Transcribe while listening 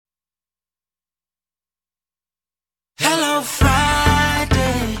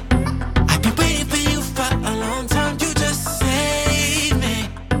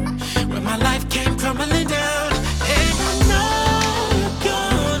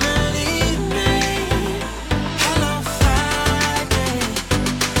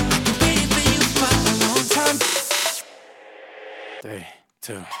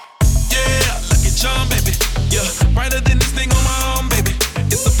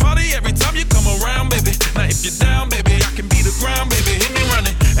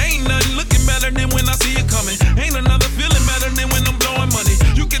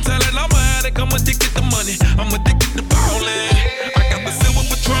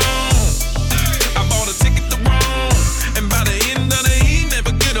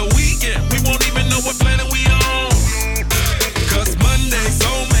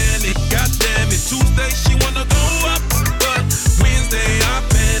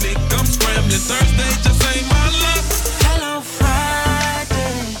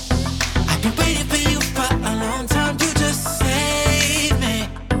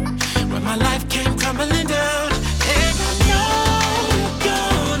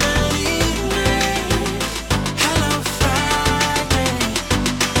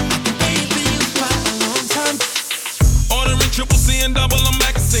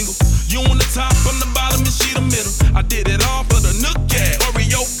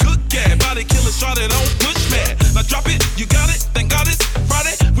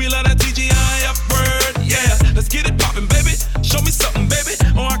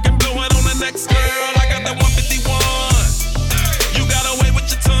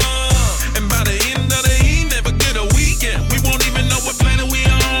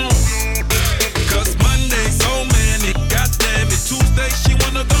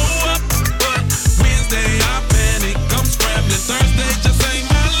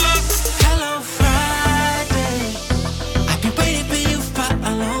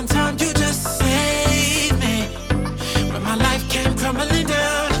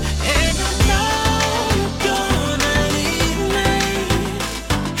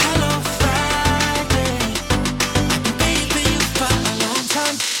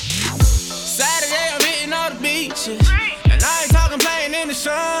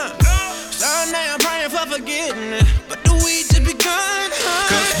forgetting it, but the weed just begun.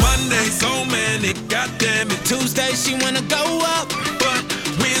 Cause Monday so manic, goddamn it. Tuesday she wanna go up, but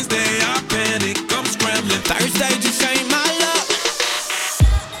Wednesday I panic, I'm scrambling. Thursday just ain't my luck.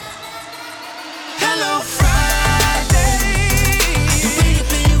 Hello Friday, I've been waiting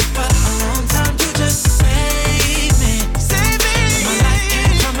for you for a long time. You just save me, save me. My life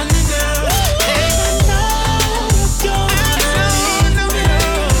can't come a nigga. Hey, I know you're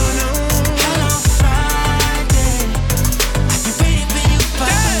no. Hello Friday, I've been waiting for you for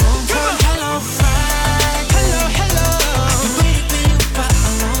a long time. Hello Friday, hello. I've been waiting for you for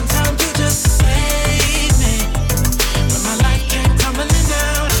a long time. You just save me.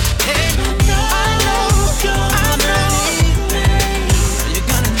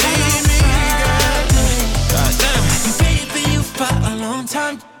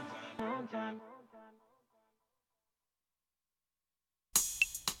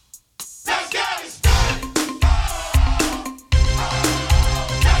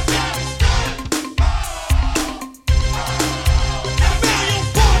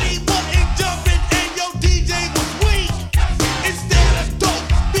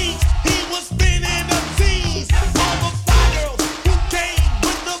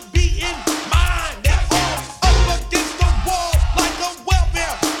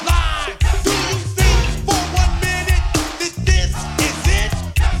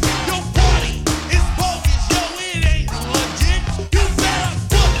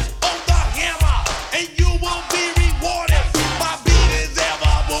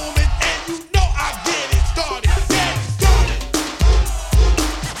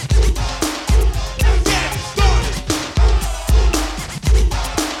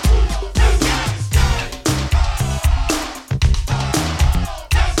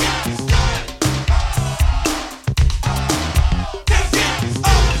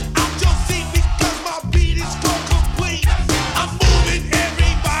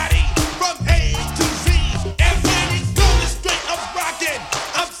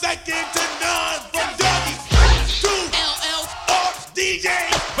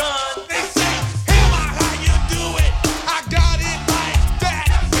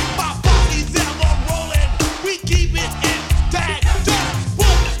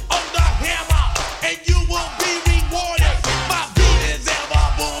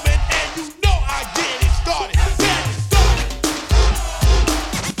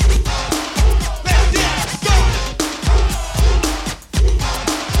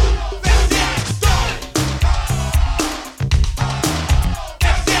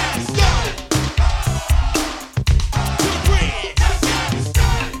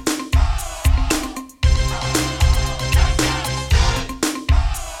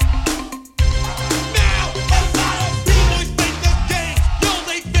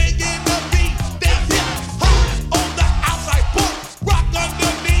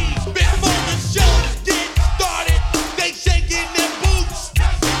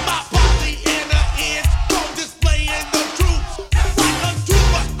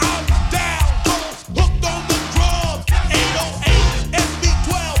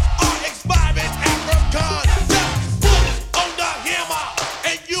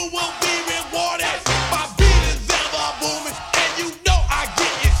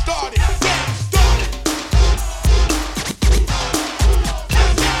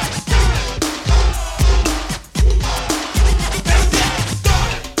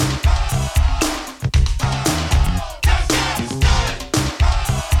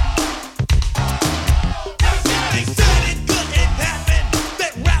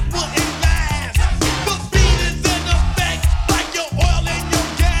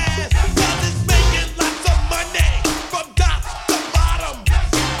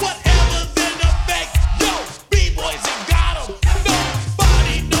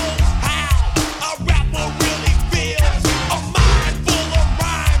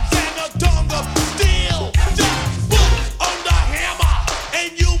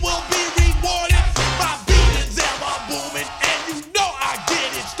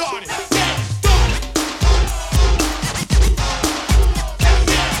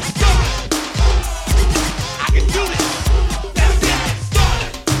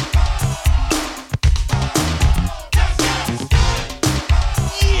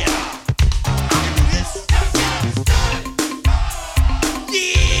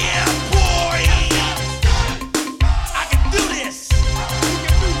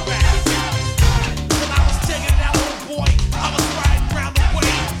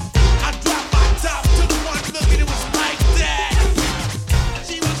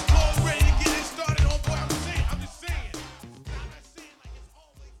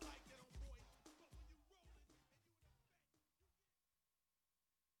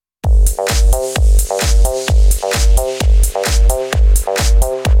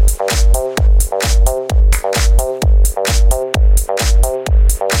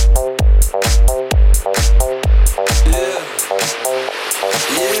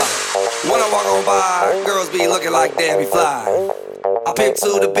 Yeah. When I walk on by, girls be looking like Debbie Fly. I pimp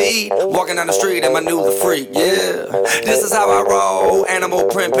to the beat, walking down the street and my new the freak, yeah. This is how I roll, animal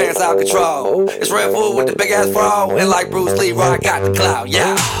print pants out control. It's Red Bull with the big ass bro, and like Bruce Lee, I got the clout,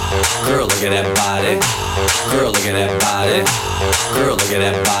 yeah. Girl, look at that body. Girl, look at that body. Girl, look at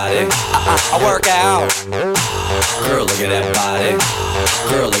that body. I work out. Girl, look at that body.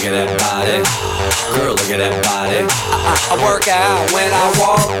 Girl, look at that body. Girl, look at that body. I work out when I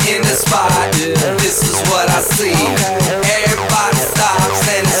walk in the spot. This is what I see. Everybody stops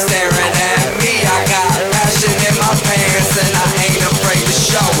and is staring at me. I got passion in my pants and I ain't afraid to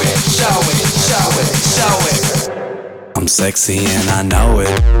show it. Show it, show it, show it. I'm sexy and I know it.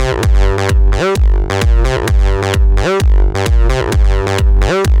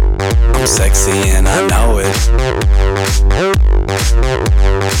 I'm sexy and I know it.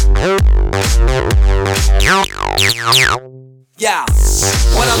 Yeah,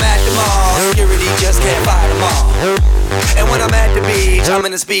 when I'm at the mall, security just can't fight them all. And when I'm at the beach, I'm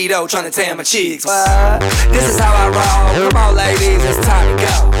in a Speedo trying to tan my cheeks. What? This is how I roll. Come on, ladies, it's time to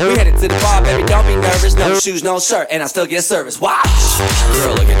go. We headed to the bar, baby, don't be nervous. No shoes, no shirt, and I still get service. Watch.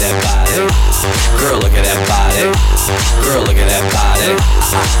 Girl, look at that body. Girl, look at that body. Girl, look at that body.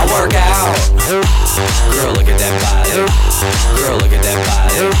 I work out. Girl, look at that body. Girl, look at that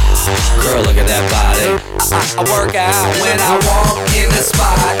body. Girl, look at that body. I work out when I walk in the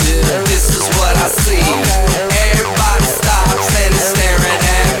spot. This is what I see. Everybody stops and is staring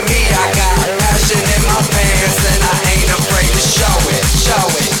at me. I got passion in my pants and I ain't afraid to show it. Show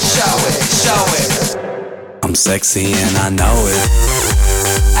it, show it, show it. I'm sexy and I know it.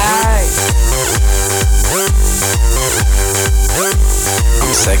 Ay.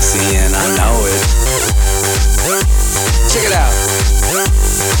 I'm sexy and I know it. Check it out.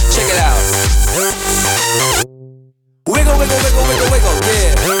 Check it out. Wiggle, wiggle, wiggle, wiggle, wiggle,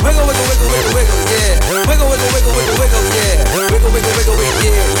 yeah. Wiggle, wiggle, wiggle, wiggle, wiggle, yeah. Wiggle, wiggle, wiggle, wiggle, wiggle, yeah. Wiggle, wiggle, wiggle, wiggle,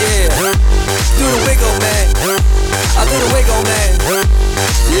 yeah, yeah. Do the wiggle, man. I do the wiggle, man.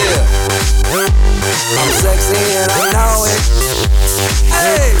 Yeah. I'm sexy and I know it.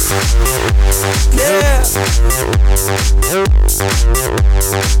 Hey. Yeah.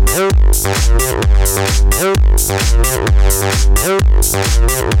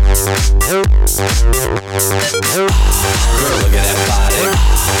 Girl, look at that body.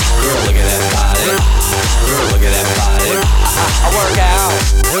 Girl, look at that body. Girl, look at that body. I work out.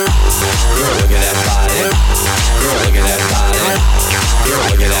 Girl, look at that body. Girl, look at that body. Girl,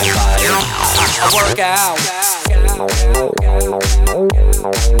 look at that body. I work out.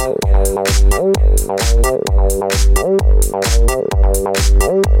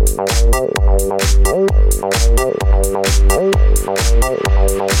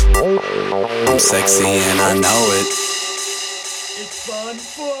 I'm sexy and I know it. It's fun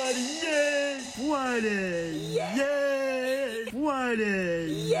Friday, yay! Friday, yay! Friday,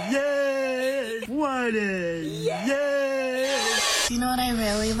 yay! Friday, yay! You know what I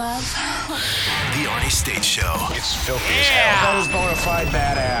really love? The Arnie State Show. It's filthy as That hell. is bona fide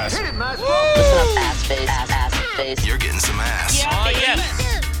badass. Hit it, man! Listen up, ass face, ass face. You're getting some ass. Oh, yes.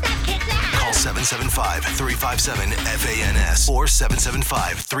 Call 775-357-FANS or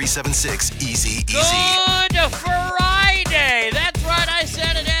 775-376-EASY-EASY. Good Friday. That's right. I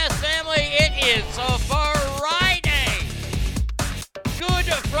said it, ass family. It is a Friday.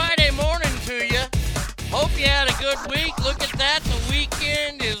 Good Friday morning to you. Hope you had a good week. Look at that. The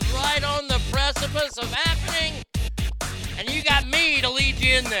weekend is right on the precipice of happening. And you got me to lead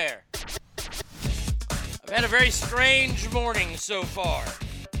you in there. I've had a very strange morning so far.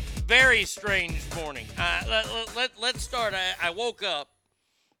 Very strange morning. Let's start. I woke up.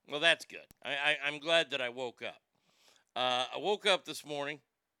 Well, that's good. I'm glad that I woke up. I woke up this morning.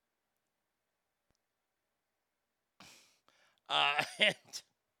 And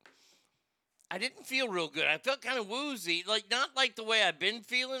I didn't feel real good. I felt kind of woozy. Like, not like the way I've been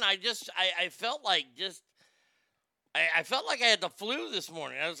feeling. I felt like I felt like I had the flu this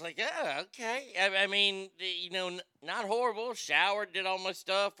morning. I was like, yeah, okay. I mean, not horrible. Showered, did all my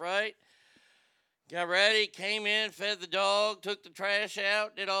stuff, right? Got ready, came in, fed the dog, took the trash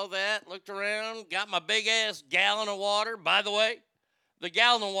out, did all that, looked around, got my big-ass gallon of water. By the way, the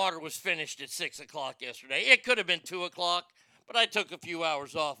gallon of water was finished at 6 o'clock yesterday. It could have been 2 o'clock, but I took a few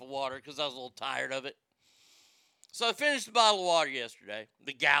hours off of water because I was a little tired of it. So I finished the bottle of water yesterday,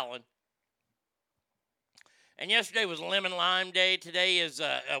 the gallon. And yesterday was lemon lime day. Today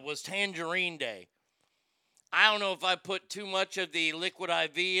was tangerine day. I don't know if I put too much of the liquid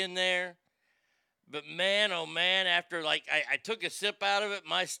IV in there, but man, oh man, after I took a sip out of it,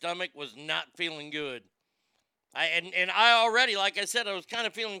 my stomach was not feeling good. I already, like I said, I was kind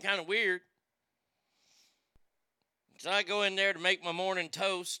of feeling kind of weird. So I go in there to make my morning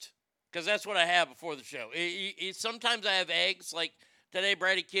toast because that's what I have before the show. Sometimes I have eggs. Like today,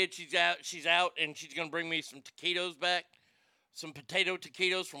 Brady Kid, she's out, and she's gonna bring me some taquitos back, some potato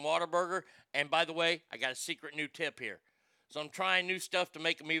taquitos from Whataburger. And by the way, I got a secret new tip here. So I'm trying new stuff to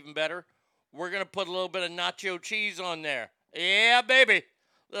make them even better. We're gonna put a little bit of nacho cheese on there. Yeah, baby.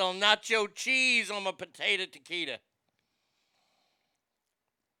 Little nacho cheese on my potato taquito.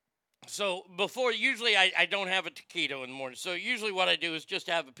 So usually I don't have a taquito in the morning. So usually what I do is just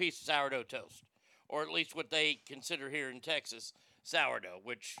have a piece of sourdough toast. Or at least what they consider here in Texas sourdough,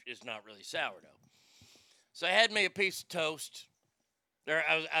 which is not really sourdough. So I had me a piece of toast.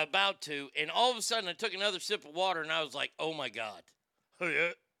 I was about to, and all of a sudden I took another sip of water and I was like, oh my God.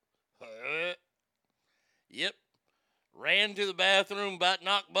 Yep. Ran to the bathroom, about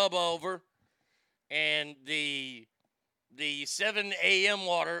knocked Bubba over, and the 7 a.m.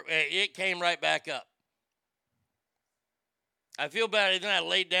 water, it came right back up. I feel better. Then I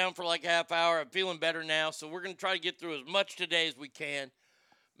laid down for like a half hour. I'm feeling better now, so we're going to try to get through as much today as we can.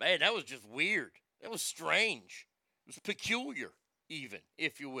 Man, that was just weird. That was strange. It was peculiar, even,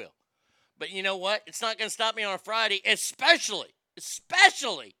 if you will. But you know what? It's not going to stop me on a Friday, especially,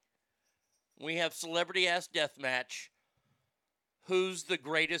 we have Celebrity Ass Deathmatch. Who's the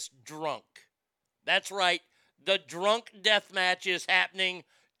greatest drunk? That's right. The drunk death match is happening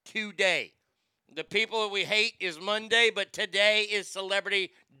today. The people that we hate is Monday, but today is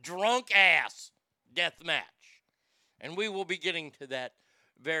Celebrity Drunk Ass Death Match. And we will be getting to that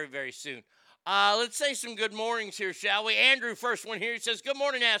very, very soon. Let's say some good mornings here, shall we? Andrew, first one here, he says, good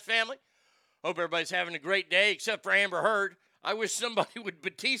morning, Ass family. Hope everybody's having a great day, except for Amber Heard. I wish somebody would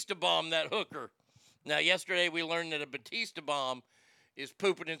Batista bomb that hooker. Now, yesterday we learned that a Batista bomb is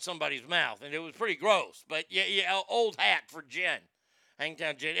pooping in somebody's mouth, and it was pretty gross. But, yeah, old hat for Jen.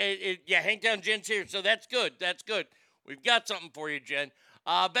 Hangtown Jen. Hangtown Jen's here, so that's good. That's good. We've got something for you, Jen.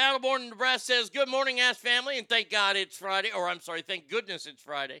 Battleborn in Nebraska says, good morning, Ass family, and thank God it's Friday. Or, I'm sorry, thank goodness it's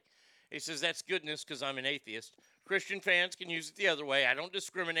Friday. He says, that's goodness because I'm an atheist. Christian fans can use it the other way. I don't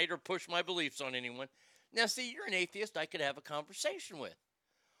discriminate or push my beliefs on anyone. Now, see, you're an atheist I could have a conversation with.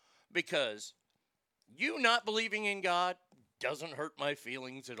 Because you not believing in God doesn't hurt my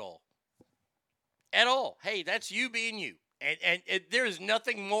feelings at all. At all. Hey, that's you being you. And there's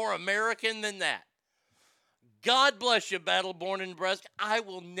nothing more American than that. God bless you, Battleborn in Nebraska. I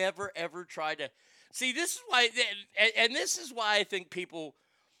will never, ever try to. See, this is why, and this is why I think people,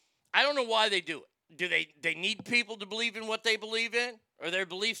 I don't know why they do it. Do they need people to believe in what they believe in? Are their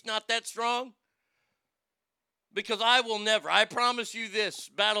beliefs not that strong? Because I will never, I promise you this,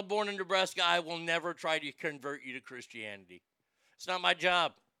 Battleborn in Nebraska, I will never try to convert you to Christianity. It's not my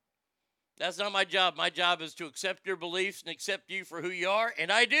job. That's not my job. My job is to accept your beliefs and accept you for who you are,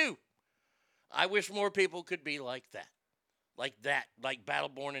 and I do. I wish more people could be like that. Like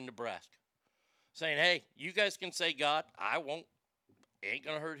Battleborn in Nebraska. Saying, hey, you guys can say God, I won't. It ain't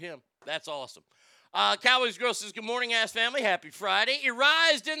going to hurt him. That's awesome. Cowboys Girl says, good morning, Ass family. Happy Friday.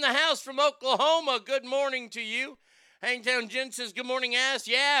 Erized in the house from Oklahoma. Good morning to you. Hangtown Jen says, good morning, Ass.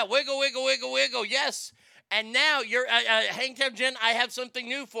 Yeah, wiggle, wiggle, wiggle, wiggle. Yes. And now, you're Hangtown Jen, I have something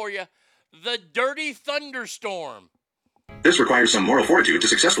new for you. The Dirty Thunderstorm. This requires some moral fortitude to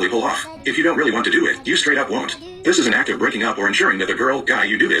successfully pull off. If you don't really want to do it, you straight up won't. This is an act of breaking up or ensuring that the girl, guy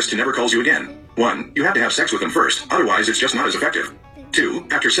you do this to never calls you again. 1. You have to have sex with them first, otherwise it's just not as effective. 2.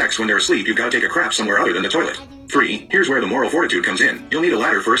 After sex when they're asleep you've got to take a crap somewhere other than the toilet. 3. Here's where the moral fortitude comes in. You'll need a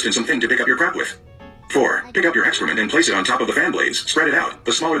ladder first and something to pick up your crap with. 4. Pick up your excrement and place it on top of the fan blades. Spread it out.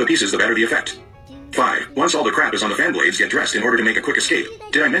 The smaller the pieces, the better the effect. 5. Once all the crap is on the fan blades, get dressed in order to make a quick escape.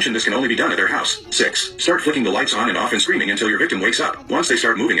 Did I mention this can only be done at their house? 6. Start flicking the lights on and off and screaming until your victim wakes up. Once they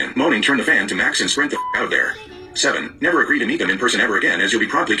start moving and moaning, turn the fan to max and sprint the out of there. 7. Never agree to meet them in person ever again as you'll be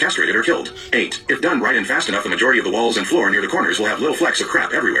promptly castrated or killed. 8. If done right and fast enough, the majority of the walls and floor near the corners will have little flecks of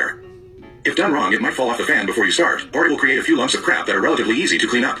crap everywhere. If done wrong, it might fall off the fan before you start, or it will create a few lumps of crap that are relatively easy to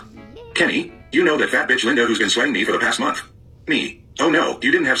clean up. Kenny, you know that fat bitch Linda who's been sweating me for the past month? Me. Oh no,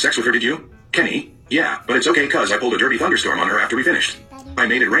 you didn't have sex with her, did you? Kenny. Yeah, but it's okay cuz I pulled a dirty thunderstorm on her after we finished. I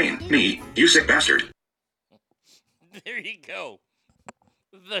made it rain. Me, you sick bastard. There you go.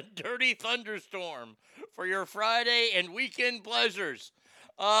 The Dirty Thunderstorm for your Friday and weekend pleasures.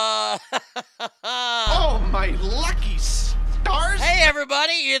 Oh, my lucky stars. Hey,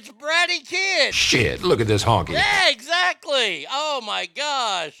 everybody, it's Bratty Kid. Shit, look at this honky. Yeah, exactly. Oh, my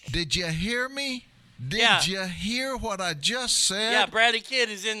gosh. Did you hear me? Yeah. Did you hear what I just said? Yeah, Bratty Kid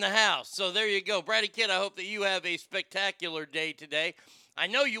is in the house. So there you go. Bratty Kid, I hope that you have a spectacular day today. I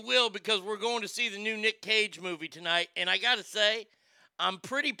know you will because we're going to see the new Nick Cage movie tonight, and I got to say, I'm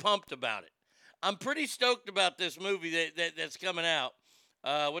pretty pumped about it. I'm pretty stoked about this movie that's coming out.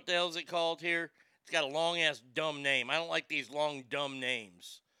 What the hell is it called here? It's got a long-ass dumb name. I don't like these long, dumb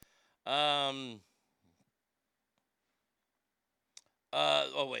names. Wait,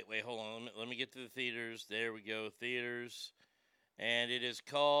 hold on. Let me get to the theaters. There we go, theaters. And it is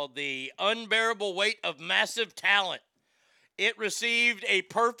called The Unbearable Weight of Massive Talent. It received a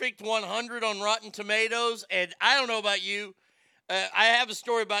perfect 100 on Rotten Tomatoes, and I don't know about you. I have a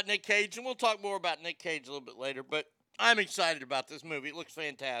story about Nick Cage, and we'll talk more about Nick Cage a little bit later, but I'm excited about this movie. It looks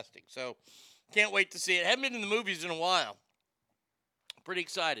fantastic, so can't wait to see it. Haven't been in the movies in a while. Pretty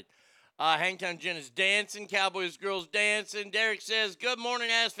excited. Hangtown Jen is dancing. Cowboys Girls dancing. Derek says, good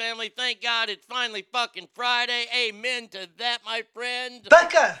morning, ass family. Thank God it's finally fucking Friday. Amen to that, my friend.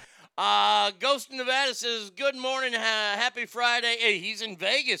 Becca! Ghost in Nevada says, good morning, happy Friday. Hey, he's in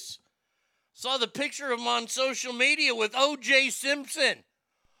Vegas. Saw the picture of him on social media with O.J. Simpson.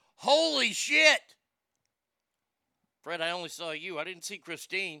 Holy shit. Fred, I only saw you. I didn't see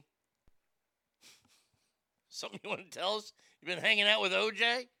Christine. Something you want to tell us? You've been hanging out with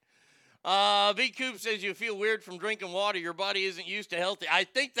O.J.? V. Coop says you feel weird from drinking water. Your body isn't used to healthy. I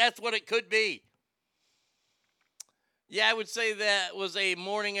think that's what it could be. Yeah, I would say that was a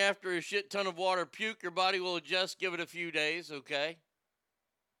morning after a shit ton of water puke. Your body will adjust. Give it a few days, okay?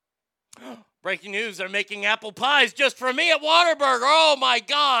 Breaking news, they're making apple pies just for me at Whataburger. Oh, my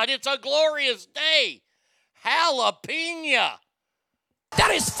God, it's a glorious day. Jalapeno.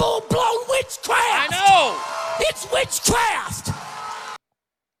 That is full-blown witchcraft. I know. It's witchcraft.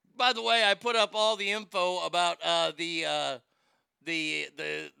 By the way, I put up all the info about the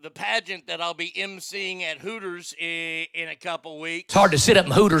pageant that I'll be emceeing at Hooters in a couple weeks. It's hard to sit up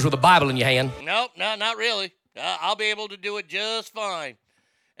in Hooters with a Bible in your hand. Nope, no, not really. I'll be able to do it just fine.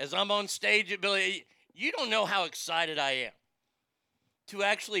 As I'm on stage at Billy, you don't know how excited I am to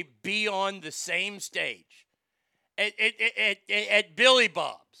actually be on the same stage at Billy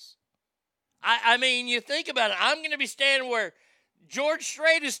Bob's. I mean, you think about it. I'm going to be standing where George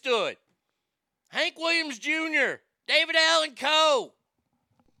Strait has stood, Hank Williams Jr., David Allen Coe,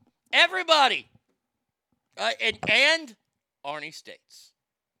 everybody, and Arnie States.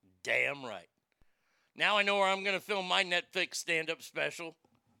 Damn right. Now I know where I'm going to film my Netflix stand-up special.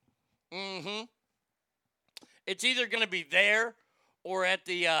 It's either going to be there or at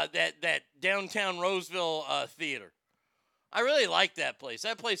the that downtown Roseville theater. I really like that place.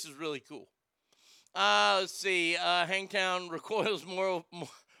 That place is really cool. Let's see. Hangtown recoils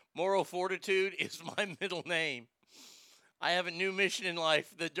moral fortitude is my middle name. I have a new mission in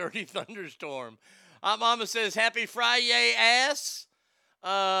life, the Dirty Thunderstorm. Mama says, happy Friday, ass.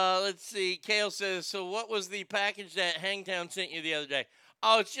 Let's see. Kale says, so what was the package that Hangtown sent you the other day?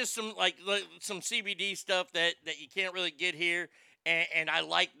 Oh, it's just some some CBD stuff that you can't really get here, and I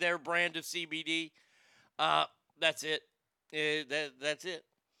like their brand of CBD. That's it. That's it.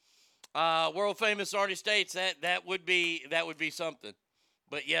 World famous Arnie States. That would be something.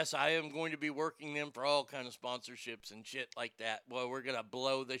 But yes, I am going to be working them for all kind of sponsorships and shit like that. Well, we're gonna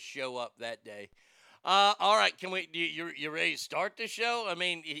blow the show up that day. All right, can we? You ready to start the show? I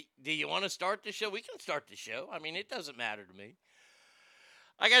mean, do you want to start the show? We can start the show. I mean, it doesn't matter to me.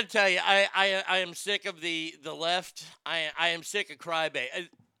 I got to tell you, I am sick of the left. I am sick of crybabies.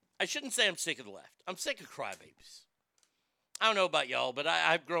 I shouldn't say I'm sick of the left. I'm sick of crybabies. I don't know about y'all, but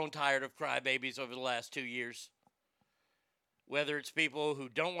I've grown tired of crybabies over the last 2 years. Whether it's people who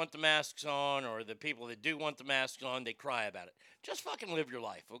don't want the masks on or the people that do want the masks on, they cry about it. Just fucking live your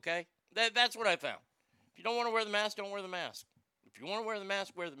life, okay? That's what I found. If you don't want to wear the mask, don't wear the mask. If you want to wear the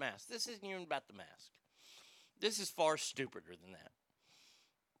mask, wear the mask. This isn't even about the mask. This is far stupider than that.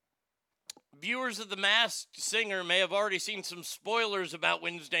 Viewers of The Masked Singer may have already seen some spoilers about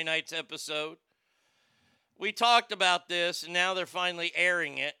Wednesday night's episode. We talked about this, and now they're finally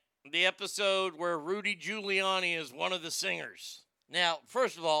airing it. The episode where Rudy Giuliani is one of the singers. Now,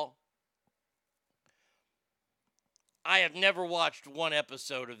 first of all, I have never watched one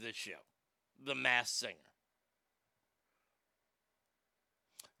episode of this show, The Masked Singer.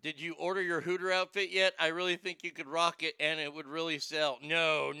 Did you order your Hooter outfit yet? I really think you could rock it and it would really sell.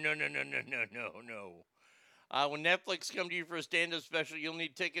 No. When Netflix come to you for a stand-up special, you'll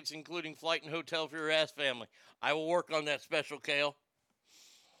need tickets, including flight and hotel for your ass family. I will work on that special, Kale.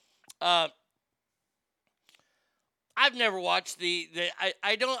 I've never watched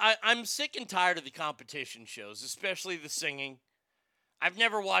I'm sick and tired of the competition shows, especially the singing. I've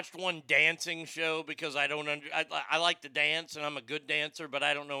never watched one dancing show because I like to dance and I'm a good dancer, but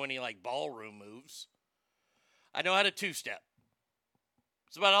I don't know any like ballroom moves. I know how to two-step.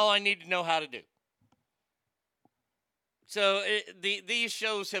 It's about all I need to know how to do. So these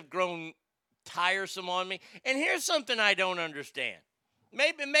shows have grown tiresome on me. And here's something I don't understand.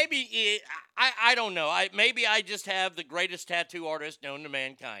 Maybe I don't know. Maybe I just have the greatest tattoo artist known to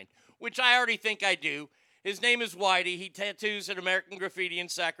mankind, which I already think I do. His name is Whitey. He tattoos at American Graffiti in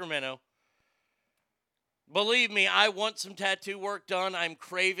Sacramento. Believe me, I want some tattoo work done. I'm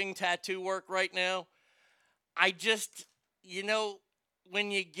craving tattoo work right now. I just,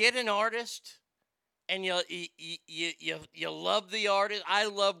 when you get an artist and you love the artist, I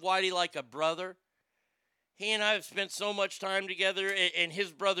love Whitey like a brother. He and I have spent so much time together, and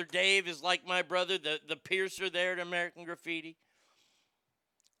his brother Dave is like my brother, the piercer there at American Graffiti.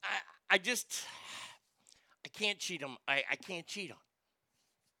 I can't cheat him. I can't cheat him.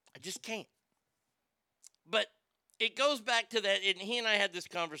 I just can't. But it goes back to that, and he and I had this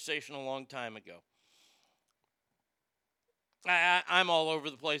conversation a long time ago. I'm all over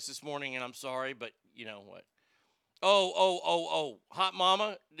the place this morning, and I'm sorry, but you know what? Oh, Hot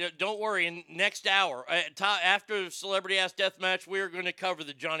Mama, don't worry. In next hour, after Celebrity Ass Deathmatch, we're going to cover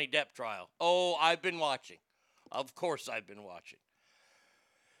the Johnny Depp trial. Oh, I've been watching. Of course I've been watching.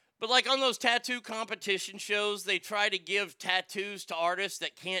 But like on those tattoo competition shows, they try to give tattoos to artists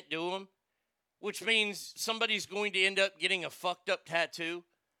that can't do them, which means somebody's going to end up getting a fucked up tattoo.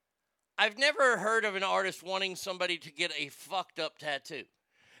 I've never heard of an artist wanting somebody to get a fucked up tattoo.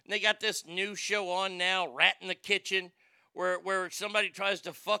 And they got this new show on now, Rat in the Kitchen, where somebody tries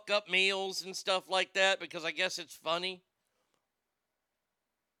to fuck up meals and stuff like that because I guess it's funny.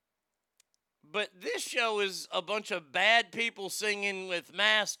 But this show is a bunch of bad people singing with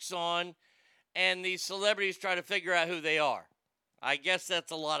masks on, and these celebrities try to figure out who they are. I guess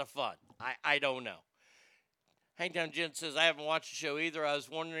that's a lot of fun. I don't know. Hangtown Jen says, I haven't watched the show either. I was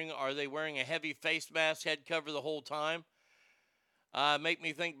wondering, are they wearing a heavy face mask, head cover the whole time? Make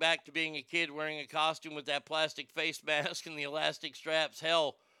me think back to being a kid wearing a costume with that plastic face mask and the elastic straps.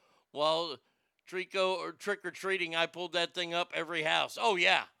 Hell, while trick-or-treating, I pulled that thing up every house. Oh,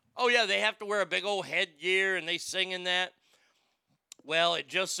 yeah, they have to wear a big old headgear and they sing in that. Well, it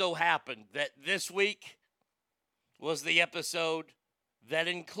just so happened that this week was the episode that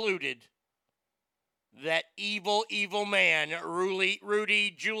included that evil, evil man, Rudy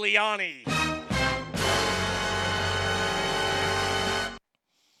Giuliani.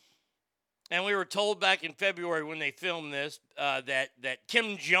 And we were told back in February when they filmed this that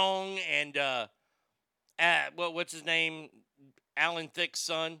Kim Jong and what's his name, Alan Thicke's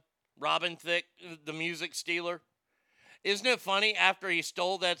son, Robin Thicke, the music stealer. Isn't it funny? After he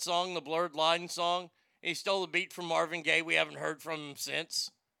stole that song, the Blurred Line song, he stole the beat from Marvin Gaye. We haven't heard from him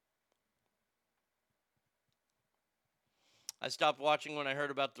since. I stopped watching when I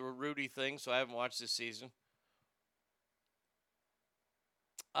heard about the Rudy thing, so I haven't watched this season.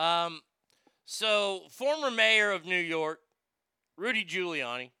 So, former mayor of New York, Rudy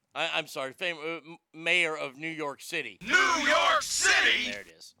Giuliani, mayor of New York City. New York City! There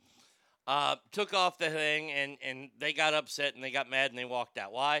it is. Took off the thing, and they got upset, and they got mad, and they walked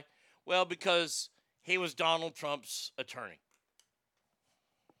out. Why? Well, because he was Donald Trump's attorney.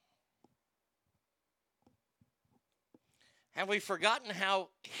 Have we forgotten how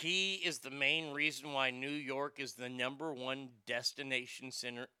he is the main reason why New York is the #1 destination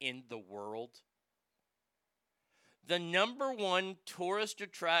center in the world? The #1 tourist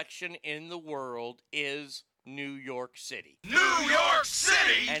attraction in the world is New York City. New York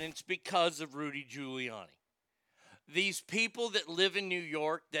City! And it's because of Rudy Giuliani. These people that live in New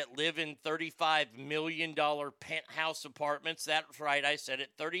York, that live in $35 million penthouse apartments, that's right, I said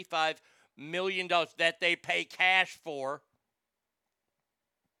it, $35 million that they pay cash for.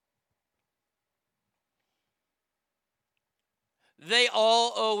 They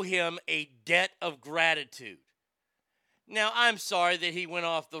all owe him a debt of gratitude. Now, I'm sorry that he went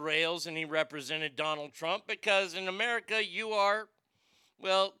off the rails and he represented Donald Trump because in America you are,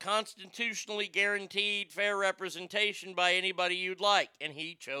 well, constitutionally guaranteed fair representation by anybody you'd like. And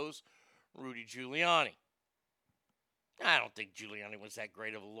he chose Rudy Giuliani. I don't think Giuliani was that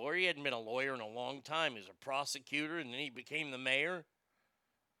great of a lawyer. He hadn't been a lawyer in a long time. He was a prosecutor and then he became the mayor.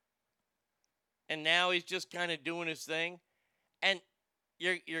 And now he's just kind of doing his thing. And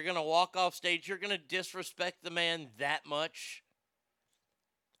you're going to walk off stage. You're going to disrespect the man that much.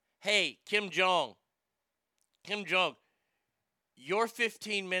 Hey, Kim Jong, your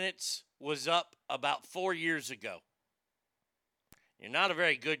 15 minutes was up about 4 years ago. You're not a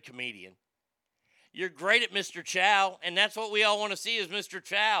very good comedian. You're great at Mr. Chow, and that's what we all want to see is Mr.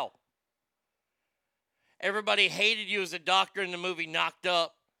 Chow. Everybody hated you as a doctor in the movie Knocked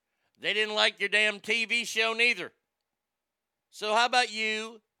Up. They didn't like your damn TV show neither. So how about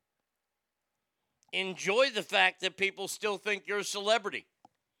you enjoy the fact that people still think you're a celebrity?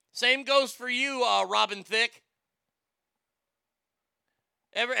 Same goes for you, Robin Thicke.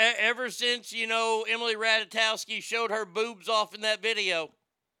 Ever since, Emily Ratajkowski showed her boobs off in that video,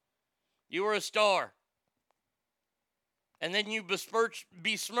 you were a star. And then you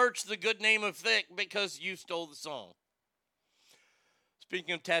besmirched the good name of Thicke because you stole the song.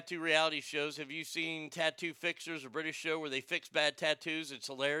 Speaking of tattoo reality shows, have you seen Tattoo Fixers, a British show where they fix bad tattoos? It's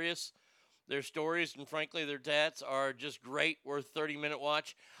hilarious. Their stories and, frankly, their tats are just great, worth 30-minute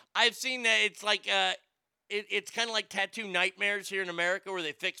watch. I've seen that. It's like it's kind of like Tattoo Nightmares here in America where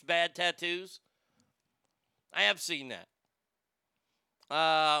they fix bad tattoos. I have seen that.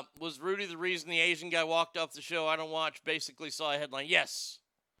 Was Rudy the reason the Asian guy walked off the show? I don't watch. Basically saw a headline. Yes.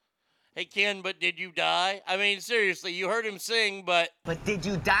 Hey, Ken, but did you die? I mean, seriously, you heard him sing, but... But did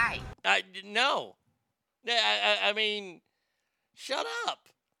you die? No. I mean, shut up.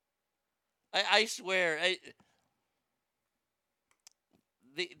 I swear.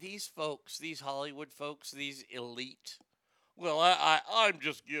 These folks, these Hollywood folks, these elite... Well, I'm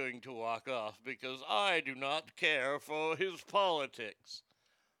just going to walk off because I do not care for his politics.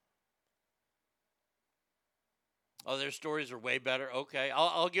 Oh, their stories are way better? Okay,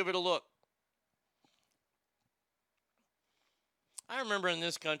 I'll give it a look. I remember in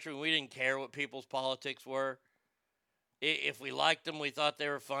this country, we didn't care what people's politics were. If we liked them, we thought they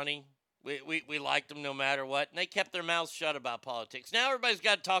were funny. We liked them no matter what. And they kept their mouths shut about politics. Now everybody's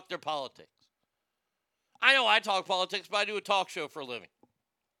got to talk their politics. I know I talk politics, but I do a talk show for a living.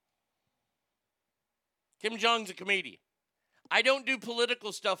 Kim Jong's a comedian. I don't do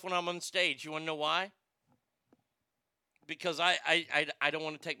political stuff when I'm on stage. You want to know why? Because I don't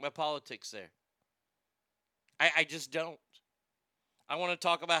want to take my politics there. I just don't. I want to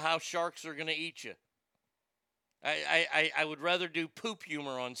talk about how sharks are going to eat you. I would rather do poop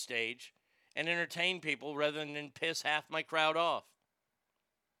humor on stage and entertain people rather than piss half my crowd off.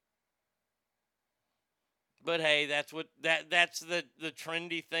 But hey, that's the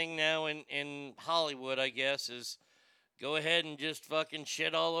trendy thing now in Hollywood, I guess, is go ahead and just fucking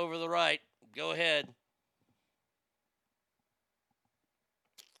shit all over the right. Go ahead.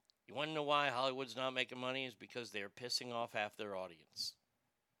 You want to know why Hollywood's not making money? Is because they're pissing off half their audience.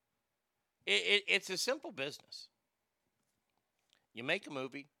 It's a simple business. You make a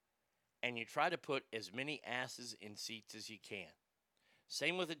movie, and you try to put as many asses in seats as you can.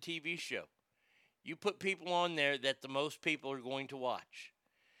 Same with a TV show. You put people on there that the most people are going to watch.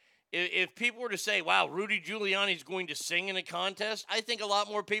 If people were to say, wow, Rudy Giuliani's going to sing in a contest, I think a lot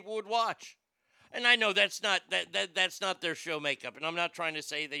more people would watch. And I know that's not their show makeup, and I'm not trying to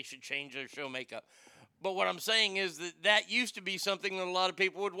say they should change their show makeup. But what I'm saying is that used to be something that a lot of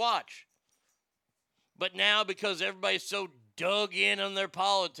people would watch. But now, because everybody's so dug in on their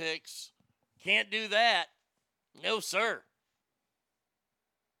politics, can't do that. No, sir.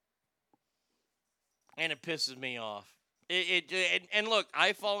 And it pisses me off. And look,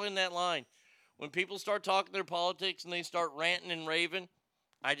 I fall in that line. When people start talking their politics and they start ranting and raving,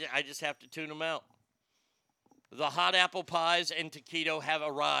 I just have to tune them out. The hot apple pies and taquito have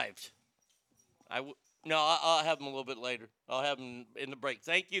arrived. I'll have them a little bit later. I'll have them in the break.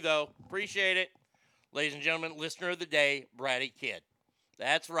 Thank you, though. Appreciate it. Ladies and gentlemen, listener of the day, Bratty Kid.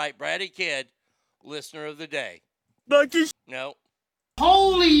 That's right, Bratty Kid, listener of the day. No.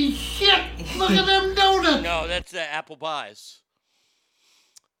 Holy shit! Look at them donuts! No, that's the apple pies.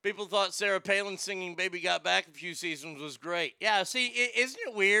 People thought Sarah Palin singing Baby Got Back a few seasons was great. Yeah, see, isn't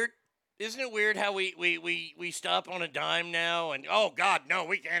it weird? Isn't it weird how we stop on a dime now and, oh, God, no,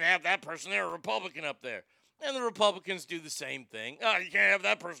 we can't have that person. They're a Republican up there. And the Republicans do the same thing. Oh, you can't have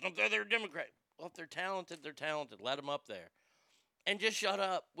that person up there. They're a Democrat. Well, if they're talented, they're talented. Let them up there. And just shut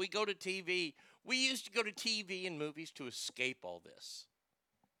up. We go to TV. We used to go to TV and movies to escape all this.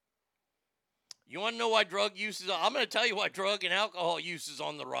 You want to know why drug use is... I'm going to tell you why drug and alcohol use is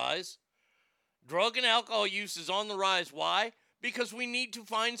on the rise. Drug and alcohol use is on the rise. Why? Because we need to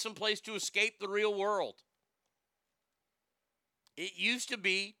find some place to escape the real world. It used to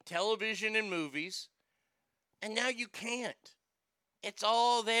be television and movies, and now you can't. It's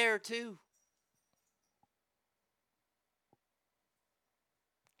all there, too.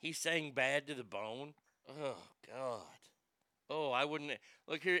 He's saying bad to the bone. Oh, God. Oh, I wouldn't.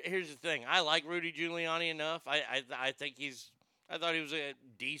 Look, here's the thing. I like Rudy Giuliani enough. I think I thought he was a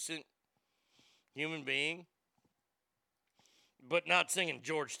decent human being. But not singing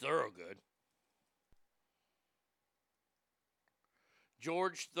George Thorogood.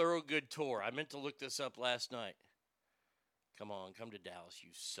 George Thorogood Tour. I meant to look this up last night. Come on, come to Dallas, you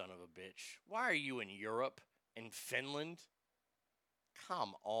son of a bitch. Why are you in Europe and Finland?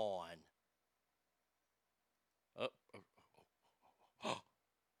 Come on.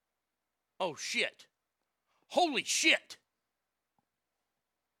 Oh, shit. Holy shit.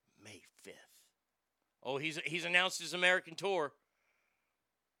 May 5th. Oh, he's announced his American tour.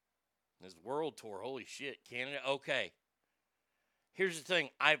 His world tour. Holy shit. Canada. Okay. Here's the thing.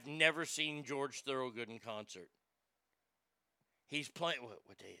 I've never seen George Thorogood in concert. He's playing.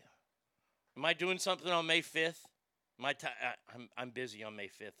 What day? Am I doing something on May 5th? I'm busy on May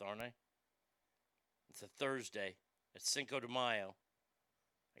 5th, aren't I? It's a Thursday. It's Cinco de Mayo.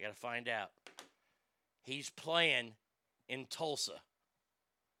 I got to find out. He's playing in Tulsa.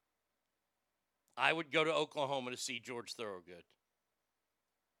 I would go to Oklahoma to see George Thorogood.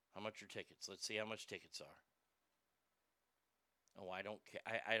 How much are tickets? Let's see how much tickets are. Oh, I don't care.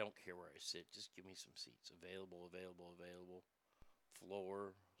 I don't care where I sit. Just give me some seats. Available.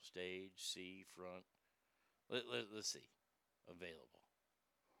 Floor, stage, C, front. Let's see. Available.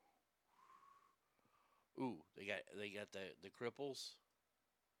 Ooh, they got the cripples.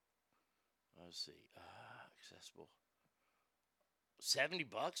 Let's see. Accessible.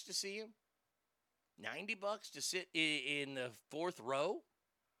 $70 to see him? $90 to sit in the fourth row?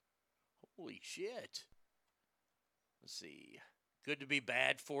 Holy shit. Let's see. Good to Be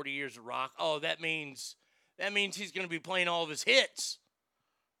Bad, 40 Years of Rock. Oh, that means he's going to be playing all of his hits.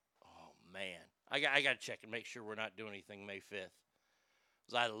 Oh, man. I got to check and make sure we're not doing anything May 5th.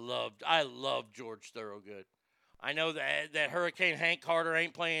 Because I loved George Thorogood. I know that Hurricane Hank Carter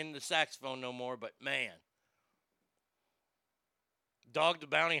ain't playing the saxophone no more, but man. Dog the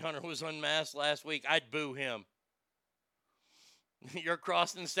Bounty Hunter was unmasked last week. I'd boo him. You're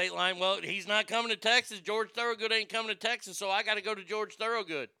crossing the state line. Well, he's not coming to Texas. George Thorogood ain't coming to Texas, so I got to go to George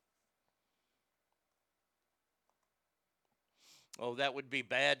Thorogood. Oh, that would be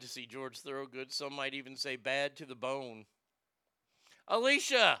bad to see George Thorogood. Some might even say bad to the bone.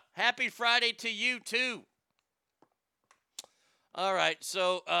 Alicia, happy Friday to you, too. All right,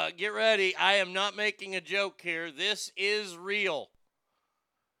 so get ready. I am not making a joke here. This is real.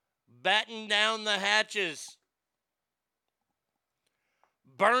 Batten down the hatches.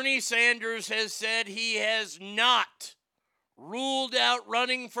 Bernie Sanders has said he has not ruled out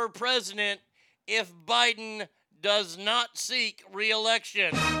running for president if Biden does not seek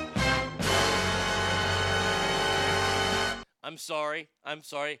re-election. I'm sorry.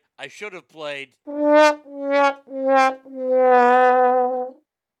 I should have played. Now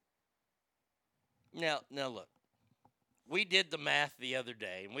look. We did the math the other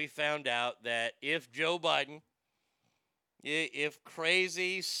day, and we found out that if Joe Biden, if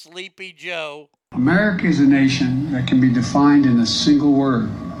crazy, sleepy Joe... America is a nation that can be defined in a single word.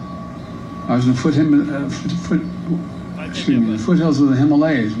 I was in the foothills of the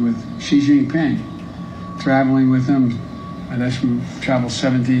Himalayas with Xi Jinping, traveling with him. And we traveled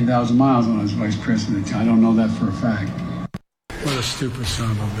 17,000 miles when I was vice president. I don't know that for a fact. What a stupid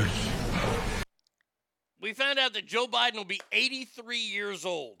son of a bitch. We found out that Joe Biden will be 83 years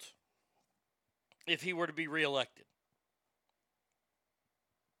old if he were to be reelected.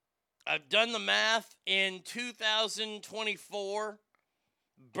 I've done the math. In 2024,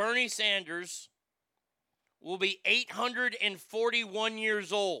 Bernie Sanders will be 841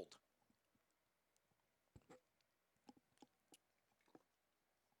 years old.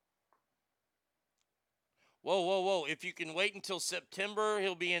 Whoa. If you can wait until September,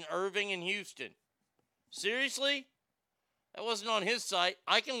 he'll be in Irving and Houston. Seriously? That wasn't on his site.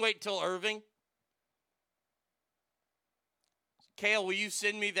 I can wait till Irving. Kale, will you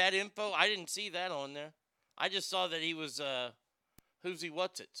send me that info? I didn't see that on there. I just saw that he was, who's he,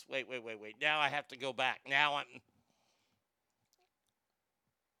 what's it? Wait. Now I have to go back. Now I'm...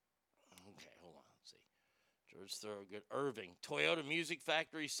 Okay, hold on. Let's see. George Thorogood, Irving. Toyota Music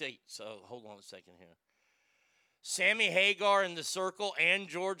Factory seat. So, hold on a second here. Sammy Hagar in the Circle and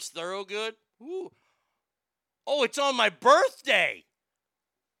George Thorogood. Ooh. Oh, it's on my birthday.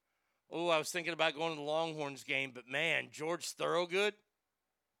 Oh, I was thinking about going to the Longhorns game, but man, George Thorogood.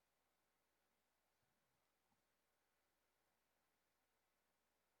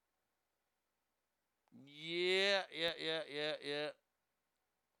 Yeah.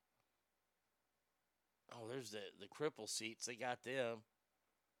 Oh, there's the cripple seats. They got them.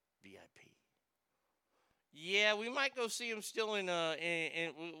 VIP. Yeah, we might go see him still in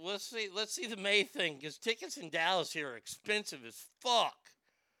let's see the May thing, because tickets in Dallas here are expensive as fuck.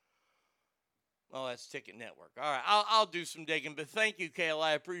 Oh, that's Ticket Network. All right, I'll do some digging, but thank you, Kale.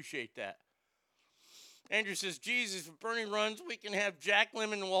 I appreciate that. Andrew says, Jesus, if Bernie runs, we can have Jack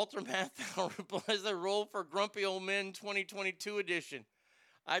Lemmon and Walter Matthau reprise their role for Grumpy Old Men 2022 edition.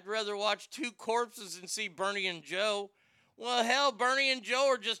 I'd rather watch two corpses than see Bernie and Joe. Well, hell, Bernie and Joe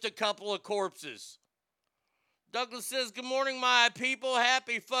are just a couple of corpses. Douglas says, good morning, my people.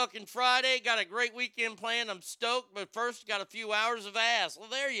 Happy fucking Friday. Got a great weekend planned. I'm stoked, but first got a few hours of ass. Well,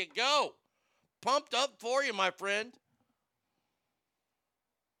 there you go. Pumped up for you, my friend.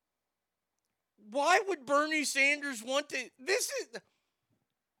 Why would Bernie Sanders want to?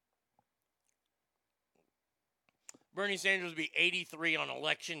 Bernie Sanders will be 83 on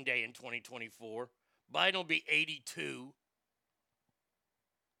election day in 2024. Biden will be 82.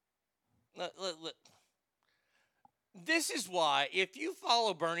 This is why, if you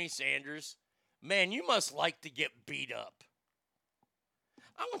follow Bernie Sanders, man, you must like to get beat up.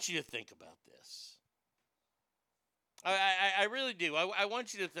 I want you to think about this. I really do. I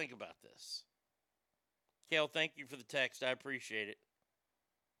want you to think about this. Kale, thank you for the text. I appreciate it.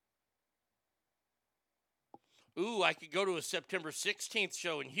 Ooh, I could go to a September 16th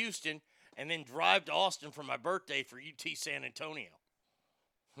show in Houston and then drive to Austin for my birthday for UT San Antonio.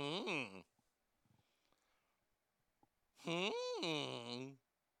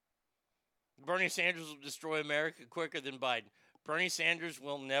 Bernie Sanders will destroy America quicker than Biden. Bernie Sanders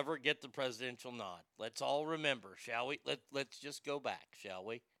will never get the presidential nod. Let's all remember, shall we? Let's just go back, shall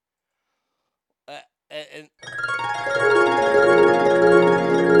we?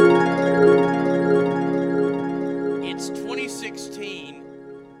 It's 2016,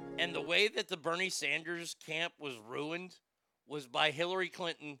 and the way that the Bernie Sanders camp was ruined was by Hillary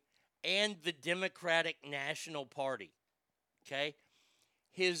Clinton and the Democratic National Party. Okay?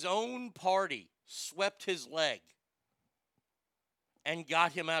 His own party swept his leg and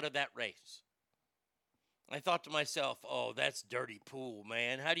got him out of that race. I thought to myself, oh, that's dirty pool,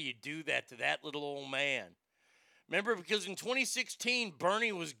 man. How do you do that to that little old man? Remember, because in 2016,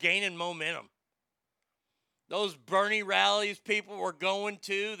 Bernie was gaining momentum. Those Bernie rallies people were going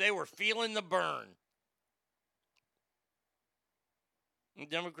to, they were feeling the burn. And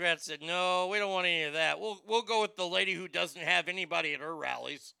Democrats said, no, we don't want any of that. We'll go with the lady who doesn't have anybody at her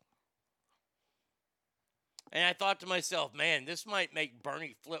rallies. And I thought to myself, man, this might make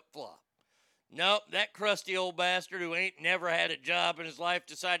Bernie flip-flop. Nope, that crusty old bastard who ain't never had a job in his life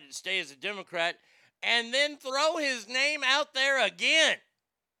decided to stay as a Democrat and then throw his name out there again.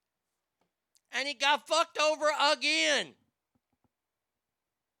 And he got fucked over again.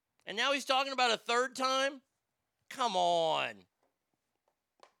 And now he's talking about a third time? Come on.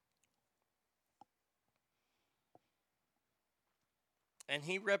 And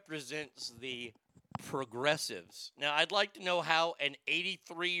he represents the progressives. Now, I'd like to know how an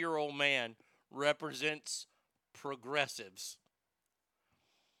 83-year-old man represents progressives.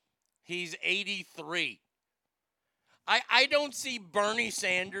 He's 83. I don't see Bernie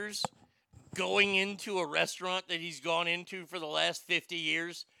Sanders going into a restaurant that he's gone into for the last 50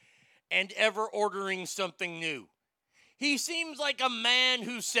 years and ever ordering something new. He seems like a man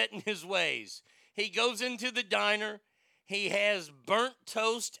who's set in his ways. He goes into the diner. He has burnt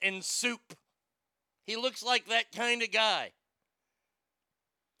toast and soup. He looks like that kind of guy.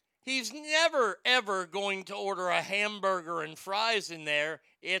 He's never, ever going to order a hamburger and fries in there.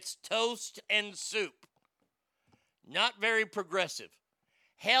 It's toast and soup. Not very progressive.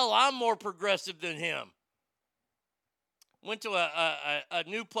 Hell, I'm more progressive than him. Went to a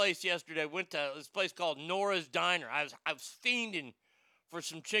new place yesterday. Went to this place called Nora's Diner. I was fiending for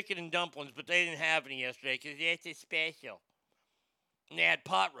some chicken and dumplings, but they didn't have any yesterday because it's a special. And they had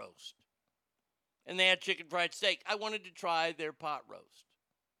pot roast. And they had chicken fried steak. I wanted to try their pot roast.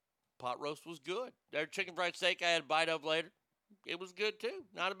 Pot roast was good. Their chicken fried steak I had a bite of later. It was good too.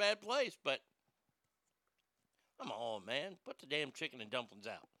 Not a bad place, but come on, man. Put the damn chicken and dumplings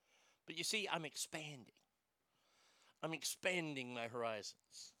out. But you see, I'm expanding. I'm expanding my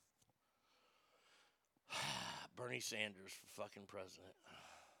horizons. Bernie Sanders for fucking president.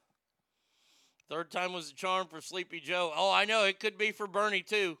 Third time was the charm for Sleepy Joe. Oh, I know. It could be for Bernie,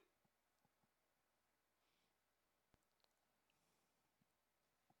 too.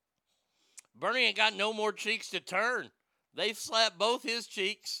 Bernie ain't got no more cheeks to turn. They've slapped both his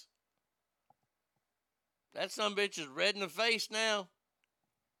cheeks. That sumbitch is red in the face now.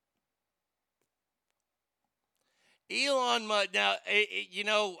 Elon Musk, now, you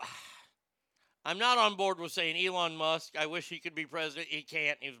know, I'm not on board with saying Elon Musk. I wish he could be president. He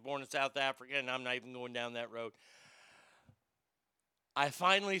can't. He was born in South Africa, and I'm not even going down that road. I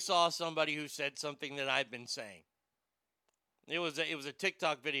finally saw somebody who said something that I've been saying. It was a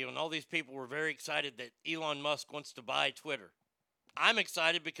TikTok video, and all these people were very excited that Elon Musk wants to buy Twitter. I'm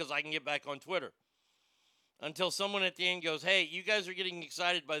excited because I can get back on Twitter. Until someone at the end goes, hey, you guys are getting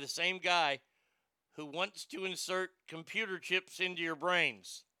excited by the same guy who wants to insert computer chips into your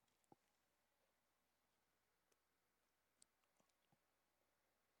brains.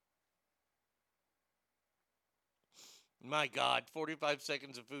 My God, 45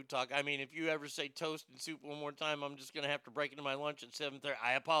 seconds of food talk. I mean, if you ever say toast and soup one more time, I'm just going to have to break into my lunch at 7:30.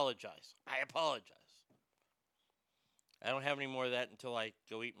 I apologize. I don't have any more of that until I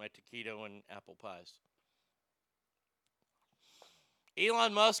go eat my taquito and apple pies.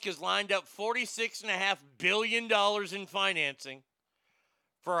 Elon Musk has lined up $46.5 billion in financing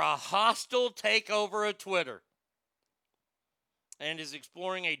for a hostile takeover of Twitter and is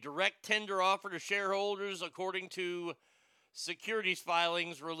exploring a direct tender offer to shareholders, according to securities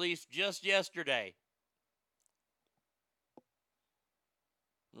filings released just yesterday.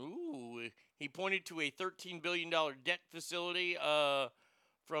 Ooh, he pointed to a $13 billion debt facility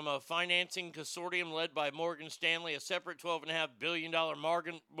from a financing consortium led by Morgan Stanley, a separate $12.5 billion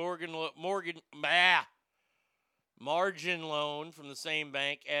margin loan from the same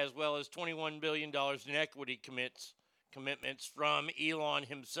bank, as well as $21 billion in equity commitments from Elon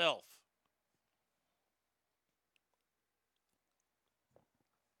himself.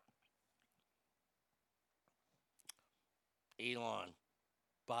 Elon,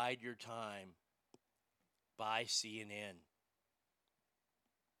 bide your time. Buy CNN.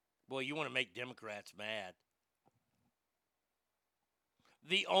 Boy, you want to make Democrats mad.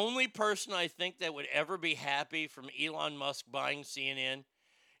 The only person I think that would ever be happy from Elon Musk buying CNN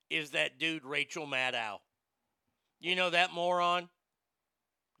is that dude, Rachel Maddow. You know that moron?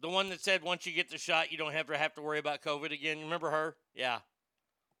 The one that said once you get the shot, you don't have to worry about COVID again. You remember her? Yeah.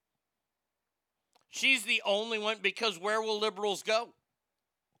 She's the only one, because where will liberals go?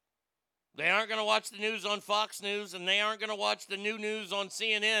 They aren't going to watch the news on Fox News, and they aren't going to watch the new news on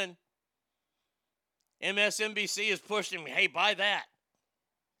CNN. MSNBC is pushing me, hey, buy that.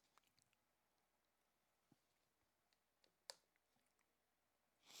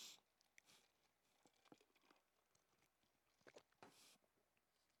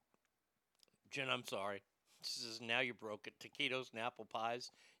 Jen, I'm sorry. This is now you broke it. Taquitos and apple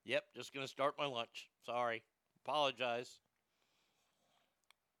pies. Yep, just going to start my lunch. Sorry. Apologize.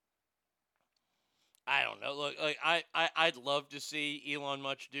 I don't know. Look, like I'd love to see Elon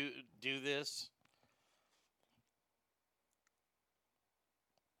Musk do this.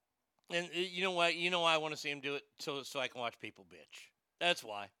 And you know what? You know why I want to see him do it? So I can watch people bitch. That's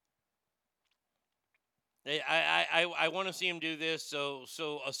why. I want to see him do this so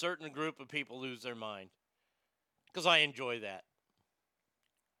a certain group of people lose their mind. Because I enjoy that.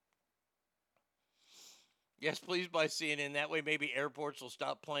 Yes, please buy CNN. That way maybe airports will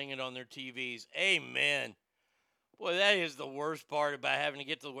stop playing it on their TVs. Amen. Boy, that is the worst part about having to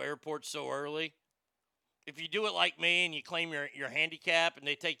get to the airport so early. If you do it like me and you claim your handicap and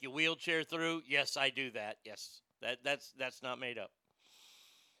they take your wheelchair through, yes, I do that. Yes, that's not made up.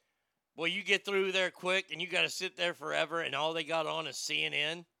 Boy, you get through there quick and you got to sit there forever and all they got on is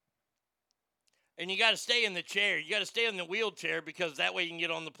CNN. And you got to stay in the chair. You got to stay in the wheelchair because that way you can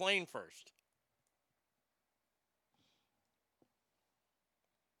get on the plane first.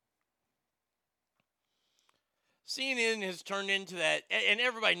 CNN has turned into that, and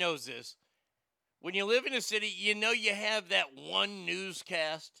everybody knows this. When you live in a city, you know you have that one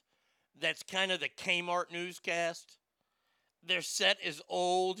newscast that's kind of the Kmart newscast. Their set is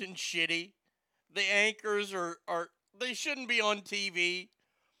old and shitty. The anchors are they shouldn't be on TV.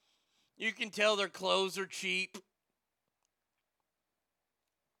 You can tell their clothes are cheap.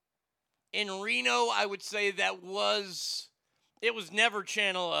 In Reno, I would say it was never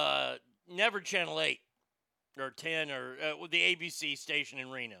channel 8 or 10 or the ABC station in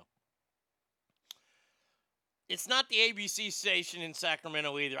Reno. It's not the ABC station in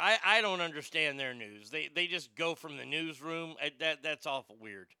Sacramento either. I don't understand their news. They just go from the newsroom. That's awful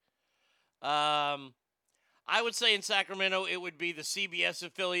weird. I would say in Sacramento it would be the CBS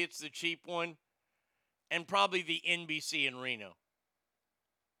affiliates, the cheap one, and probably the NBC in Reno.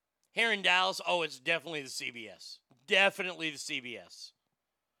 Here in Dallas, it's definitely the CBS. Definitely the CBS.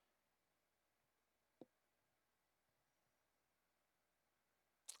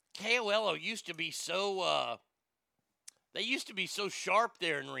 KOLO used to be so they used to be so sharp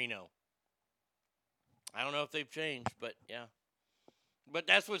there in Reno. I don't know if they've changed, but yeah. But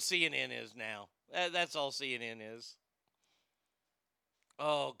that's what CNN is now. That's all CNN is.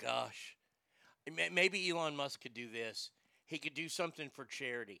 Oh, gosh. Maybe Elon Musk could do this. He could do something for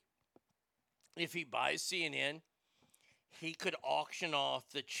charity. If he buys CNN, he could auction off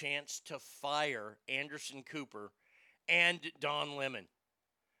the chance to fire Anderson Cooper and Don Lemon.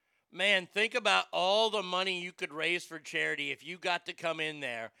 Man, think about all the money you could raise for charity if you got to come in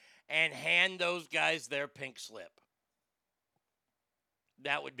there and hand those guys their pink slip.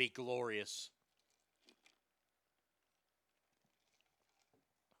 That would be glorious.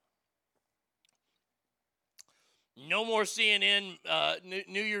 No more CNN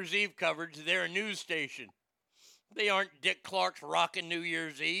New Year's Eve coverage. They're a news station. They aren't Dick Clark's rockin' New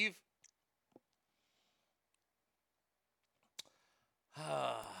Year's Eve.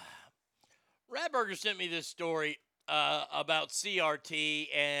 Radberger sent me this story about CRT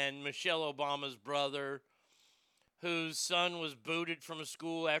and Michelle Obama's brother, whose son was booted from a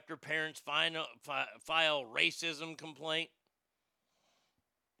school after parents file racism complaint.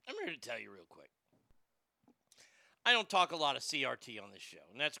 I'm here to tell you real quick. I don't talk a lot of CRT on this show,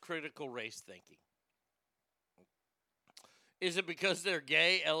 and that's critical race thinking. Is it because they're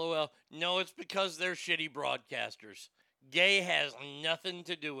gay? LOL. No, it's because they're shitty broadcasters. Gay has nothing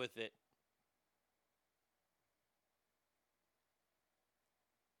to do with it.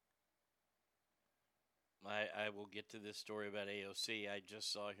 I will get to this story about AOC I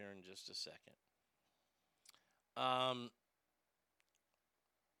just saw here in just a second.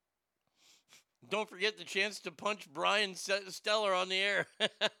 Don't forget the chance to punch Brian Steller on the air.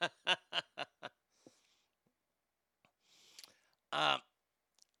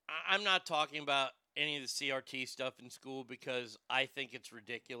 I'm not talking about any of the CRT stuff in school because I think it's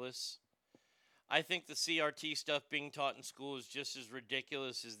ridiculous. I think the CRT stuff being taught in school is just as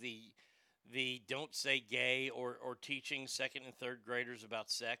ridiculous as the don't say gay or teaching second and third graders about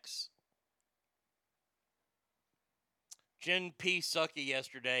sex. Jen P. Sucky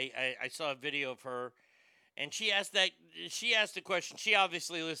yesterday, I saw a video of her, and she asked the question. She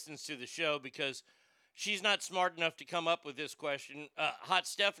obviously listens to the show because she's not smart enough to come up with this question. Hot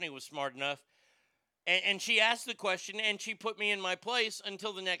Stephanie was smart enough, and she asked the question, and she put me in my place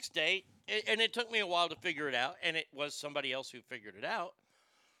until the next day, and it took me a while to figure it out, and it was somebody else who figured it out.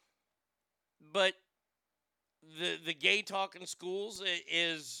 But the gay talk in schools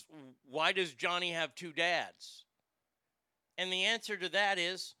is, why does Johnny have two dads? And the answer to that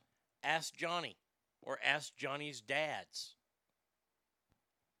is, ask Johnny or ask Johnny's dads.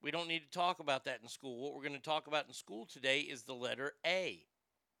 We don't need to talk about that in school. What we're going to talk about in school today is the letter A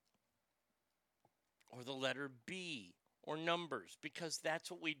or the letter B or numbers, because that's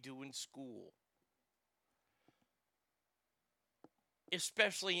what we do in school.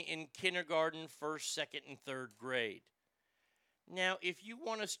 Especially in kindergarten, first, second, and third grade. Now, if you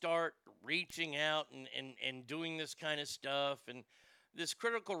want to start reaching out and doing this kind of stuff and this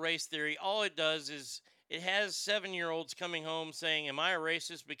critical race theory, all it does is it has 7-year-olds coming home saying, am I a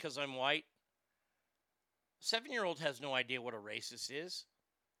racist because I'm white? A 7-year-old has no idea what a racist is.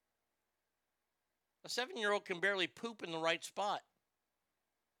 A 7-year-old can barely poop in the right spot.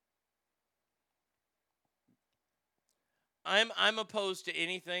 I'm opposed to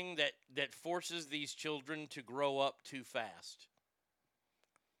anything that forces these children to grow up too fast.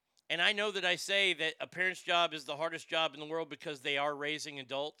 And I know that I say that a parent's job is the hardest job in the world because they are raising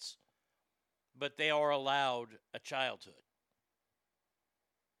adults, but they are allowed a childhood.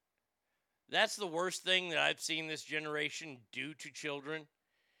 That's the worst thing that I've seen this generation do to children,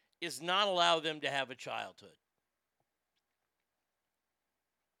 is not allow them to have a childhood.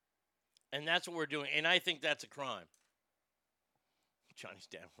 And that's what we're doing. And I think that's a crime. Johnny's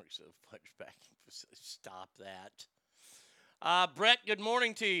dad works at a fudge packing facility. Stop that. Brett, good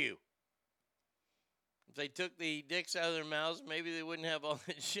morning to you. If they took the dicks out of their mouths, maybe they wouldn't have all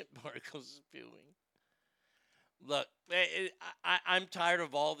the shit particles spewing. Look, I'm tired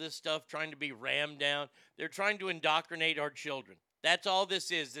of all this stuff trying to be rammed down. They're trying to indoctrinate our children. That's all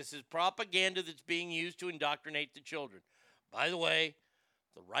this is. This is propaganda that's being used to indoctrinate the children. By the way,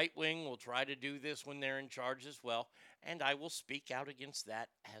 the right wing will try to do this when they're in charge as well, and I will speak out against that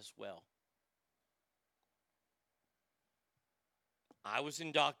as well. I was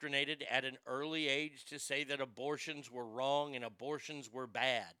indoctrinated at an early age to say that abortions were wrong and abortions were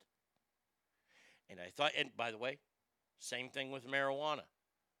bad. And I thought, and by the way, same thing with marijuana.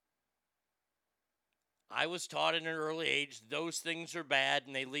 I was taught at an early age those things are bad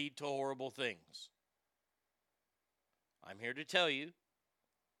and they lead to horrible things. I'm here to tell you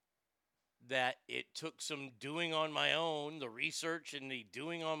that it took some doing on my own, the research and the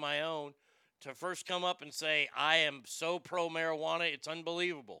doing on my own, to first come up and say, I am so pro-marijuana, it's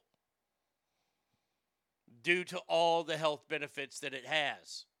unbelievable, due to all the health benefits that it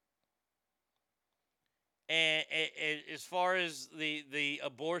has. And as far as the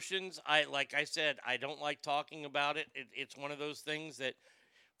abortions, like I said, I don't like talking about it. It's one of those things that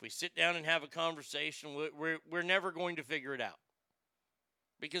if we sit down and have a conversation, we're never going to figure it out.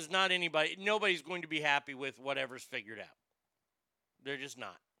 Because nobody's going to be happy with whatever's figured out. They're just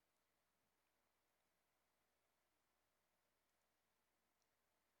not.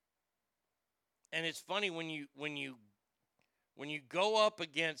 And it's funny when you go up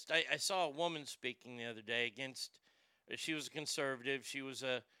against, I saw a woman speaking the other day against She was a conservative. She was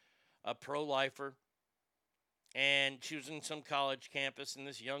a pro-lifer. And she was in some college campus, and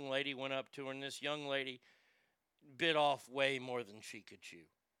this young lady went up to her, and this young lady bit off way more than she could chew.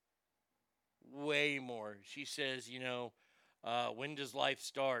 Way more. She says, when does life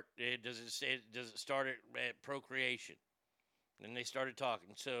start? Does it start at procreation? And they started talking.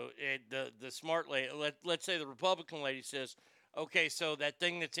 So the smart lady, let's say the Republican lady says, okay, so that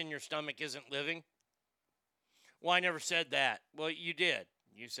thing that's in your stomach isn't living? Well, I never said that. Well, you did.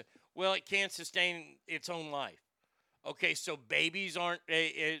 You said, well, it can't sustain its own life. Okay, so babies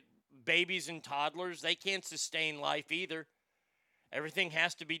babies and toddlers, they can't sustain life either. Everything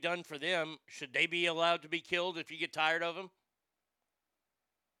has to be done for them. Should they be allowed to be killed if you get tired of them?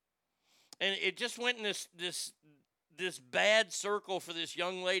 And it just went in this bad circle for this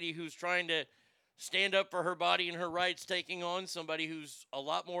young lady who's trying to stand up for her body and her rights, taking on somebody who's a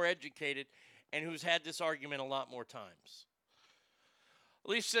lot more educated and who's had this argument a lot more times.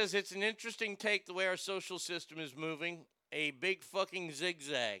 Leaf says, it's an interesting take the way our social system is moving. A big fucking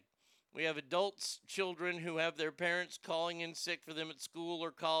zigzag. We have adults, children who have their parents calling in sick for them at school or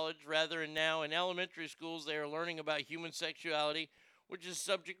college, rather, and now in elementary schools they are learning about human sexuality, which is a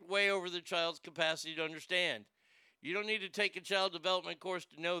subject way over the child's capacity to understand. You don't need to take a child development course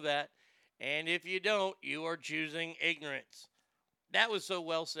to know that, and if you don't, you are choosing ignorance. That was so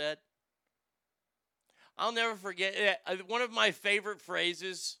well said. I'll never forget, one of my favorite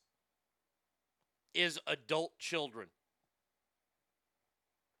phrases is adult children.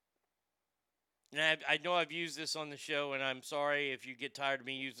 And I know I've used this on the show, and I'm sorry if you get tired of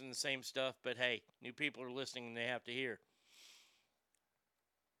me using the same stuff, but hey, new people are listening and they have to hear.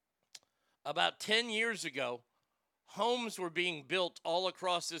 About 10 years ago, homes were being built all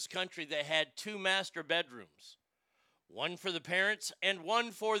across this country that had 2 master bedrooms. One for the parents and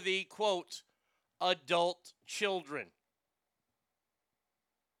one for the, quote, adult children.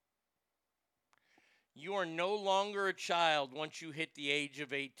 You are no longer a child once you hit the age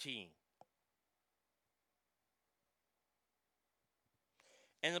of 18.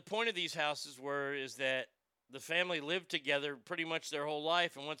 And the point of these houses is that the family lived together pretty much their whole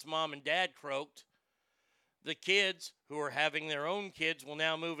life, and once mom and dad croaked, the kids who are having their own kids will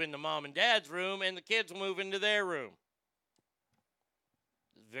now move into mom and dad's room, and the kids will move into their room.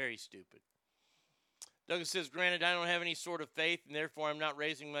 It's very stupid. Douglas says, granted, I don't have any sort of faith, and therefore I'm not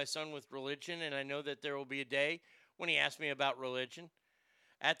raising my son with religion, and I know that there will be a day when he asks me about religion.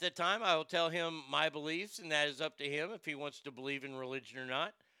 At that time, I will tell him my beliefs, and that is up to him if he wants to believe in religion or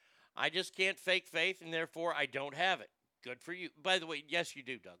not. I just can't fake faith, and therefore I don't have it. Good for you. By the way, yes, you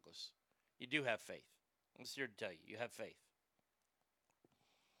do, Douglas. You do have faith. I'm just here to tell you, you have faith.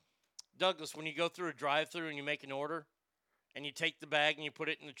 Douglas, when you go through a drive-thru and you make an order, and you take the bag and you put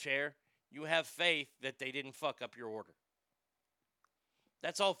it in the chair, you have faith that they didn't fuck up your order.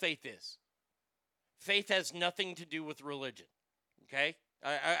 That's all faith is. Faith has nothing to do with religion. Okay?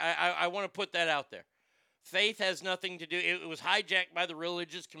 I want to put that out there. Faith has nothing to do. It was hijacked by the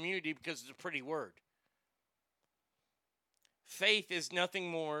religious community because it's a pretty word. Faith is nothing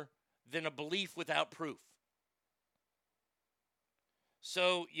more than a belief without proof.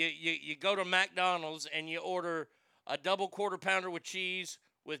 So you go to McDonald's and you order a double quarter pounder with cheese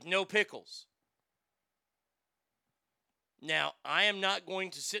with no pickles. Now, I am not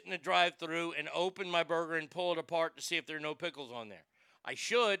going to sit in the drive-thru and open my burger and pull it apart to see if there are no pickles on there. I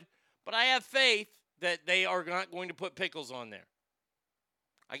should, but I have faith that they are not going to put pickles on there.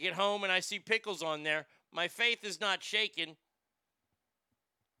 I get home and I see pickles on there. My faith is not shaken.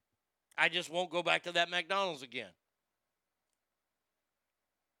 I just won't go back to that McDonald's again.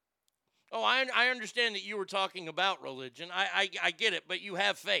 Oh, I understand that you were talking about religion. I get it, but you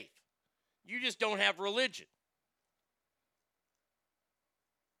have faith. You just don't have religion.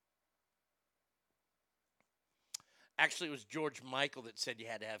 Actually, it was George Michael that said you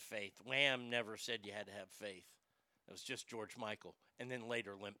had to have faith. Wham never said you had to have faith. It was just George Michael, and then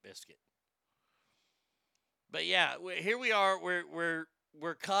later Limp Bizkit. But yeah, here we are.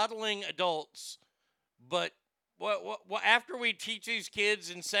 We're coddling adults, but what after we teach these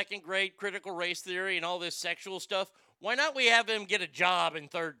kids in second grade critical race theory and all this sexual stuff, why not we have them get a job in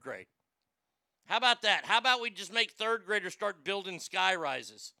third grade? How about that? How about we just make third graders start building sky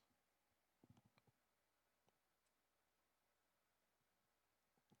rises?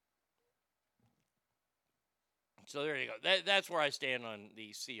 So there you go. That's where I stand on the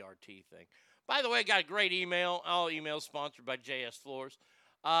CRT thing. By the way, I got a great email. All emails sponsored by JS Floors.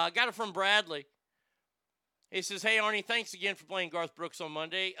 Got it from Bradley. He says, hey, Arnie, thanks again for playing Garth Brooks on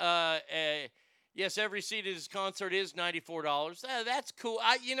Monday. Yes, every seat at his concert is $94. That's cool.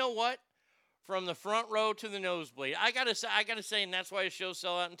 You know what? from the front row to the nosebleed. I gotta say, and that's why his shows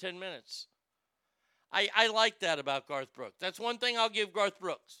sell out in 10 minutes. I like that about Garth Brooks. That's one thing I'll give Garth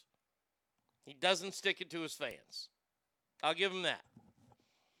Brooks. He doesn't stick it to his fans. I'll give him that.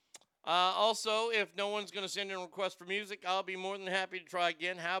 Also, if no one's going to send in a request for music, I'll be more than happy to try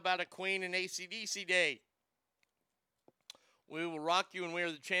again. How about a Queen and AC/DC day? We Will Rock You and We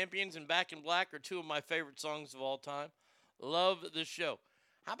Are the Champions and Back in Black are two of my favorite songs of all time. Love the show.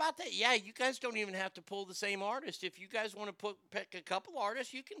 How about that? Yeah, you guys don't even have to pull the same artist. If you guys want to pick a couple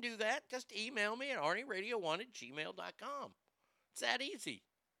artists, you can do that. Just email me at ArnieRadio1@gmail.com. It's that easy.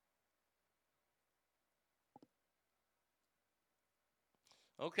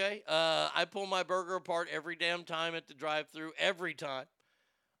 Okay, I pull my burger apart every damn time at the drive-thru, every time.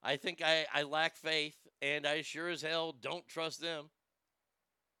 I think I lack faith, and I sure as hell don't trust them.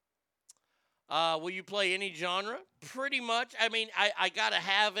 Will you play any genre? Pretty much. I mean, I got to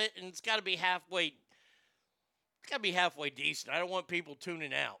have it, and it's got to be halfway decent. I don't want people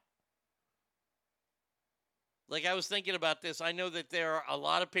tuning out. Like, I was thinking about this. I know that there are a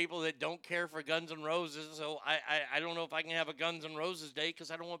lot of people that don't care for Guns N' Roses, so I don't know if I can have a Guns N' Roses day because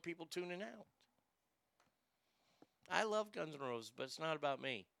I don't want people tuning out. I love Guns N' Roses, but it's not about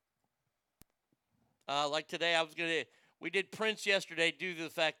me. Like today, we did Prince yesterday due to the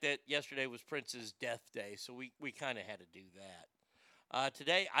fact that yesterday was Prince's death day, so we kind of had to do that.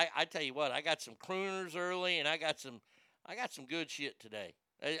 Today, I tell you what, I got some crooners early, and I got some good shit today.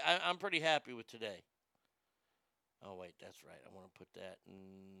 I'm pretty happy with today. Oh, wait, that's right. I want to put that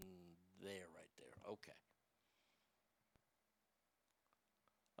there, right there. Okay.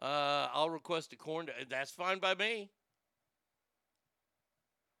 I'll request a corn dog. That's fine by me.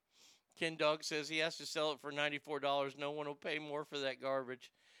 Ken Dog says he has to sell it for $94. No one will pay more for that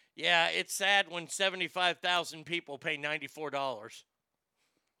garbage. Yeah, it's sad when 75,000 people pay $94.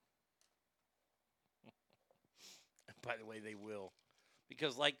 By the way, they will.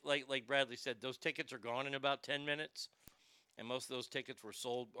 Because like Bradley said, those tickets are gone in about 10 minutes. And most of those tickets were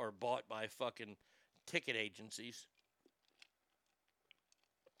sold or bought by fucking ticket agencies.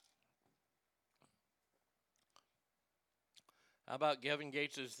 How about Kevin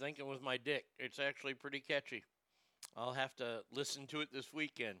Gates' Thinking With My Dick? It's actually pretty catchy. I'll have to listen to it this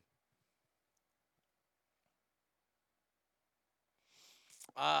weekend.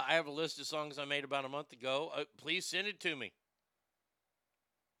 I have a list of songs I made about a month ago. Please send it to me.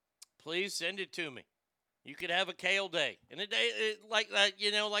 Please send it to me. You could have a Kale day. And like I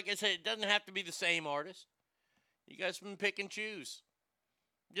said, it doesn't have to be the same artist. You guys can pick and choose.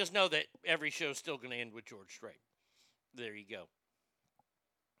 Just know that every show's still going to end with George Strait. There you go.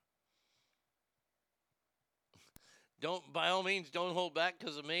 By all means, don't hold back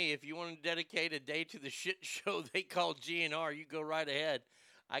because of me. If you want to dedicate a day to the shit show they call GNR, you go right ahead.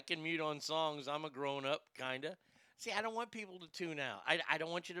 I can mute on songs. I'm a grown-up, kind of. See, I don't want people to tune out. I don't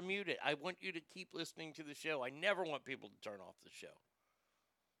want you to mute it. I want you to keep listening to the show. I never want people to turn off the show.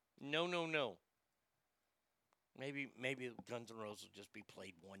 No. Maybe Guns N' Roses will just be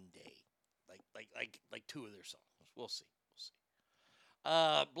played one day. Like two of their songs. We'll see.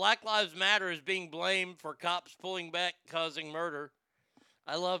 Black Lives Matter is being blamed for cops pulling back, causing murder.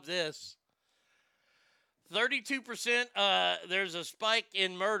 I love this. 32%, there's a spike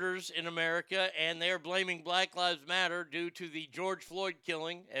in murders in America, and they're blaming Black Lives Matter due to the George Floyd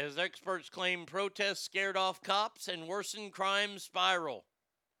killing, as experts claim protests scared off cops and worsened crime spiral.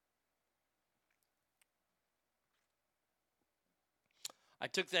 I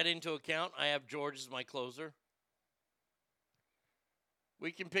took that into account. I have George as my closer.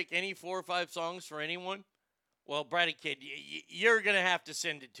 We can pick any 4 or 5 songs for anyone. Well, Brady Kid, you're going to have to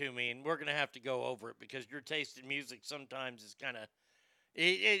send it to me, and we're going to have to go over it because your taste in music sometimes is kind of,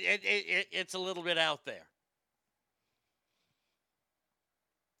 it's a little bit out there.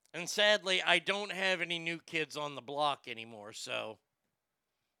 And sadly, I don't have any new kids on the block anymore, so.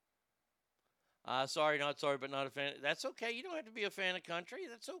 Sorry, not sorry, but not a fan. That's okay. You don't have to be a fan of country.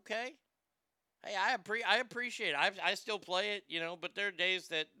 That's okay. Hey, I appreciate it. I still play it, but there are days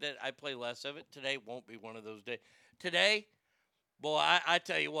that I play less of it. Today won't be one of those days. Today, boy, I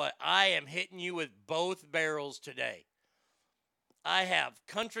tell you what, I am hitting you with both barrels today. I have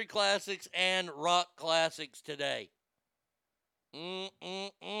country classics and rock classics today. See,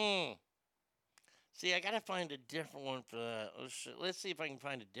 I got to find a different one for that. Let's see if I can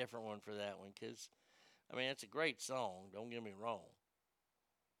find a different one for that one, because, it's a great song. Don't get me wrong.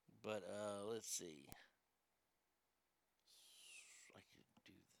 But let's see. I could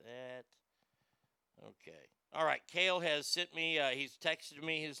do that. Okay. All right. Kale has sent me, he's texted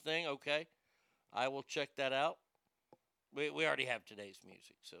me his thing. Okay. I will check that out. We already have today's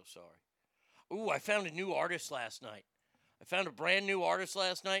music, so sorry. Ooh, I found a new artist last night. I found a brand new artist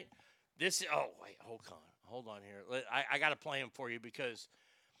last night. Oh, wait, hold on here. I got to play him for you because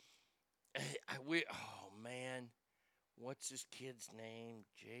oh, man. What's this kid's name?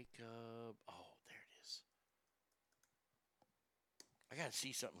 Jacob. Oh, there it is. I got to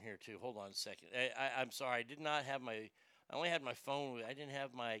see something here, too. Hold on a second. I'm sorry. I only had my phone. I didn't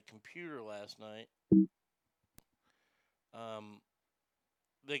have my computer last night.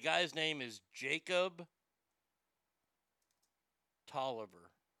 The guy's name is Jacob Tolliver.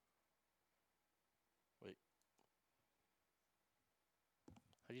 Wait.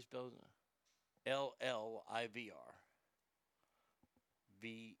 How do you spell it? Lilivr.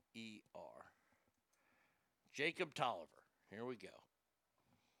 Ver. Jacob Tolliver. Here we go.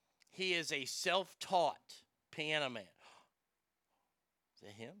 He is a self-taught piano man. Is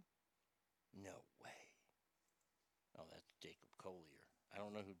that him? No way. Oh, that's Jacob Collier. I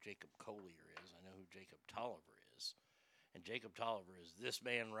don't know who Jacob Collier is. I know who Jacob Tolliver is. And Jacob Tolliver is this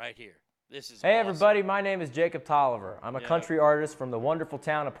man right here. This is Hey awesome. everybody, my name is Jacob Tolliver. I'm a country artist from the wonderful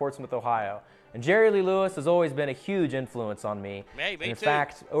town of Portsmouth, Ohio. And Jerry Lee Lewis has always been a huge influence on me. Hey, me in too.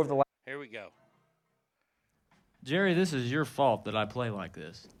 fact, over the last... Here we go. Jerry, this is your fault that I play like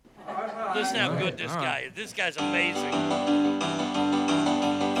this. Listen how good this guy is. This guy's amazing.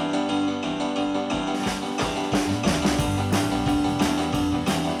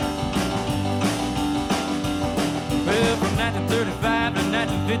 Well, from 1935 to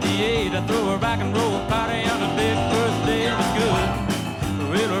 1958, I threw a rock and roll party on a big birthday. It was good.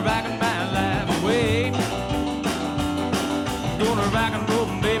 Really rocking my life away. Gonna rock and roll,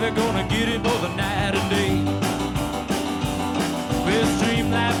 baby, gonna get it both night and day. Well,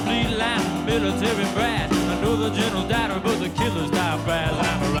 streamline, fleet line, military brat. I know the general died, but the killers die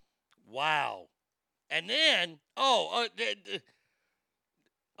fast. Wow. And then,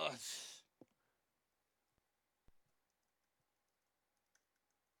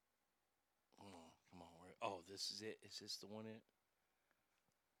 this is it. Is this the one?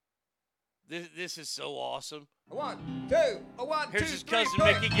 This is so awesome. 1, 2, 1, 2, Here's his 3, cousin 4.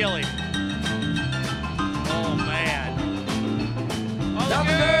 Mickey Gilly. Oh man! All the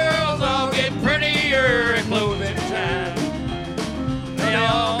girls all get prettier at clothing time. They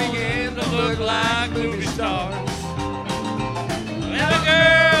all begin to look like movie stars. And the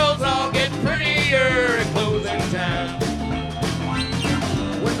girls all get prettier at clothing time.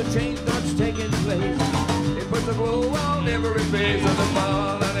 When the change starts taking place, it puts a glow on every face of the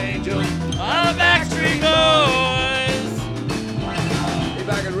fallen angel. All Backstreet Boys. If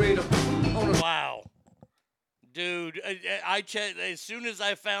I could read them. Wow. Dude, I checked. As soon as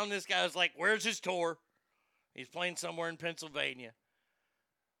I found this guy, I was like, where's his tour? He's playing somewhere in Pennsylvania.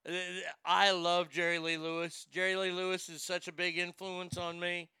 I love Jerry Lee Lewis. Jerry Lee Lewis is such a big influence on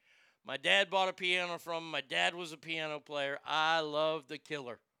me. My dad bought a piano from him. My dad was a piano player. I love the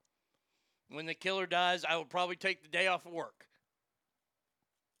Killer. When the Killer dies, I will probably take the day off of work.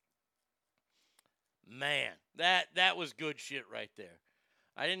 Man, that was good shit right there.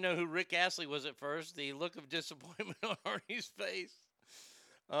 I didn't know who Rick Astley was at first. The look of disappointment on Arnie's face.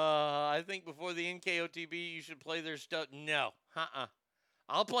 I think before the NKOTB, you should play their stuff. No.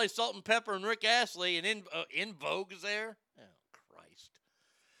 I'll play Salt and Pepper and Rick Astley, and In Vogue is there. Oh, Christ.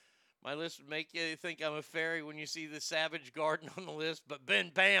 My list would make you think I'm a fairy when you see the Savage Garden on the list, but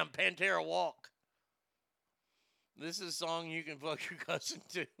Ben Bam, Pantera Walk. This is a song you can fuck your cousin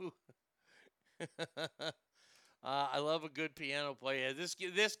to. I love a good piano player. This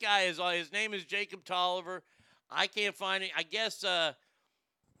guy his name is Jacob Tolliver. I can't find it. I guess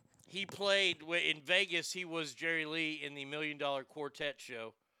he played in Vegas. He was Jerry Lee in the $1 Million Quartet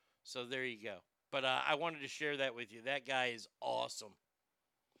show. So there you go. But I wanted to share that with you. That guy is awesome.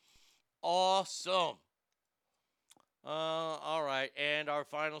 Awesome. All right. And our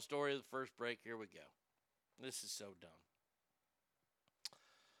final story of the first break. Here we go. This is so dumb.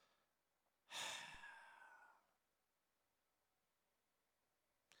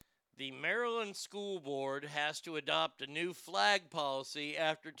 The Maryland School Board has to adopt a new flag policy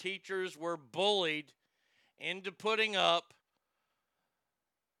after teachers were bullied into putting up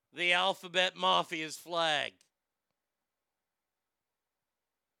the Alphabet Mafia's flag.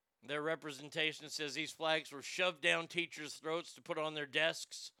 Their representation says these flags were shoved down teachers' throats to put on their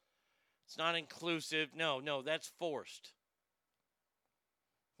desks. It's not inclusive. No, that's forced.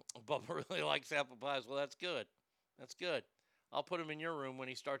 Bubba really likes apple pies. Well, that's good. That's good. I'll put him in your room when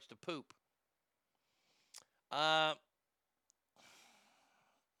he starts to poop. I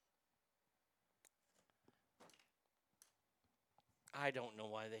don't know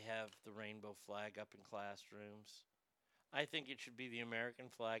why they have the rainbow flag up in classrooms. I think it should be the American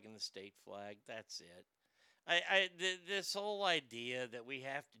flag and the state flag. That's it. This whole idea that we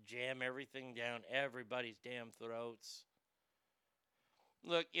have to jam everything down everybody's damn throats.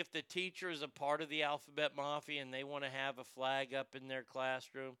 Look, if the teacher is a part of the alphabet mafia and they want to have a flag up in their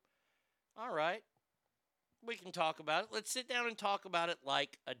classroom, all right, we can talk about it. Let's sit down and talk about it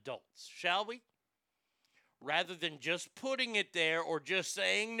like adults, shall we? Rather than just putting it there or just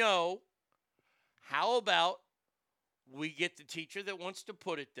saying no, how about we get the teacher that wants to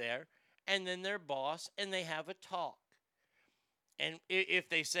put it there and then their boss and they have a talk. And if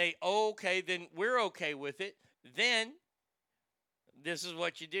they say, oh, okay, then we're okay with it, then this is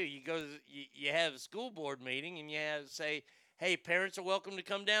what you do. You go, you have a school board meeting and you say, hey, parents are welcome to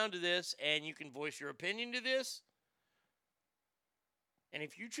come down to this and you can voice your opinion to this. And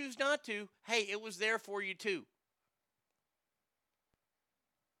if you choose not to, hey, it was there for you too.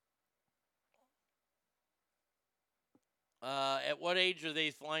 At what age are they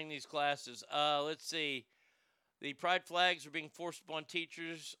flying these classes? Let's see. The pride flags are being forced upon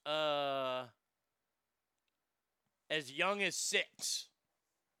teachers as young as 6.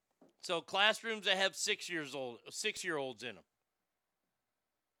 So classrooms that have 6-year-olds in them.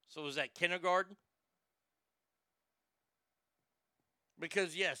 So is that kindergarten?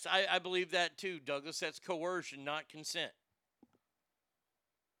 Because yes, I believe that too, Douglas. That's coercion, not consent.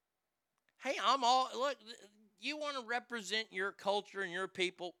 Hey, look, you want to represent your culture and your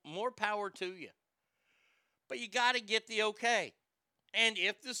people, more power to you. But you got to get the okay. And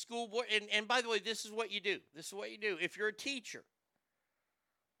if the school board, and by the way, this is what you do. This is what you do. If you're a teacher,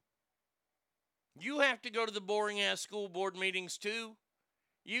 you have to go to the boring-ass school board meetings too.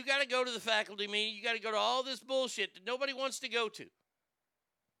 You got to go to the faculty meeting. You got to go to all this bullshit that nobody wants to go to.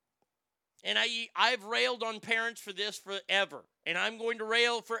 And I've railed on parents for this forever. And I'm going to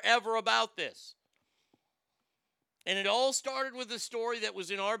rail forever about this. And it all started with a story that was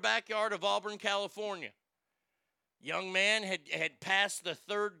in our backyard of Auburn, California. Young man had passed the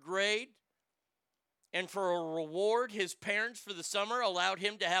 3rd grade. And for a reward, his parents for the summer allowed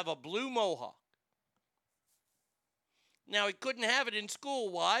him to have a blue mohawk. Now, he couldn't have it in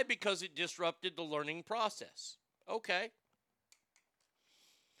school. Why? Because it disrupted the learning process. Okay.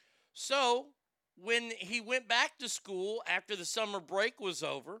 So, when he went back to school after the summer break was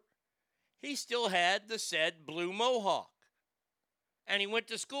over, he still had the said blue mohawk. And he went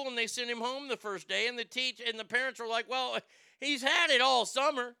to school and they sent him home the first day and the parents were like, well, he's had it all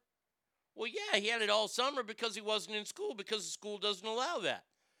summer. Well, yeah, he had it all summer because he wasn't in school because the school doesn't allow that.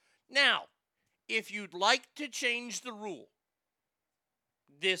 Now, if you'd like to change the rule,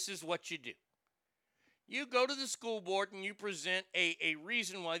 this is what you do. You go to the school board and you present a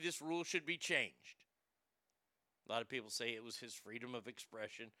reason why this rule should be changed. A lot of people say it was his freedom of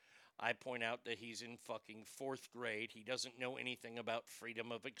expression. I point out that he's in fucking 4th grade. He doesn't know anything about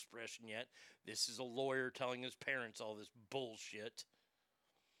freedom of expression yet. This is a lawyer telling his parents all this bullshit.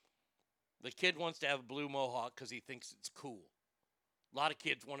 The kid wants to have a blue mohawk because he thinks it's cool. A lot of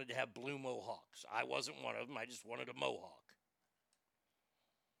kids wanted to have blue mohawks. I wasn't one of them. I just wanted a mohawk.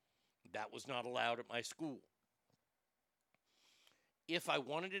 That was not allowed at my school. If I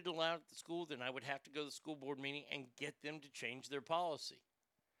wanted it allowed at the school, then I would have to go to the school board meeting and get them to change their policy.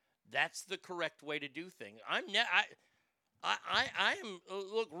 That's the correct way to do things.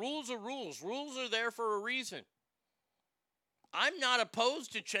 Look, rules are rules. Rules are there for a reason. I'm not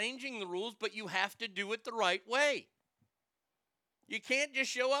opposed to changing the rules, but you have to do it the right way. You can't just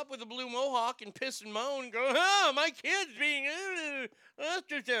show up with a blue mohawk and piss and moan and go, oh, my kid's being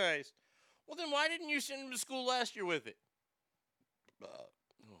ostracized. Well, then why didn't you send him to school last year with it? Oh,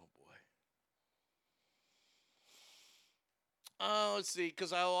 boy. Let's see,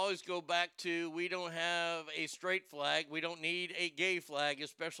 because I'll always go back to we don't have a straight flag. We don't need a gay flag,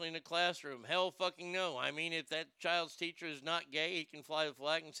 especially in a classroom. Hell fucking no. I mean, if that child's teacher is not gay, he can fly the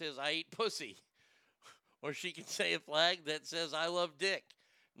flag and says, I eat pussy. Or she can say a flag that says, I love dick.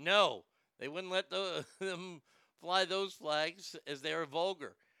 No, they wouldn't let them fly those flags as they are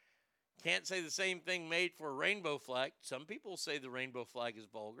vulgar. Can't say the same thing made for a rainbow flag. Some people say the rainbow flag is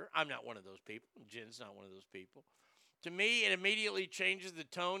vulgar. I'm not one of those people. Jen's not one of those people. To me, it immediately changes the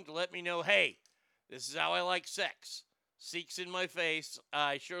tone to let me know, hey, this is how I like sex. Seeks in my face.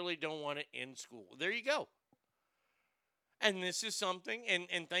 I surely don't want it in school. There you go. And this is something,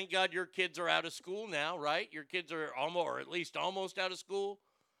 and thank God your kids are out of school now, right? Your kids are almost, or at least almost out of school.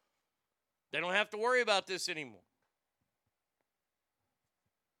 They don't have to worry about this anymore.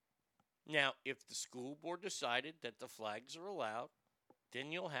 Now, if the school board decided that the flags are allowed,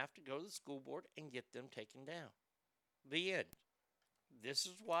 then you'll have to go to the school board and get them taken down. The end. This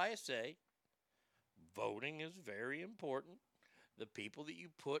is why I say voting is very important. The people that you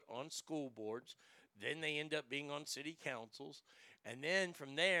put on school boards, then they end up being on city councils. And then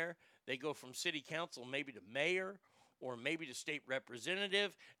from there, they go from city council maybe to mayor or maybe to state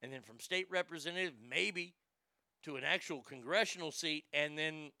representative. And then from state representative, maybe to an actual congressional seat. And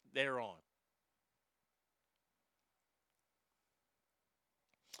then they're on.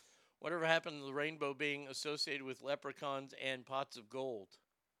 Whatever happened to the rainbow being associated with leprechauns and pots of gold?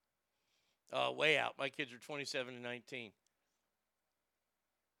 Way out. My kids are 27 and 19.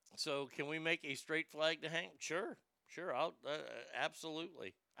 So can we make a straight flag to hang? Sure. I'll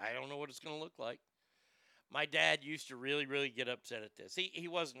absolutely. I don't know what it's going to look like. My dad used to really, really get upset at this. He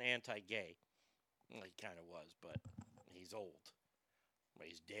wasn't anti-gay. Well, he kind of was, but he's old. Well,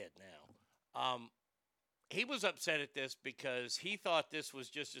 he's dead now. He was upset at this because he thought this was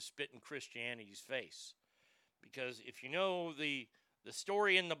just a spit in Christianity's face. Because if you know the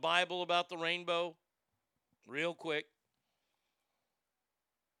story in the Bible about the rainbow, real quick,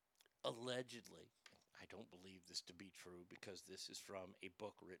 allegedly, I don't believe this to be true because this is from a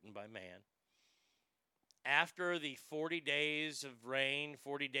book written by man. After the 40 days of rain,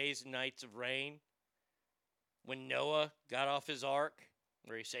 40 days and nights of rain, when Noah got off his ark,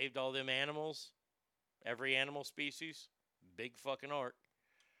 where he saved all them animals, every animal species, big fucking ark,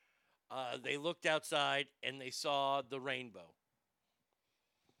 they looked outside and they saw the rainbow.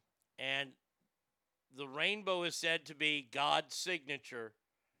 And the rainbow is said to be God's signature.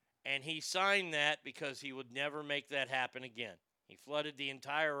 And he signed that because he would never make that happen again. He flooded the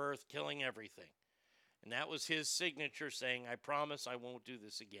entire earth, killing everything. And that was his signature saying, I promise I won't do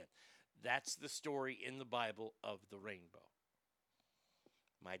this again. That's the story in the Bible of the rainbow.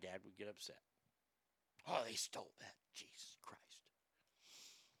 My dad would get upset. Oh, they stole that. Jesus Christ.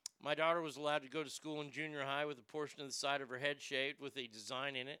 My daughter was allowed to go to school in junior high with a portion of the side of her head shaved with a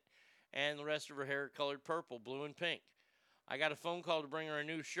design in it, and the rest of her hair colored purple, blue, and pink. I got a phone call to bring her a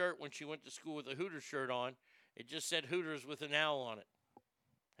new shirt when she went to school with a Hooters shirt on. It just said Hooters with an owl on it.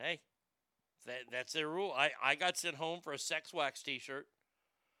 Hey, that's their rule. I got sent home for a Sex Wax t-shirt.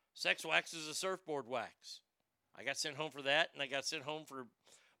 Sex Wax is a surfboard wax. I got sent home for that, and I got sent home for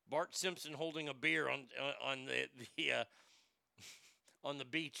Bart Simpson holding a beer on the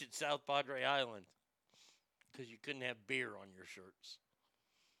beach at South Padre Island because you couldn't have beer on your shirts.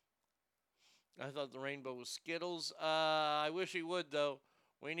 I thought the rainbow was Skittles. I wish he would, though.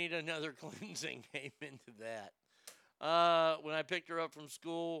 We need another cleansing. Amen to that. When I picked her up from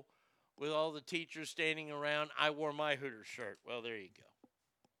school with all the teachers standing around, I wore my Hooters shirt. Well, there you go.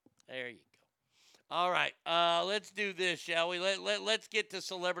 There you go. All right, let's do this, shall we? Let's get to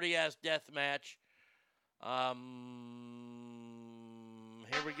Celebrity Ass Death Match. Here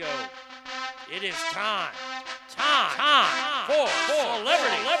we go. It is time for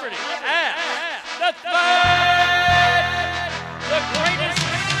Celebrity Ass Death Match. The greatest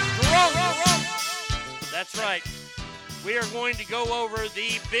drunk. That's right. We are going to go over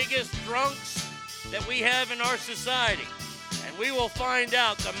the biggest drunks that we have in our society. And we will find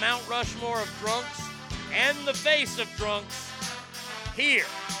out the Mount Rushmore of drunks and the face of drunks here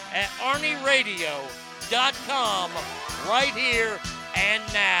at ArnieRadio.com right here and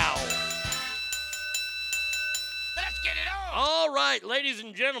now. Let's get it on. All right, ladies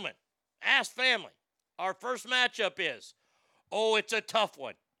and gentlemen, Ass Family, our first matchup is, it's a tough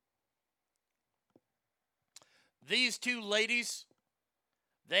one. These two ladies,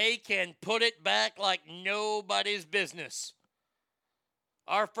 they can put it back like nobody's business.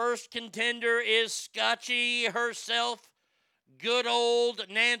 Our first contender is Scotchy herself, good old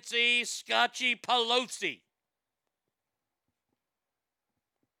Nancy Scotchy Pelosi.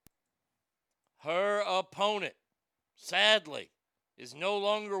 Her opponent, sadly, is no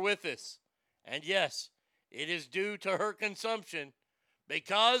longer with us. And yes, it is due to her consumption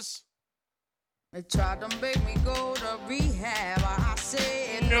because they tried to make me go to rehab. I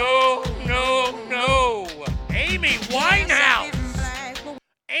said no. Amy Winehouse.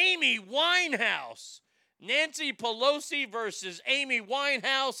 Amy Winehouse. Nancy Pelosi versus Amy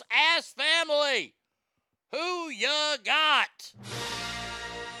Winehouse. Ass Family. Who ya got?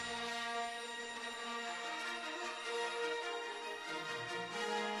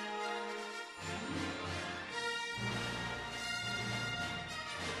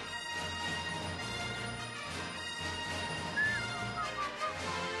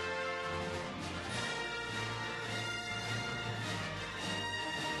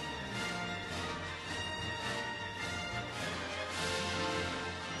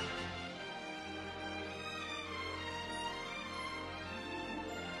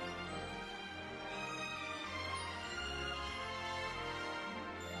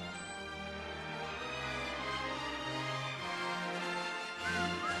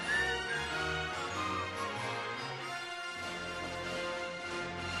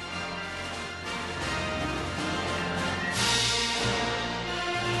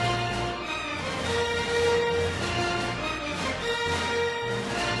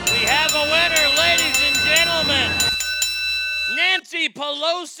 winner, ladies and gentlemen. Nancy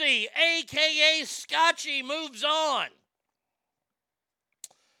Pelosi, a.k.a. Scotchy, moves on.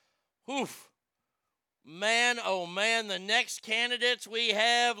 Oof. Man, oh man, the next candidates we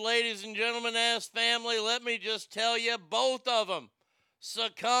have, ladies and gentlemen, as family, let me just tell you, both of them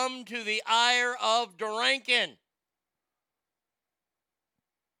succumbed to the ire of drinking.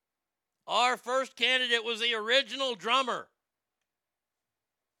 Our first candidate was the original drummer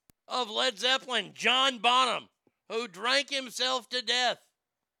of Led Zeppelin, John Bonham, who drank himself to death.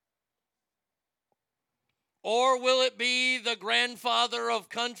 Or will it be the grandfather of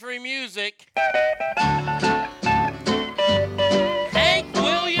country music, Hank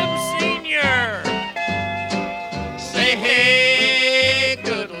Williams Sr.? Say, hey,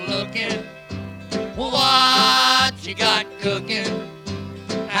 good looking, what you got cooking?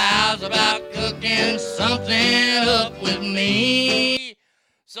 How's about cooking something up with me?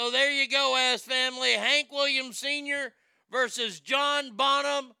 So there you go, Ass Family. Hank Williams Sr. versus John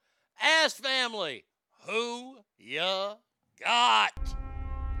Bonham. Ass Family, who ya got?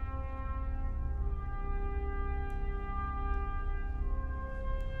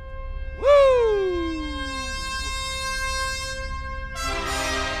 Woo!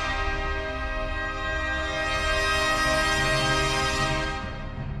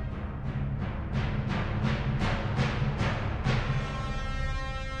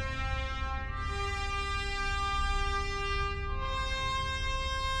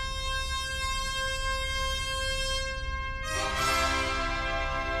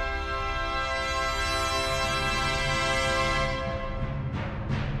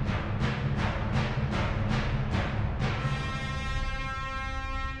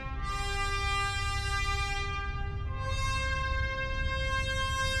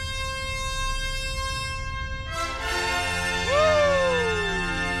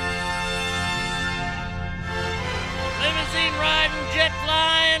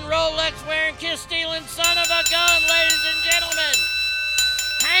 Stealing son of a gun, ladies and gentlemen.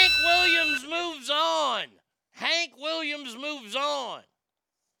 Hank Williams moves on. Hank Williams moves on.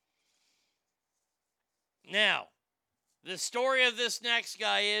 Now, the story of this next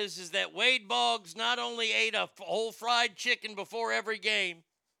guy is that Wade Boggs not only ate a whole fried chicken before every game,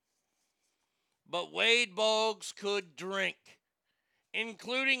 but Wade Boggs could drink,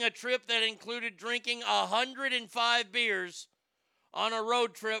 including a trip that included drinking 105 beers on a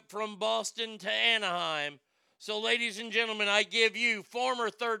road trip from Boston to Anaheim. So, ladies and gentlemen, I give you former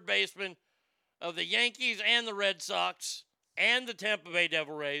third baseman of the Yankees and the Red Sox and the Tampa Bay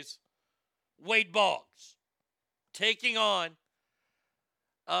Devil Rays, Wade Boggs, taking on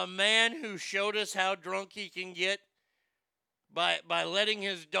a man who showed us how drunk he can get by letting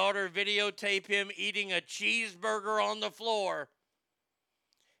his daughter videotape him eating a cheeseburger on the floor.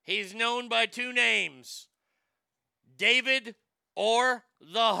 He's known by two names, David or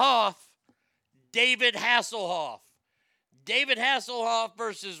the Hoff, David Hasselhoff. David Hasselhoff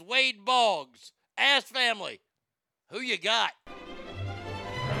versus Wade Boggs. Ass Family, who you got?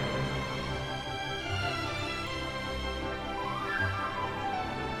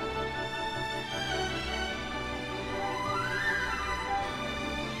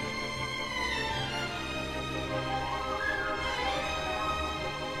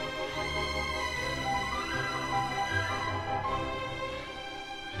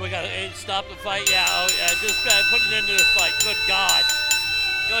 We got to stop the fight. Yeah, just put an end to the fight. Good God.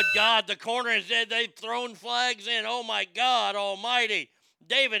 Good God. The corner is dead. They've thrown flags in. Oh, my God almighty.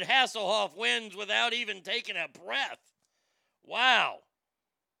 David Hasselhoff wins without even taking a breath. Wow.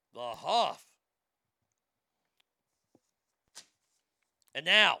 The Hoff. And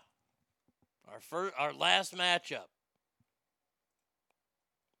now, our last matchup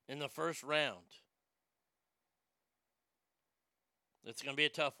in the first round. It's going to be a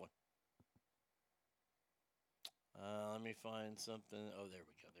tough one. Let me find something. Oh, there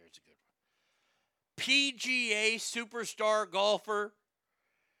we go. There's a good one. PGA superstar golfer,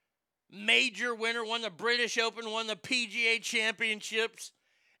 major winner, won the British Open, won the PGA Championships,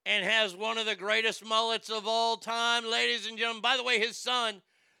 and has one of the greatest mullets of all time, ladies and gentlemen. By the way, his son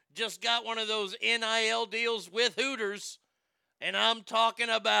just got one of those NIL deals with Hooters, and I'm talking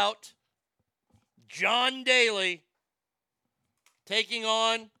about John Daly, taking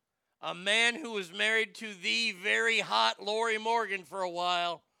on a man who was married to the very hot Lori Morgan for a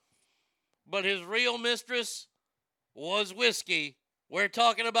while, but his real mistress was whiskey. We're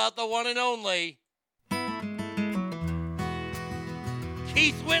talking about the one and only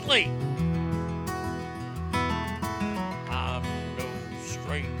Keith Whitley. I'm no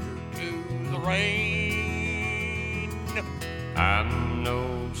stranger to the rain. I'm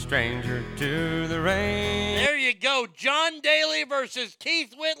no stranger to the rain. There you go. John Daly versus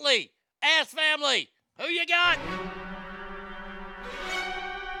Keith Whitley. Ass Family. Who you got?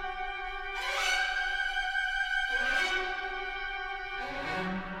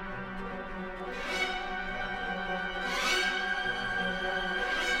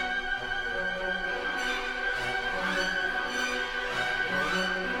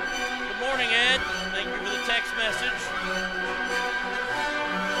 Good morning, Ed. Thank you for the text message.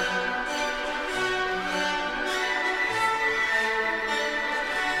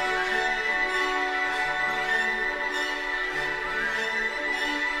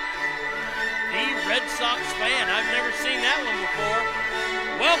 Red Sox fan. I've never seen that one before.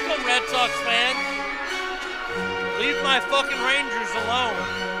 Welcome, Red Sox fan. Leave my fucking Rangers alone.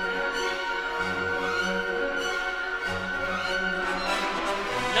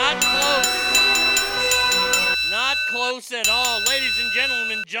 Not close. Not close at all. Ladies and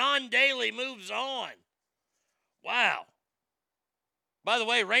gentlemen, John Daly moves on. Wow. By the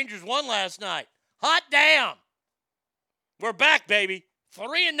way, Rangers won last night. Hot damn. We're back, baby.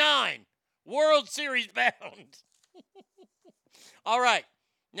 3-9. World Series bound. All right.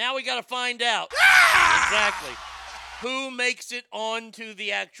 Now we got to find out exactly who makes it onto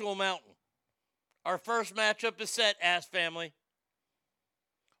the actual mountain. Our first matchup is set, Ass Family.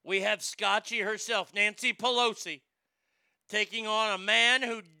 We have Scotchy herself, Nancy Pelosi, taking on a man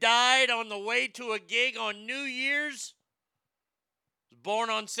who died on the way to a gig on New Year's. He was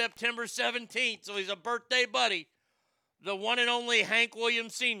born on September 17th, so he's a birthday buddy. The one and only Hank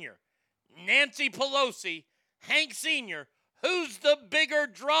Williams Sr. Nancy Pelosi, Hank Sr., who's the bigger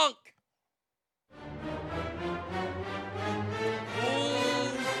drunk?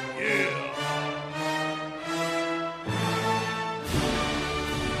 Oh, yeah.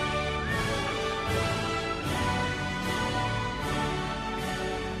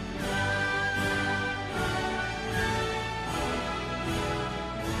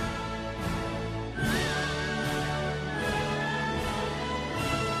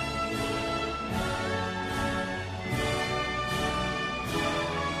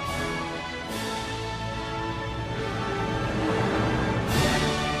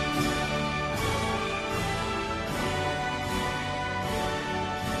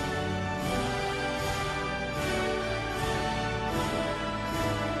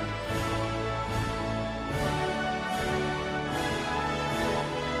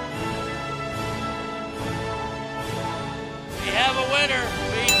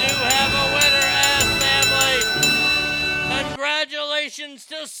 Congratulations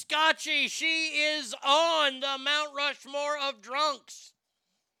to Scotchy. She is on the Mount Rushmore of drunks.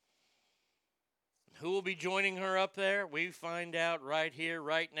 Who will be joining her up there? We find out right here,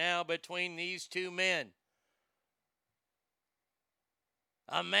 right now, between these two men.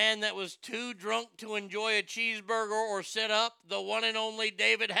 A man that was too drunk to enjoy a cheeseburger or sit up, the one and only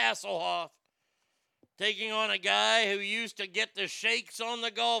David Hasselhoff, taking on a guy who used to get the shakes on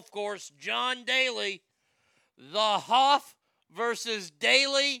the golf course, John Daly. The Hoff versus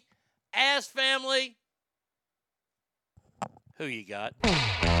Daly. Ass Family. Who you got?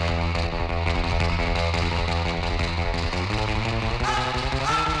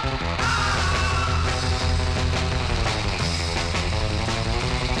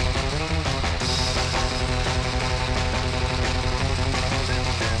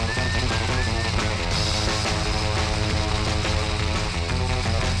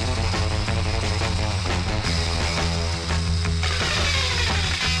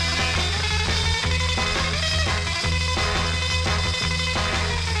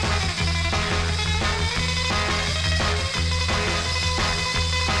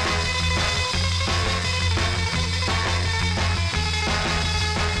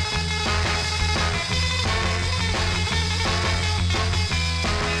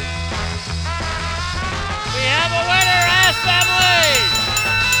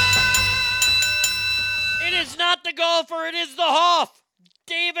 Golfer, it is the Hoff.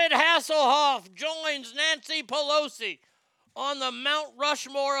 David Hasselhoff joins Nancy Pelosi on the Mount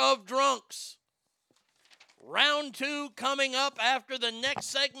Rushmore of drunks. Round 2 coming up after the next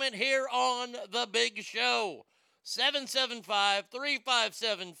segment here on The Big Show.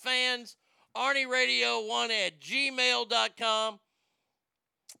 775-357-FANS, ArnieRadio1@gmail.com.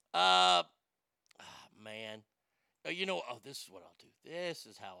 Man. This is what I'll do. This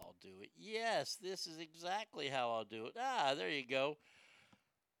is how I'll do it. Yes, this is exactly how I'll do it. There you go.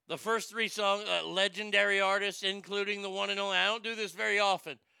 The first 3 songs, legendary artists, including the one and only. I don't do this very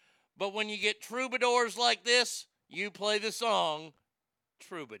often. But when you get troubadours like this, you play the song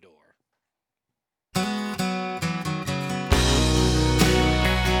Troubadour.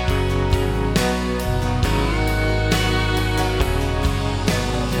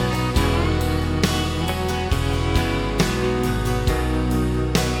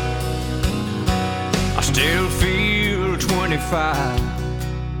 35.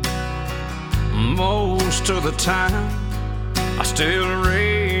 Most of the time, I still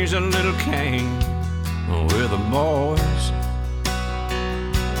raise a little Cain with the boys.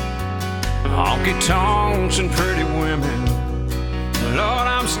 Honky tonks and pretty women, Lord,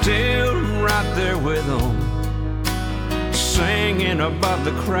 I'm still right there with them, singing about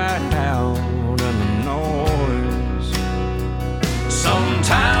the crowd and the noise.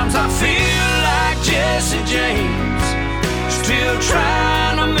 Sometimes I feel like Jesse James, still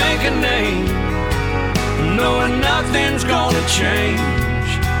trying to make a name, knowing nothing's gonna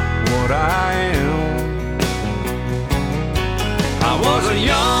change what I am. I was a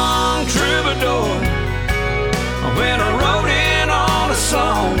young troubadour when I wrote in on a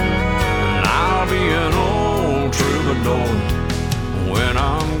song, and I'll be an old troubadour when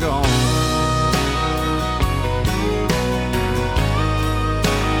I'm gone.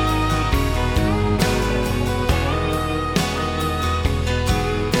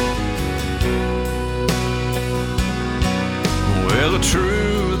 Well, the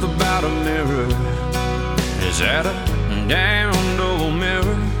truth about a mirror is that a damned old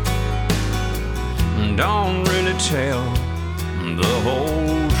mirror don't really tell the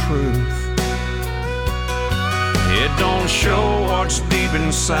whole truth. It don't show what's deep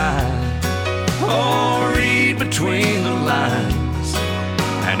inside or read between the lines,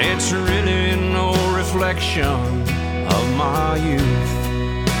 and it's really no reflection of my youth.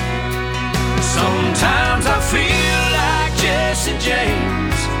 Sometimes I feel like Jesse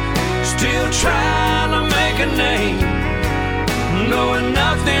James, still trying to make a name, knowing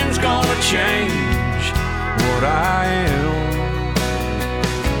nothing's gonna change what I am.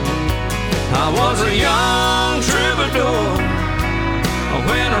 I was a young troubadour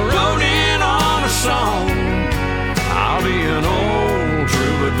when I wrote in on a song. I'll be an old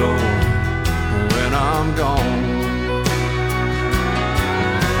troubadour when I'm gone.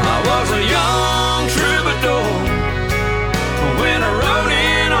 I was a young troubadour when I wrote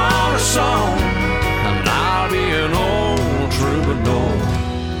in on a song, and I'll be an old troubadour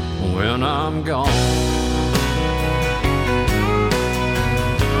when I'm gone.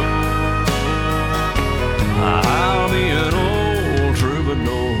 I'll be an old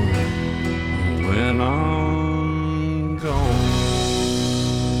troubadour when I'm gone.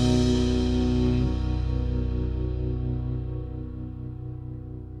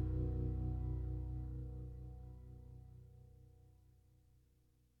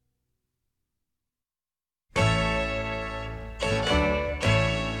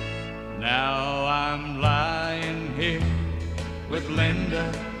 Now I'm lying here with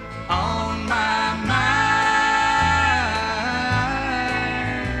Linda on my mind,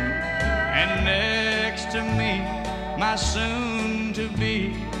 and next to me, my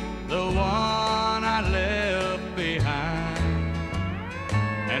soon-to-be, the one I left behind.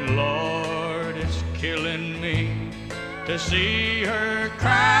 And Lord, it's killing me to see her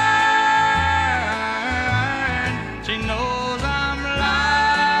crying. She knows I'm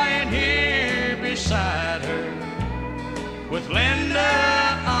lying here beside her with Linda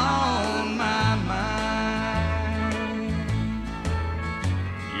on my mind.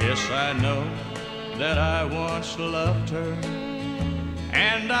 Yes, I know that I once loved her,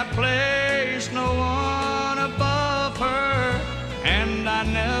 and I placed no one above her, and I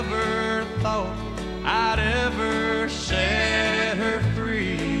never thought I'd ever set her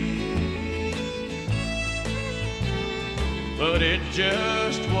free. But it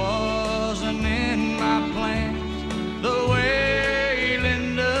just wasn't in my plans, the way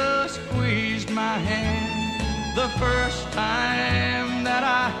Linda squeezed my hand the first time that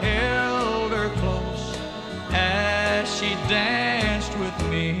I held her close as she danced with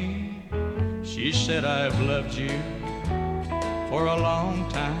me. She said, I've loved you for a long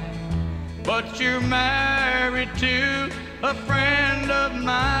time, but you're married to a friend of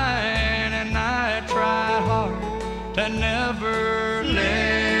mine, and I tried hard to never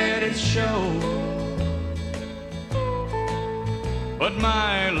let it show. But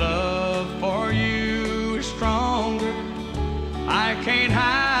my love for you is stronger, I can't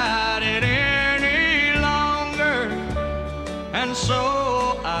hide it any longer, and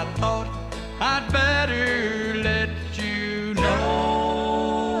so I thought I'd better let you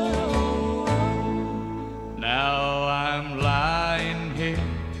know. Now I'm lying here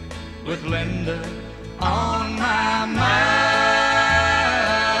with Linda on my mind,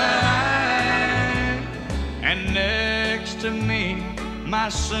 and next to me, my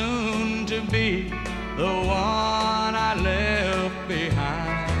soon-to-be, the one I left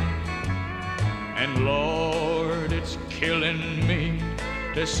behind. And Lord, it's killing me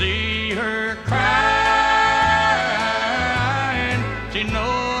to see her cry.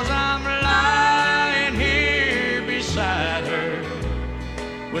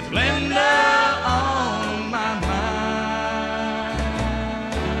 with Linda on my mind.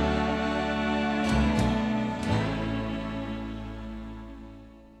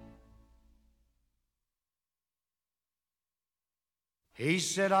 He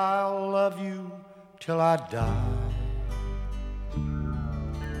said, I'll love you till I die.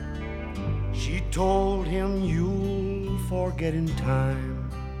 She told him, you'll forget in time.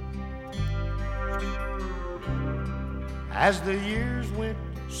 As the years went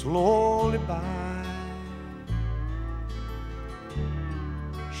slowly by,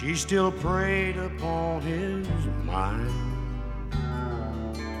 she still preyed upon his mind.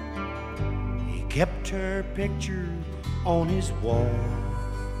 He kept her picture on his wall,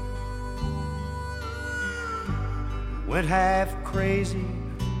 went half crazy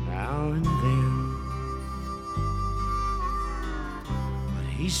now and then, but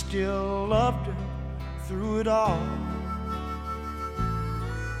he still loved her through it all,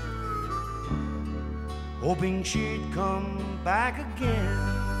 hoping she'd come back again.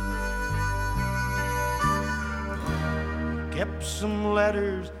 Kept some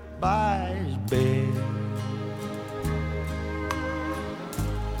letters by his bed,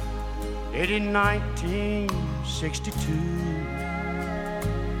 dated 1962.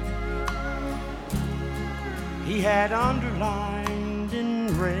 He had underlined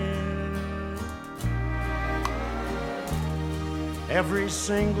in red every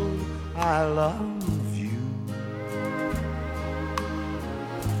single I love you.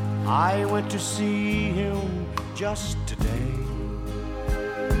 I went to see him just today.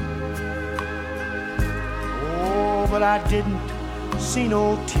 Oh, but I didn't see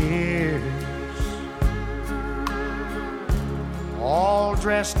no tears. All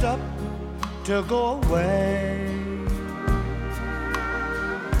dressed up to go away.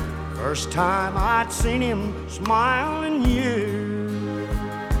 First time I'd seen him smile in years.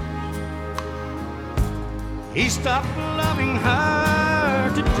 He stopped loving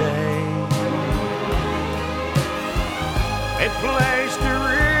her today. They placed a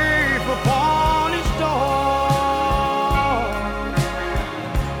wreath upon his door,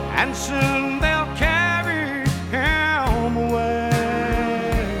 and soon they'll carry him away.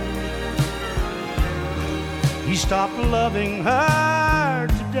 He stopped loving her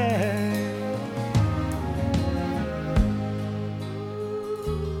today.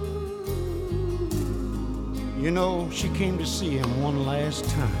 You know, she came to see him one last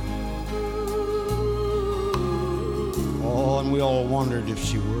time. Oh, and we all wondered if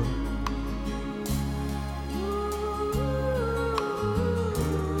she would.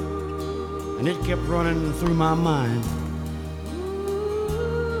 And it kept running through my mind.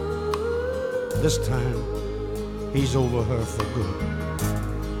 This time, he's over her for good.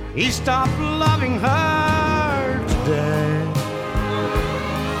 He stopped loving her today.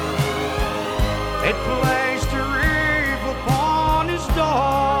 It placed a wreath upon his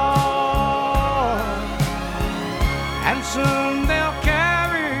door, and soon they'll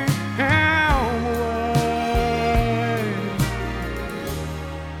carry him away.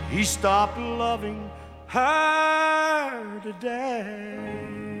 He stopped loving her today.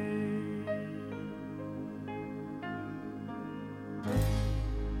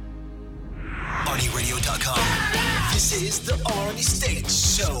 ArnieRadio.com. This is the Arnie State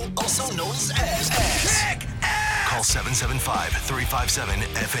Show, also known as Kick Ass. Call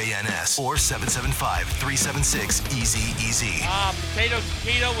 775-357-FANS or 775-376-EASY-EASY. Potato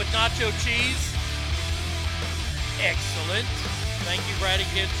taquito with nacho cheese. Excellent. Thank you, Brady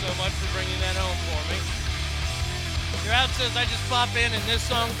Kid, so much for bringing that home for me. Your out says, I just pop in and this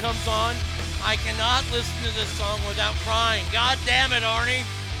song comes on. I cannot listen to this song without crying. God damn it, Arnie.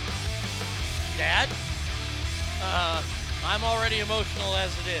 Dad? I'm already emotional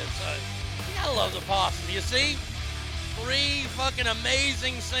as it is. You gotta love the Possum. You see? 3 fucking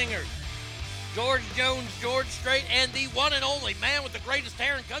amazing singers. George Jones, George Strait, and the one and only man with the greatest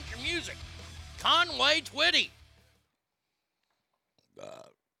hair in country music, Conway Twitty.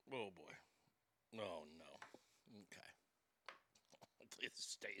 Oh, boy. Oh, no. Okay. It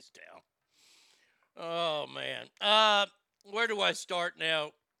stays down. Oh, man. Where do I start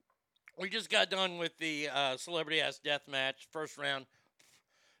now? We just got done with the Celebrity Ass Death Match, first round.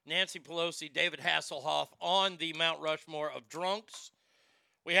 Nancy Pelosi, David Hasselhoff on the Mount Rushmore of drunks.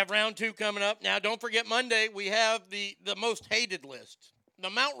 We have round 2 coming up. Now, don't forget Monday, we have the most hated list. The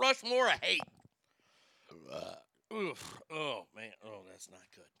Mount Rushmore of hate. Oof. Oh, man. Oh, that's not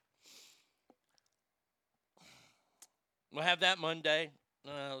good. We'll have that Monday.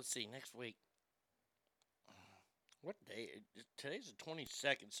 Let's see, next week. What day? Today's the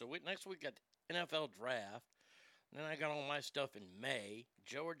 22nd, so next week got the NFL draft. Then I got all my stuff in May.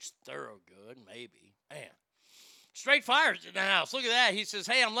 George Thorogood, maybe. Man. Straight Fire's in the house. Look at that. He says,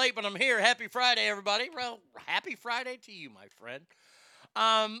 hey, I'm late, but I'm here. Happy Friday, everybody. Well, happy Friday to you, my friend.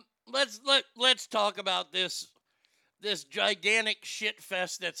 Let's talk about this gigantic shit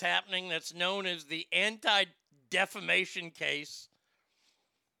fest that's happening that's known as the anti-defamation case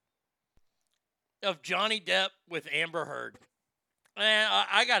of Johnny Depp with Amber Heard. And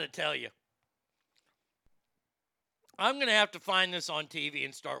I got to tell you, I'm going to have to find this on TV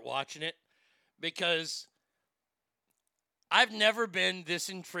and start watching it because I've never been this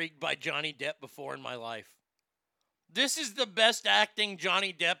intrigued by Johnny Depp before in my life. This is the best acting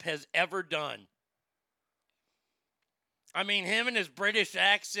Johnny Depp has ever done. I mean, him and his British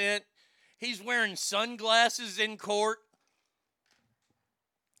accent. He's wearing sunglasses in court.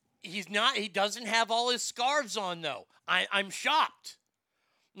 He doesn't have all his scarves on, though. I'm shocked.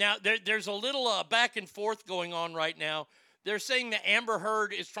 Now, there's a little back and forth going on right now. They're saying that Amber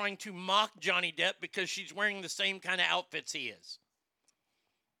Heard is trying to mock Johnny Depp because she's wearing the same kind of outfits he is.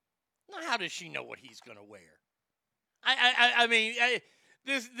 Now, how does she know what he's going to wear? I mean,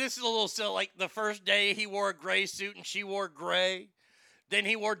 this is a little silly. Like the first day he wore a gray suit and she wore gray. Then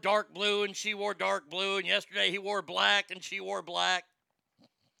he wore dark blue and she wore dark blue. And yesterday he wore black and she wore black.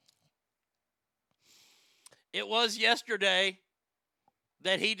 It was yesterday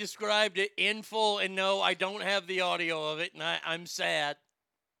that he described it in full, and no, I don't have the audio of it, and I'm sad.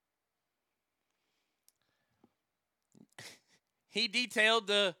 He detailed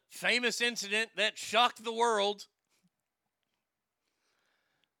the famous incident that shocked the world.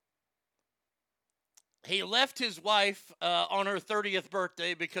 He left his wife on her 30th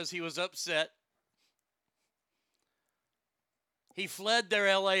birthday because he was upset. He fled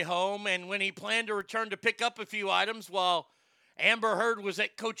their LA home, and when he planned to return to pick up a few items while Amber Heard was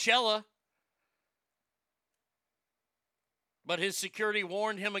at Coachella, but his security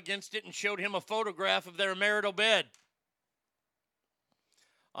warned him against it and showed him a photograph of their marital bed.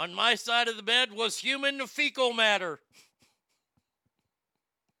 On my side of the bed was human fecal matter.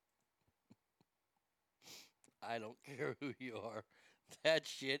 I don't care who you are. That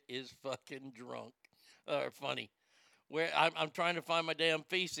shit is fucking drunk. Or funny. Where I'm trying to find my damn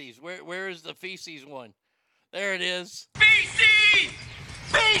feces. Where is the feces one? There it is. Feces!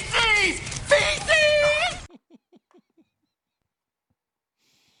 Feces! Feces!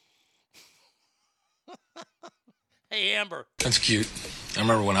 Hey, Amber. That's cute. I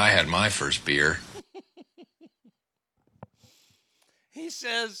remember when I had my first beer. He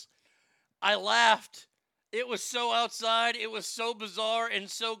says, I laughed. It was so outside, it was so bizarre and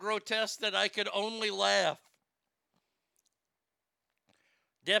so grotesque that I could only laugh.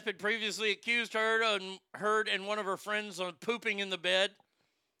 Depp had previously accused Heard and one of her friends of pooping in the bed.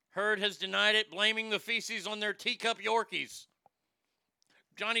 Heard has denied it, blaming the feces on their teacup Yorkies.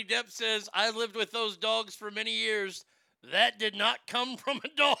 Johnny Depp says, I lived with those dogs for many years. That did not come from a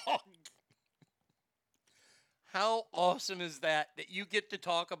dog. How awesome is that you get to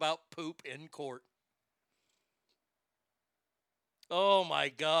talk about poop in court? Oh, my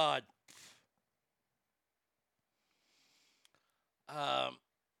God.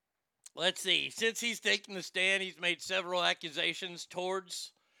 Let's see. Since he's taken the stand, he's made several accusations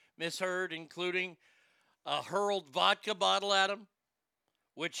towards Miss Heard, including a hurled vodka bottle at him,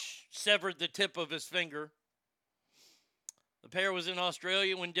 which severed the tip of his finger. The pair was in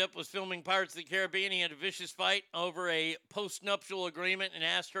Australia when Depp was filming Pirates of the Caribbean. He had a vicious fight over a post-nuptial agreement and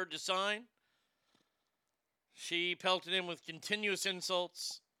asked her to sign. She pelted him with continuous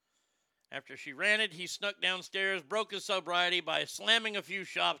insults. After she ranted, he snuck downstairs, broke his sobriety by slamming a few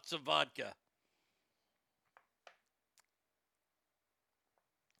shots of vodka.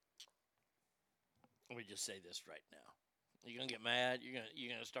 Let me just say this right now. You're going to get mad.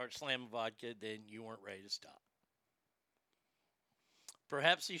 You're gonna start slamming vodka, then you weren't ready to stop.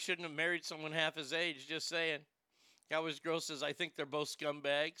 Perhaps he shouldn't have married someone half his age, just saying. Cowboys Girl says, I think they're both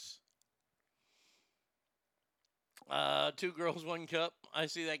scumbags. 2 girls, 1 cup. I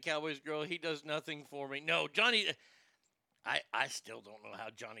see that Cowboys Girl. He does nothing for me. No, Johnny, I still don't know how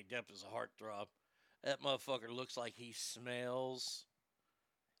Johnny Depp is a heartthrob. That motherfucker looks like he smells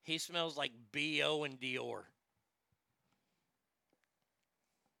like B.O. and Dior.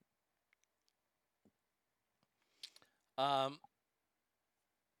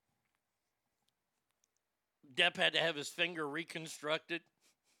 Depp had to have his finger reconstructed.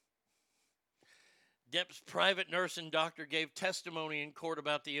 Depp's private nurse and doctor gave testimony in court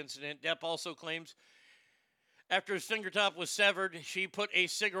about the incident. Depp also claims after his fingertip was severed, she put a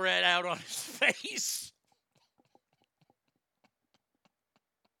cigarette out on his face.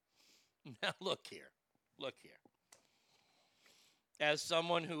 Now, look here. as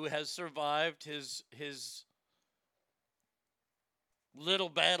someone who has survived his little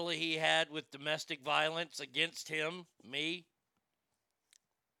battle he had with domestic violence against him, me.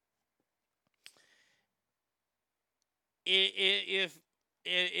 If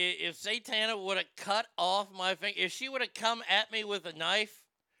Satana would have cut off my finger, if she would have come at me with a knife,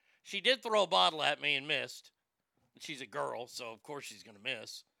 she did throw a bottle at me and missed. She's a girl, so of course she's going to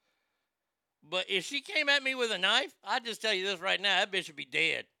miss. But if she came at me with a knife, I'd just tell you this right now, that bitch would be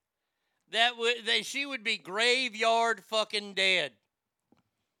dead. She would be graveyard fucking dead.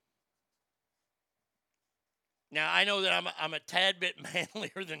 Now, I know that I'm a tad bit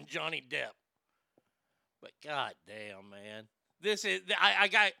manlier than Johnny Depp. But god damn, man. This is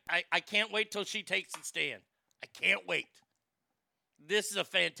I can't wait till she takes the stand. I can't wait. This is a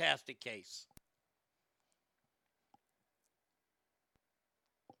fantastic case.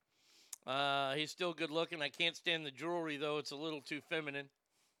 He's still good looking. I can't stand the jewelry though. It's a little too feminine.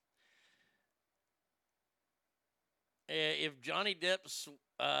 If Johnny Depp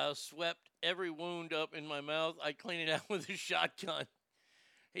swept every wound up in my mouth, I'd clean it out with a shotgun.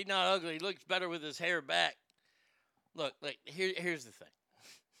 He's not ugly. He looks better with his hair back. Look, here's the thing.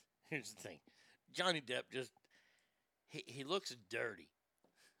 Here's the thing. Johnny Depp just, he looks dirty.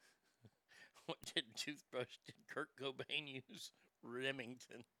 What toothbrush did Kurt Cobain use?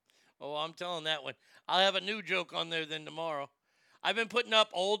 Remington. Oh, I'm telling that one. I'll have a new joke on there then tomorrow. I've been putting up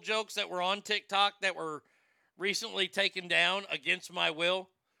old jokes that were on TikTok that were recently taken down against my will.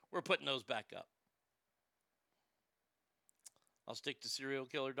 We're putting those back up. I'll stick to serial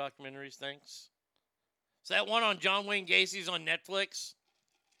killer documentaries, thanks. So that one on John Wayne Gacy's on Netflix.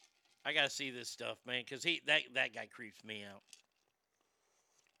 I gotta see this stuff, man, because that guy creeps me out.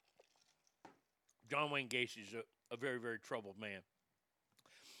 John Wayne Gacy's a very, very troubled man.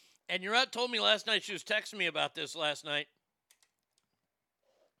 And Urette told me last night, she was texting me about this last night.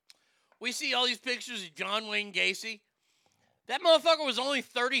 We see all these pictures of John Wayne Gacy. That motherfucker was only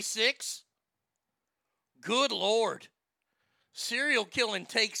 36. Good Lord. Serial killing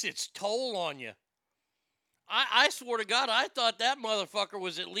takes its toll on you. I swear to God, I thought that motherfucker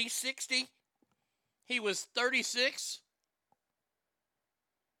was at least 60. He was 36.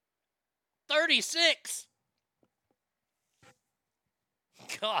 36.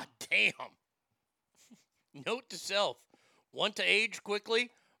 God damn. Note to self. Want to age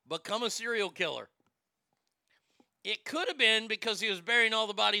quickly? Become a serial killer. It could have been because he was burying all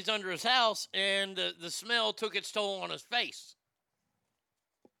the bodies under his house and the smell took its toll on his face.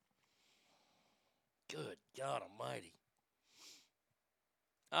 Good God almighty.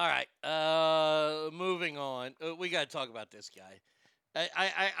 All right, moving on. We got to talk about this guy.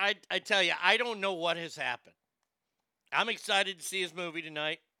 I tell you, I don't know what has happened. I'm excited to see his movie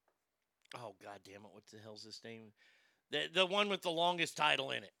tonight. Oh, God damn it. What the hell's this name? The one with the longest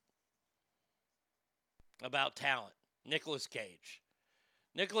title in it. About talent. Nicolas Cage.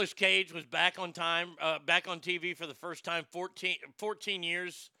 Nicolas Cage was back on TV for the first time 14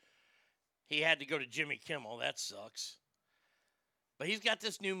 years. He had to go to Jimmy Kimmel. That sucks. But he's got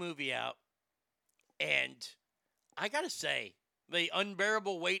this new movie out. And I got to say, The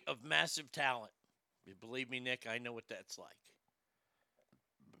Unbearable Weight of Massive Talent. You believe me, Nick, I know what that's like.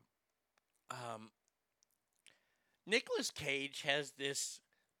 Nicolas Cage has this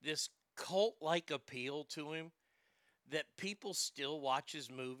cult-like appeal to him that people still watch his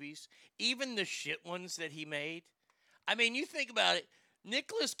movies, even the shit ones that he made. I mean, you think about it.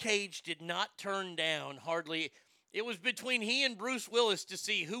 Nicolas Cage did not turn down hardly. It was between he and Bruce Willis to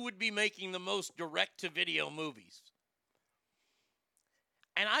see who would be making the most direct-to-video movies.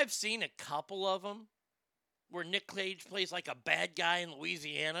 And I've seen a couple of them where Nick Cage plays like a bad guy in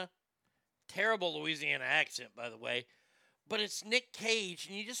Louisiana. Terrible Louisiana accent, by the way. But it's Nick Cage,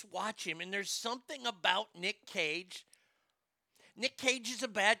 and you just watch him, and there's something about Nick Cage. Nick Cage is a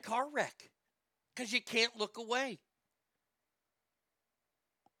bad car wreck because you can't look away.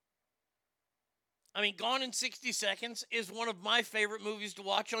 I mean, Gone in 60 Seconds is one of my favorite movies to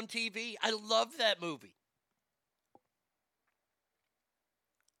watch on TV. I love that movie.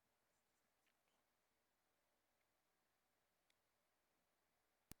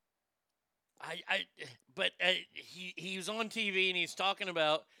 But he was on TV and he's talking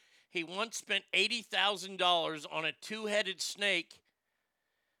about he once spent $80,000 on a two-headed snake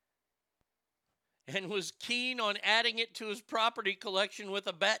and was keen on adding it to his property collection with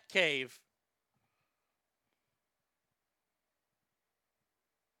a bat cave.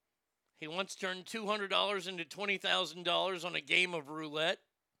 He once turned $200 into $20,000 on a game of roulette.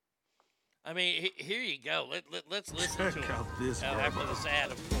 I mean, here you go. Let's listen to him after this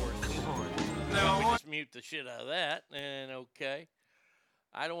ad, of course. Come on. Now, we just mute the shit out of that, and okay.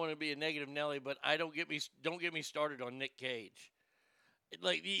 I don't want to be a negative Nelly, but don't get me started on Nick Cage.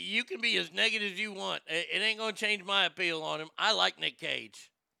 Like, you can be as negative as you want. It ain't gonna change my appeal on him. I like Nick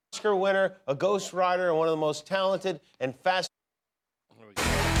Cage. Oscar winner, a Ghost Rider, and one of the most talented and fast.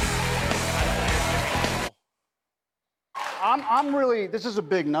 I'm really, this is a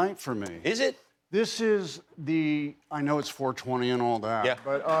big night for me. Is it? This is I know it's 420 and all that, yeah.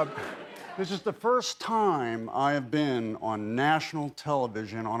 But this is the first time I have been on national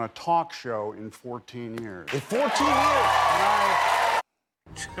television on a talk show in 14 years. In 14 years?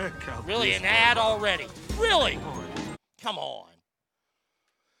 Really, an ad already? Really? Come on.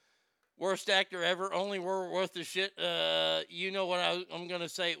 Worst actor ever, only worth the shit. You know what I'm going to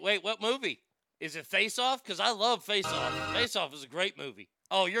say. Wait, what movie? Is it Face Off? Because I love Face Off. Face Off is a great movie.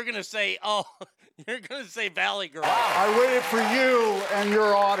 Oh, you're going to say Valley Girl. I waited for you and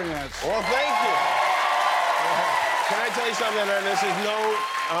your audience. Well, thank you. Can I tell you something? And this is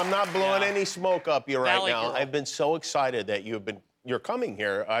I'm not blowing any smoke up you right Valley now. Girl. I've been so excited that you're coming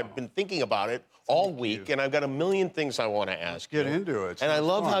here. I've been thinking about it all week, and I've got a million things I want to ask you. Get into it. And I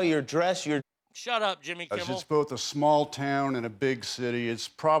love how you're dressed. Shut up, Jimmy Kimmel. It's both a small town and a big city. It's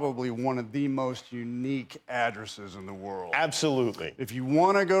probably one of the most unique addresses in the world. Absolutely. If you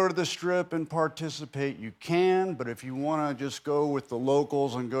want to go to the Strip and participate, you can. But if you want to just go with the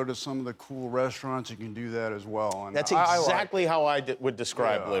locals and go to some of the cool restaurants, you can do that as well. And That's exactly how I would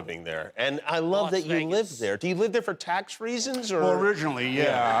describe living there. And I love that you live there. Do you live there for tax reasons? Or? Well, originally,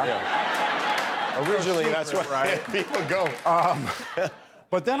 yeah. Originally, that's why people go.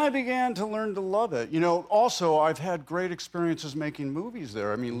 But then I began to learn to love it. You know, also, I've had great experiences making movies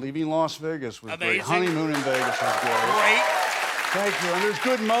there. I mean, leaving Las Vegas was great. Honeymoon in Vegas was great. Thank you. And there's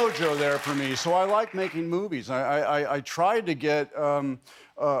good mojo there for me. So I like making movies. I tried to get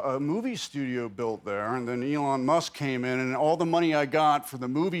a movie studio built there, and then Elon Musk came in, and all the money I got for the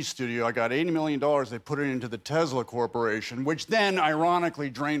movie studio, I got $80 million. They put it into the Tesla Corporation, which then, ironically,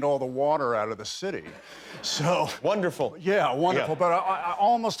 drained all the water out of the city. So wonderful. Yeah, wonderful. Yeah. But I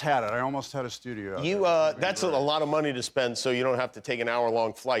almost had it. I almost had a studio. That's a lot of money to spend, so you don't have to take an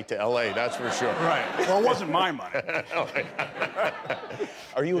hour-long flight to L.A. That's for sure. Right. Well, it wasn't my money.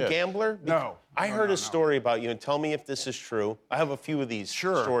 Are you a gambler? No. I heard a story about you, and tell me if this is true. I have a few of these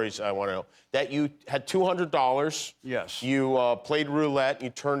stories I want to know. That you had $200. Yes. You played roulette, and you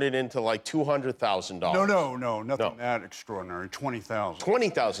turned it into like $200,000. No, nothing that extraordinary. $20,000.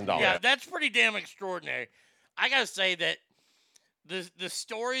 $20,000. Yeah, that's pretty damn extraordinary. I gotta say that the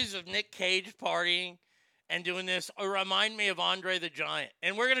stories of Nick Cage partying and doing this remind me of Andre the Giant.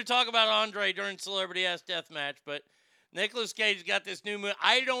 And we're gonna talk about Andre during Celebrity Ass Deathmatch, but Nicolas Cage got this new movie.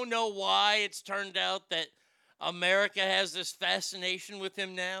 I don't know why it's turned out that America has this fascination with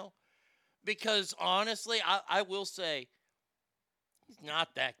him now. Because honestly, I will say, he's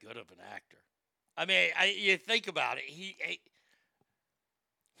not that good of an actor. I mean, you think about it.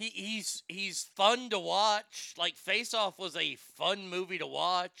 He's fun to watch. Like, Face Off was a fun movie to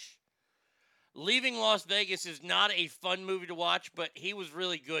watch. Leaving Las Vegas is not a fun movie to watch, but he was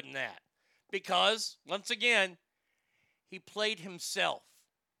really good in that. Because, once again, he played himself.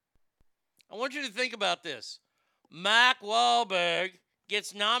 I want you to think about this. Mark Wahlberg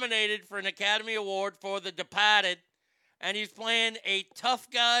gets nominated for an Academy Award for The Departed, and he's playing a tough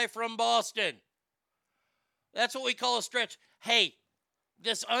guy from Boston. That's what we call a stretch. Hey,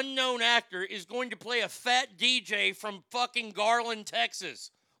 this unknown actor is going to play a fat DJ from fucking Garland,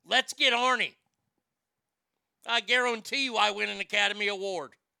 Texas. Let's get Arnie. I guarantee you I win an Academy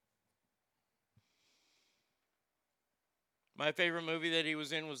Award. My favorite movie that he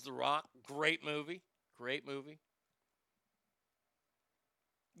was in was The Rock. Great movie. Great movie.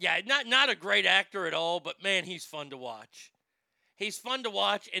 Yeah, not a great actor at all, but man, he's fun to watch. He's fun to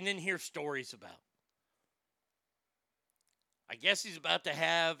watch and then hear stories about. I guess he's about to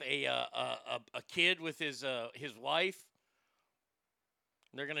have a kid with his wife.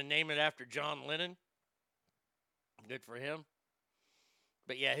 They're going to name it after John Lennon. Good for him.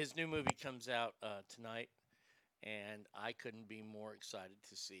 But yeah, his new movie comes out tonight, and I couldn't be more excited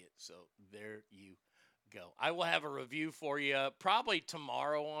to see it. So there you go. I will have a review for you probably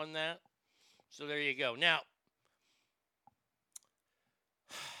tomorrow on that. So there you go. Now,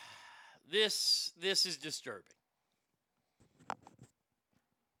 this is disturbing.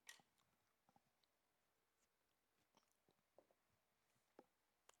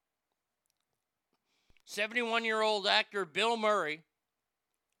 "71-year-old actor Bill Murray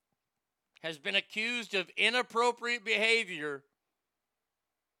has been accused of inappropriate behavior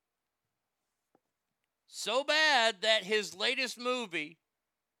so bad that his latest movie,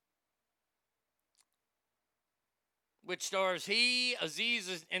 which stars he,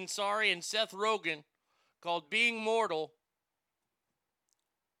 Aziz Ansari, and Seth Rogen, called Being Mortal,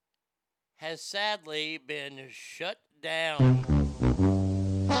 has sadly been shut down.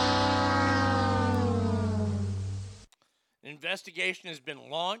 An investigation has been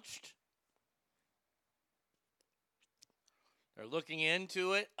launched. They're looking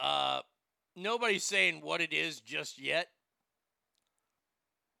into it. Nobody's saying what it is just yet.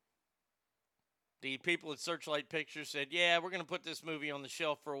 The people at Searchlight Pictures said, yeah, we're going to put this movie on the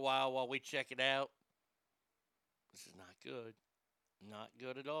shelf for a while we check it out. This is not good. Not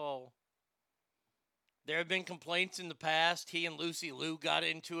good at all. There have been complaints in the past. He and Lucy Liu got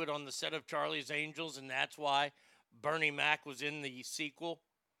into it on the set of Charlie's Angels, and that's why Bernie Mac was in the sequel.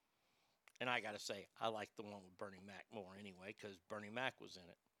 And I got to say, I like the one with Bernie Mac more anyway, because Bernie Mac was in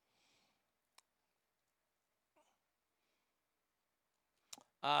it.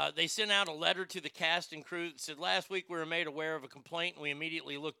 They sent out a letter to the cast and crew that said, last week we were made aware of a complaint and we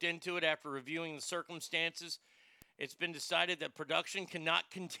immediately looked into it. After reviewing the circumstances, it's been decided that production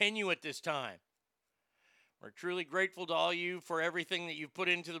cannot continue at this time. We're truly grateful to all you for everything that you've put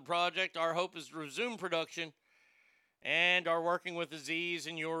into the project. Our hope is to resume production and are working with Aziz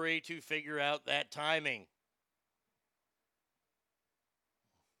and Yuri to figure out that timing.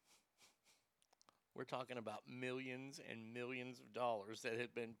 We're talking about millions and millions of dollars that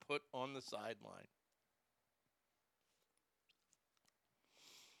have been put on the sideline.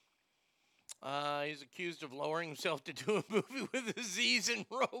 He's accused of lowering himself to do a movie with Aziz and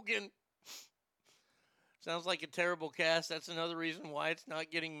Rogen. Sounds like a terrible cast. That's another reason why it's not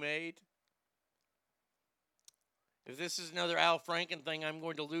getting made. If this is another Al Franken thing, I'm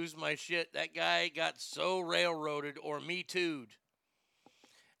going to lose my shit. That guy got so railroaded or Me Too'd.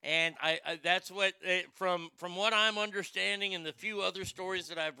 And I that's what, from what I'm understanding and the few other stories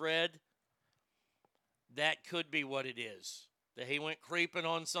that I've read, that could be what it is. That he went creeping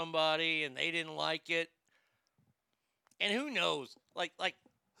on somebody and they didn't like it. And who knows? Like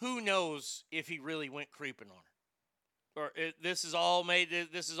who knows if he really went creeping on her? Or this is all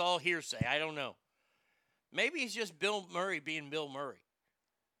hearsay. I don't know. Maybe he's just Bill Murray being Bill Murray.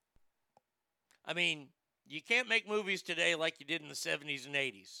 I mean, you can't make movies today like you did in the 70s and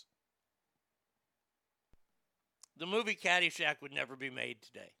 80s. The movie Caddyshack would never be made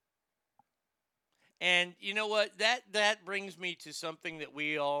today. And you know what? That brings me to something that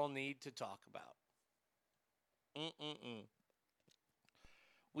we all need to talk about.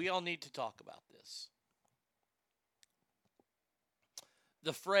 We all need to talk about this.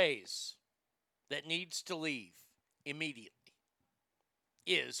 The phrase that needs to leave immediately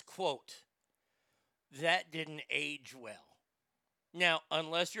is, quote, that didn't age well. Now,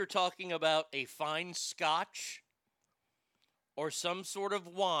 unless you're talking about a fine scotch or some sort of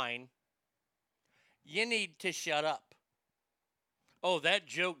wine, you need to shut up. Oh, that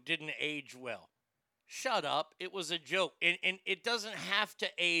joke didn't age well. Shut up. It was a joke. And it doesn't have to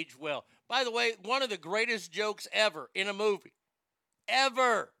age well. By the way, one of the greatest jokes ever in a movie.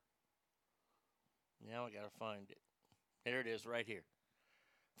 Ever. Now I got to find it. There it is right here.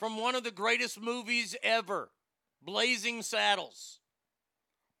 From one of the greatest movies ever, Blazing Saddles.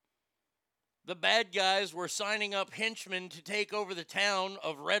 The bad guys were signing up henchmen to take over the town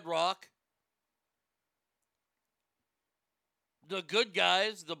of Red Rock. The good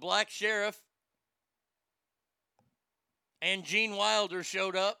guys, the black sheriff, and Gene Wilder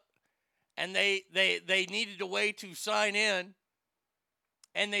showed up, and they needed a way to sign in.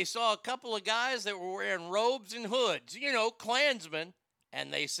 And they saw a couple of guys that were wearing robes and hoods, Klansmen,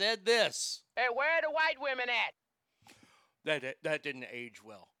 and they said this. Hey, where are the white women at? That didn't age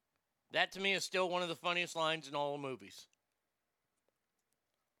well. That, to me, is still one of the funniest lines in all the movies.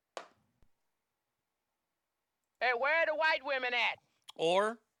 Hey, where are the white women at?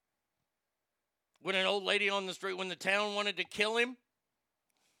 Or, when an old lady on the street, when the town wanted to kill him,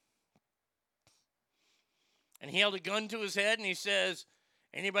 and he held a gun to his head, and he says,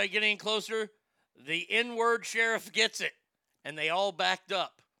 anybody get any closer? The N-word sheriff gets it. And they all backed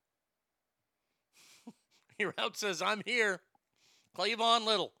up. Your out says, I'm here. Cleavon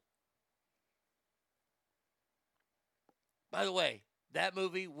Little. By the way, that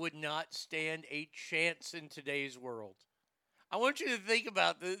movie would not stand a chance in today's world. I want you to think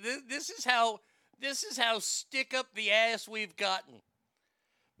about this. This is how stick up the ass we've gotten.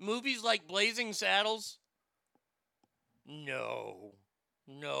 Movies like Blazing Saddles. No,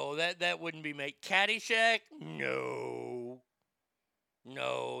 that wouldn't be made. Caddyshack.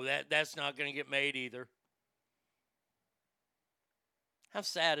 No, that's not going to get made either. How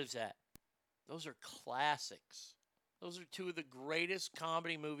sad is that? Those are classics. Those are two of the greatest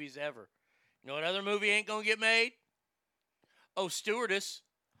comedy movies ever. You know what other movie ain't going to get made? Oh, stewardess.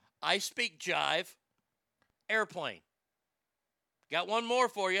 I speak jive. Airplane. Got one more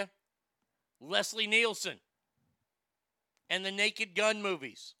for you. Leslie Nielsen. And the Naked Gun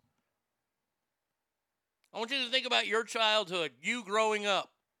movies. I want you to think about your childhood, you growing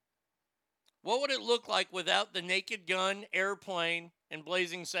up. What would it look like without the Naked Gun, Airplane, and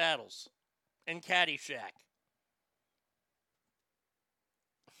Blazing Saddles? And Caddyshack?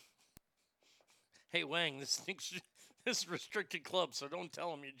 Hey, Wang, this is restricted club, so don't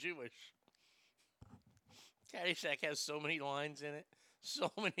tell them you're Jewish. Caddyshack has so many lines in it.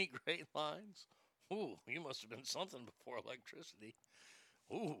 So many great lines. Ooh, you must have been something before electricity.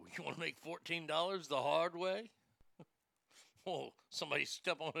 Ooh, you want to make $14 the hard way? Oh, somebody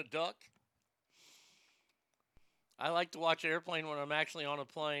step on a duck? I like to watch Airplane when I'm actually on a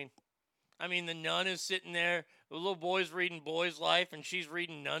plane. I mean, the nun is sitting there. The little boy's reading Boy's Life, and she's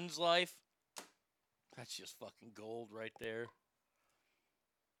reading Nun's Life. That's just fucking gold right there.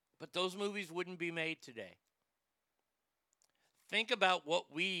 But those movies wouldn't be made today. Think about what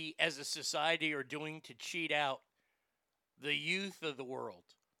we as a society are doing to cheat out the youth of the world.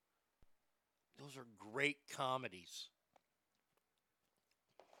 Those are great comedies.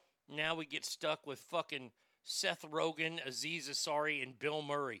 Now we get stuck with fucking Seth Rogen, Aziz Ansari, and Bill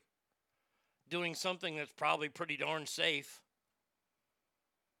Murray doing something that's probably pretty darn safe.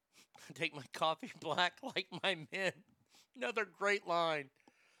 Take my coffee black like my men. Another great line.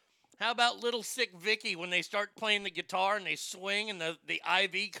 How about Little Sick Vicky when they start playing the guitar and they swing and the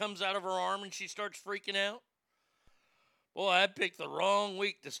IV comes out of her arm and she starts freaking out? Boy, I picked the wrong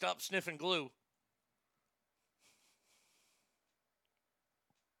week to stop sniffing glue.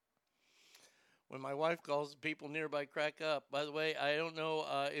 When my wife calls, people nearby crack up. By the way, I don't know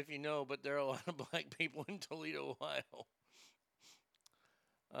if you know, but there are a lot of black people in Toledo, Ohio.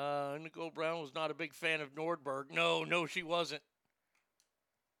 Nicole Brown was not a big fan of Nordberg. No, she wasn't.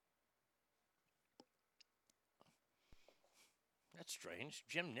 That's strange.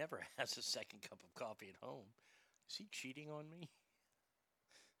 Jim never has a second cup of coffee at home. Is he cheating on me?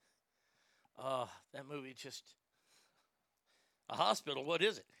 That movie just... A hospital, what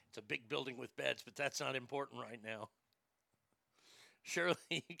is it? It's a big building with beds, but that's not important right now. Shirley,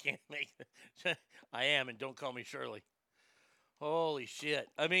 you can't make it. I am, and don't call me Shirley. Holy shit.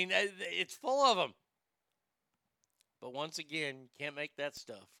 I mean, it's full of them. But once again, you can't make that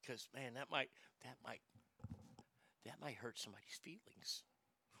stuff because, man, that might hurt somebody's feelings.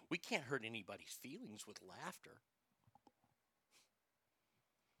 We can't hurt anybody's feelings with laughter.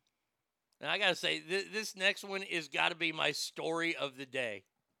 And I got to say, this next one is got to be my story of the day.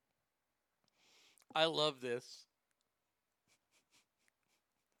 I love this.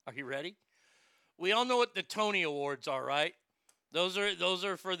 Are you ready? We all know what the Tony Awards are, right? Those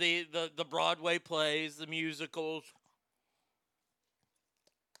are for the Broadway plays, the musicals.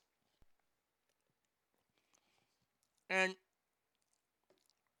 And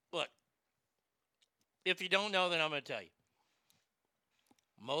look, if you don't know, then I'm going to tell you.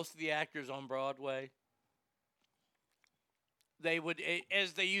 Most of the actors on Broadway, they would,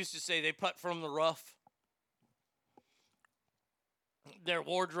 as they used to say, they putt from the rough. Their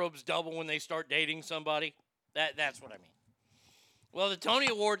wardrobes double when they start dating somebody. That's what I mean. Well, the Tony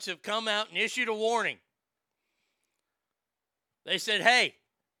Awards have come out and issued a warning. They said, hey,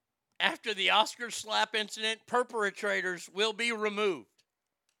 after the Oscar slap incident, perpetrators will be removed.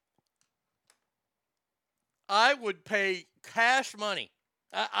 I would pay cash money.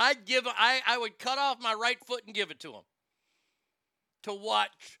 I would cut off my right foot and give it to them to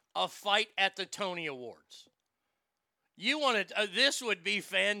watch a fight at the Tony Awards. You want to? This would be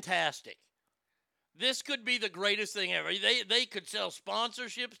fantastic. This could be the greatest thing ever. They could sell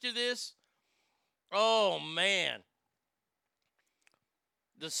sponsorships to this. Oh man,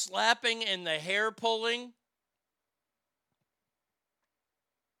 the slapping and the hair pulling.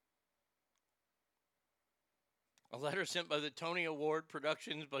 A letter sent by the Tony Award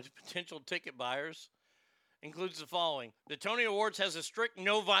Productions by potential ticket buyers includes the following. The Tony Awards has a strict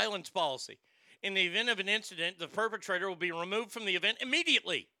no violence policy. In the event of an incident, the perpetrator will be removed from the event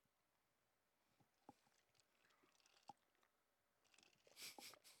immediately.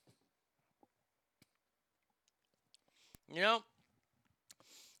 You know,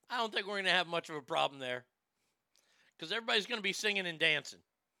 I don't think we're going to have much of a problem there because everybody's going to be singing and dancing.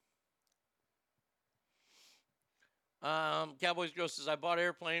 Cowboys Girl says, I bought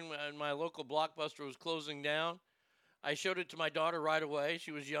Airplane and my local Blockbuster was closing down. I showed it to my daughter right away.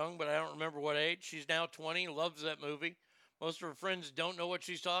 She was young, but I don't remember what age. She's now 20, loves that movie. Most of her friends don't know what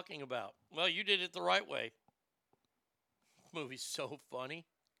she's talking about. Well, you did it the right way. The movie's so funny.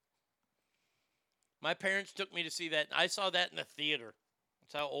 My parents took me to see that. I saw that in the theater.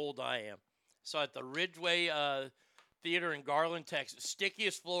 That's how old I am. Saw it at the Ridgeway Theater in Garland, Texas.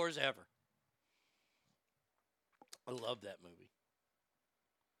 Stickiest floors ever. I love that movie.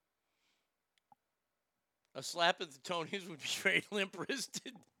 A slap at the Tonys would be very limp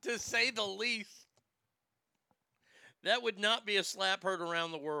wristed, to say the least. That would not be a slap heard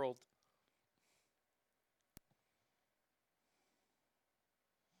around the world.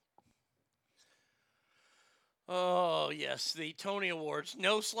 Oh, yes, the Tony Awards.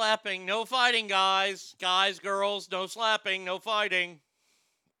 No slapping, no fighting, guys. Guys, girls, no slapping, no fighting.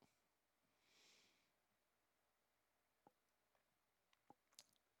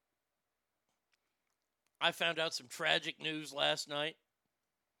 I found out some tragic news last night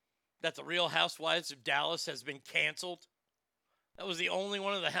that The Real Housewives of Dallas has been canceled. That was the only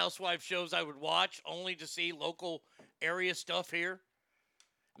one of the housewife shows I would watch, only to see local area stuff here.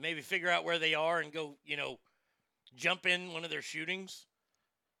 Maybe figure out where they are and go, jump in one of their shootings.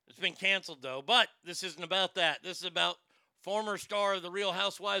 It's been canceled, though. But this isn't about that. This is about former star of The Real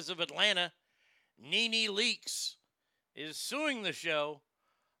Housewives of Atlanta, Nene Leakes, is suing the show,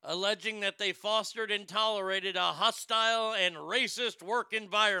 alleging that they fostered and tolerated a hostile and racist work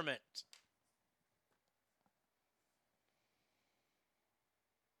environment.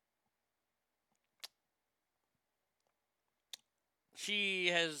 She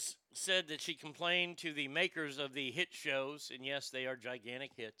has said that she complained to the makers of the hit shows, and yes, they are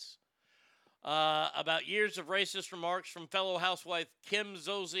gigantic hits, about years of racist remarks from fellow housewife Kim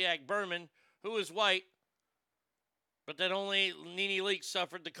Zolciak Berman, who is white, but that only Nene Leakes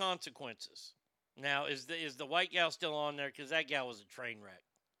suffered the consequences. Now, is the white gal still on there? Because that gal was a train wreck.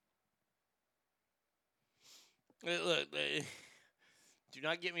 Look, do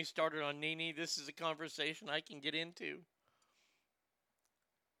not get me started on Nene. This is a conversation I can get into.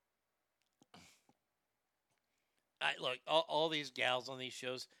 Look, all these gals on these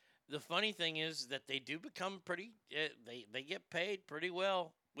shows, the funny thing is that they do become pretty, they get paid pretty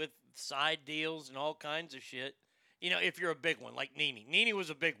well with side deals and all kinds of shit. If you're a big one, like Nene. Nene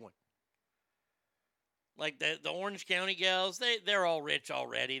was a big one. Like the Orange County gals, they're all rich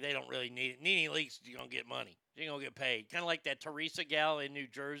already. They don't really need it. Nene Leakes, you're going to get money. You're going to get paid. Kind of like that Teresa gal in New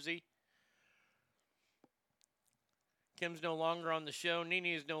Jersey. Kim's no longer on the show. Nene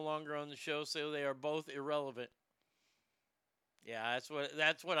is no longer on the show, so they are both irrelevant. Yeah,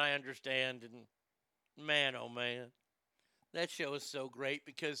 that's what I understand. And man, oh man, that show is so great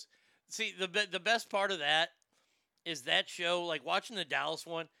because, see, the best part of that is that show, like watching the Dallas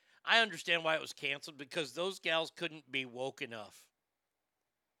one, I understand why it was canceled because those gals couldn't be woke enough.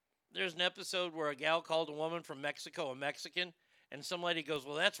 There's an episode where a gal called a woman from Mexico a Mexican, and some lady goes,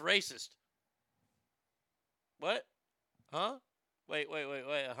 well, that's racist. What? Huh? Wait,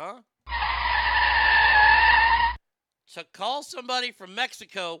 huh? To call somebody from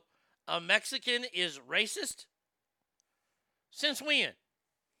Mexico a Mexican is racist? Since when?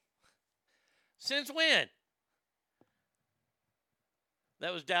 Since when?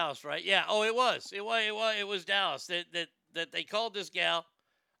 That was Dallas, right? Yeah. Oh, it was. It was Dallas that they called this gal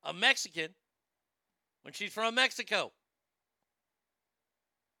a Mexican when she's from Mexico.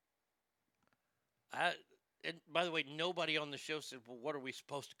 And by the way, nobody on the show said, well, what are we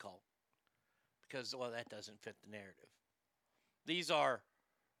supposed to call them? Because, well, that doesn't fit the narrative. These are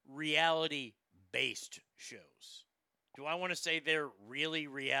reality-based shows. Do I want to say they're really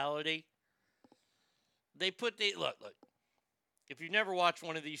reality? Look. If you've never watched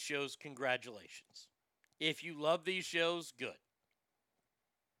one of these shows, congratulations. If you love these shows, good.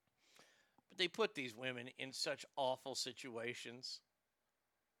 But they put these women in such awful situations.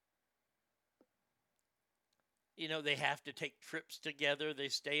 They have to take trips together. They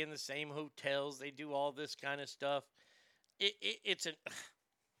stay in the same hotels. They do all this kind of stuff. It's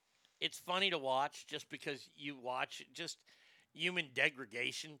funny to watch just because you watch just human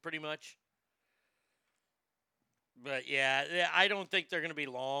degradation, pretty much. But yeah, I don't think they're going to be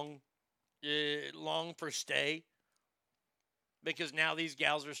long for stay, because now these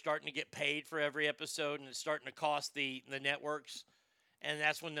gals are starting to get paid for every episode, and it's starting to cost the networks, and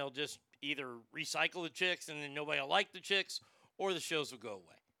that's when they'll just either recycle the chicks and then nobody will like the chicks, or the shows will go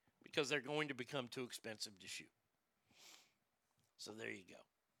away because they're going to become too expensive to shoot. So there you go.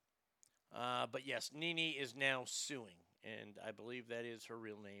 But yes, Nene is now suing, and I believe that is her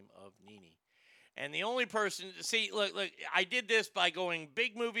real name of Nene. And the only person, see, look, I did this by going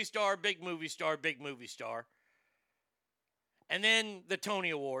big movie star, big movie star, big movie star. And then the Tony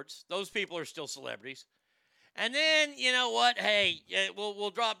Awards. Those people are still celebrities. And then, you know what? Hey,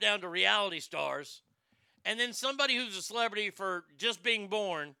 we'll drop down to reality stars. And then somebody who's a celebrity for just being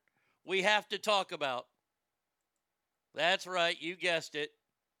born we have to talk about. That's right, you guessed it.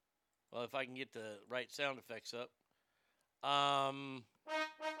 Well, if I can get the right sound effects up.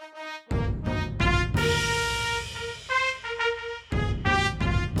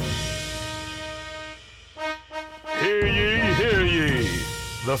 Hear ye, hear ye.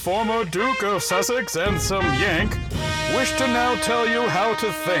 The former Duke of Sussex and some Yank wish to now tell you how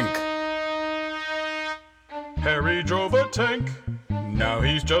to think. Harry drove a tank, now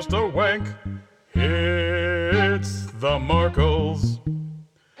he's just a wank. It's the Markles.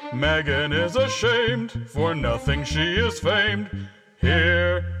 Meghan is ashamed, for nothing she is famed.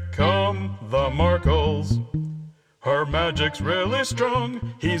 Here come the Markles. Her magic's really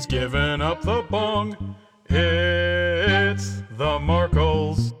strong, he's given up the bong. It's the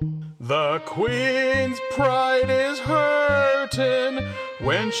Markles. The Queen's pride is hurting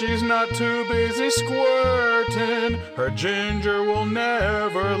when she's not too busy squirting. Her ginger will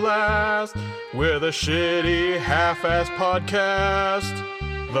never last with a shitty half-ass podcast.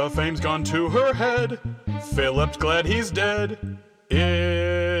 The fame's gone to her head. Philip's glad he's dead.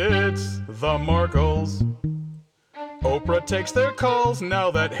 It's the Markles. Oprah takes their calls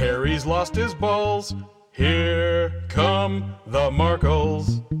now that Harry's lost his balls. Here come the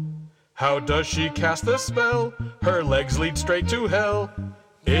Markles. How does she cast the spell? Her legs lead straight to hell.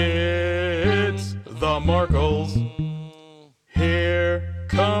 It's the Markles. Here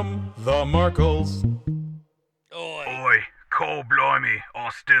come the Markles. Oi, call blimey, I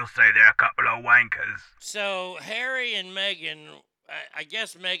still say they're a couple of wankers. So Harry and Meghan, I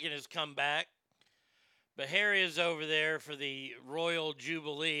guess Meghan has come back, but Harry is over there for the Royal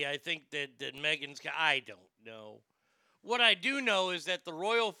Jubilee. I think that Meghan's, I don't know. What I do know is that the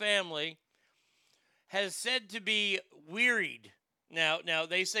royal family has said to be wearied. Now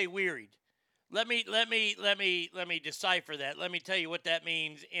they say wearied. Let me decipher that. Let me tell you what that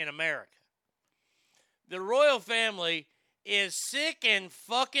means in America. The royal family is sick and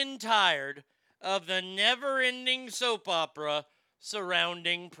fucking tired of the never-ending soap opera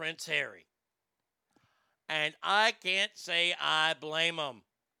surrounding Prince Harry. And I can't say I blame them.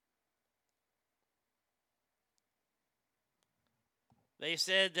 They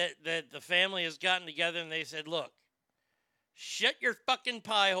said that the family has gotten together and they said, look, shut your fucking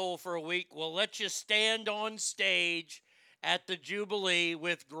pie hole for a week. We'll let you stand on stage at the Jubilee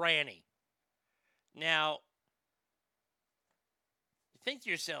with Granny. Now, think to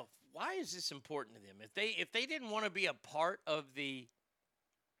yourself, why is this important to them? If they didn't want to be a part of the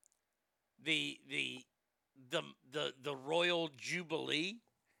Royal Jubilee,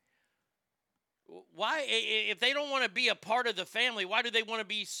 why, if they don't want to be a part of the family, why do they want to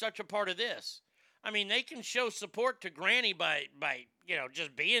be such a part of this? I mean, they can show support to Granny by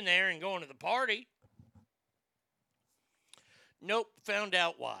just being there and going to the party. Nope, found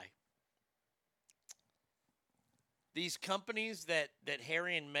out why. These companies that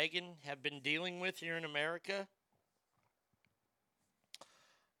Harry and Meghan have been dealing with here in America,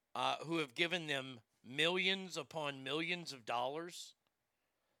 who have given them millions upon millions of dollars.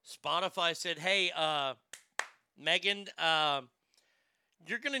 Spotify said, hey, Meghan,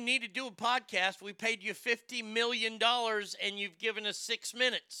 you're going to need to do a podcast. We paid you $50 million and you've given us 6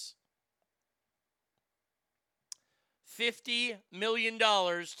 minutes. $50 million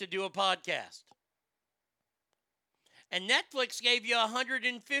to do a podcast. And Netflix gave you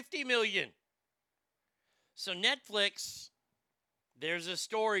 $150 million. So Netflix, there's a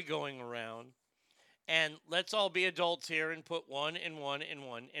story going around. And let's all be adults here and put one and one and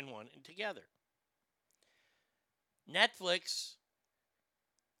one and one together. Netflix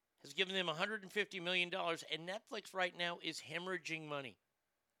has given them $150 million, and Netflix right now is hemorrhaging money.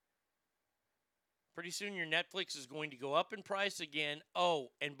 Pretty soon your Netflix is going to go up in price again. Oh,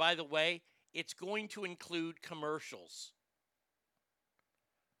 and by the way, it's going to include commercials.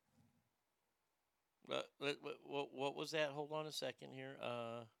 What was that? Hold on a second here.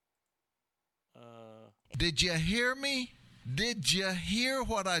 Did you hear me? Did you hear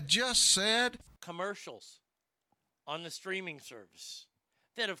what I just said? Commercials on the streaming service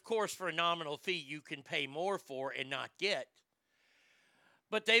that, of course, for a nominal fee, you can pay more for and not get.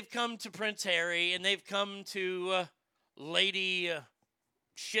 But they've come to Prince Harry and they've come to Lady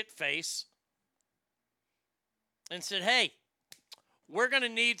Shitface and said, hey, we're going to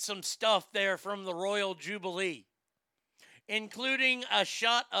need some stuff there from the Royal Jubilee, including a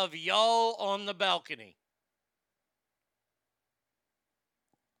shot of y'all on the balcony.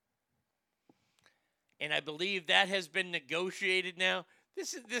 And I believe that has been negotiated now.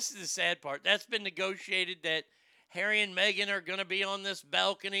 This is the sad part. That's been negotiated that Harry and Meghan are going to be on this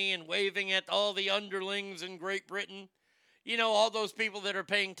balcony and waving at all the underlings in Great Britain. You know, all those people that are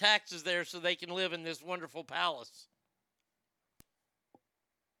paying taxes there so they can live in this wonderful palace.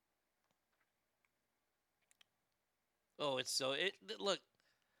 Oh, it's so look,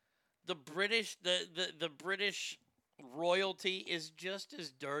 the British the British royalty is just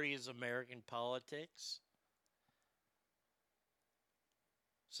as dirty as American politics.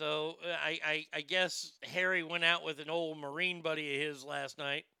 So I guess Harry went out with an old Marine buddy of his last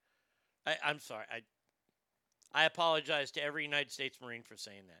night. I'm sorry. I apologize to every United States Marine for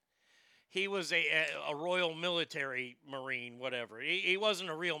saying that. He was a Royal Military Marine, whatever. He wasn't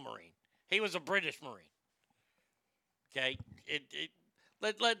a real Marine. He was a British Marine. Okay?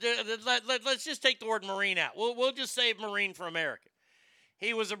 Let's just take the word Marine out. We'll just say Marine for America.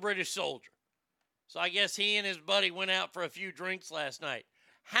 He was a British soldier. So I guess he and his buddy went out for a few drinks last night.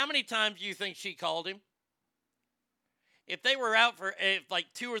 How many times do you think she called him? If they were out for like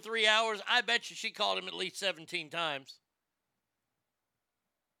 2 or 3 hours, I bet you she called him at least 17 times.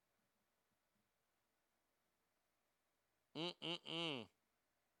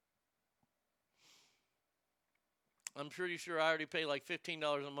 I'm pretty sure I already pay like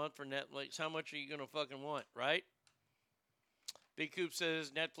 $15 a month for Netflix. How much are you going to fucking want, right? Big Coop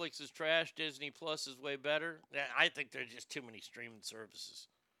says Netflix is trash. Disney Plus is way better. I think there's just too many streaming services.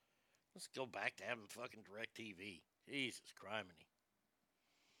 Let's go back to having fucking DirecTV. Jesus criminy.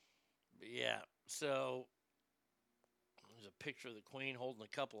 But yeah, so there's a picture of the Queen holding a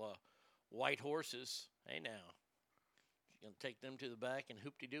couple of white horses. Hey now. You gonna take them to the back and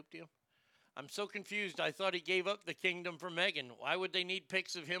hoopty-doopty them? I'm so confused. I thought he gave up the kingdom for Meghan. Why would they need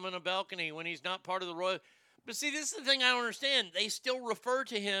pics of him on a balcony when he's not part of the royal? But see, this is the thing I don't understand. They still refer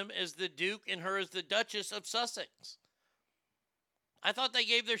to him as the Duke and her as the Duchess of Sussex. I thought they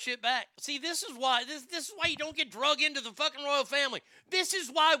gave their shit back. See, this is why you don't get drug into the fucking royal family. This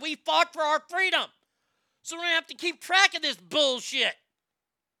is why we fought for our freedom. So we don't have to keep track of this bullshit.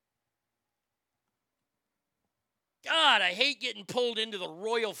 God, I hate getting pulled into the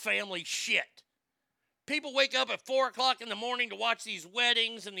royal family shit. People wake up at 4 o'clock in the morning to watch these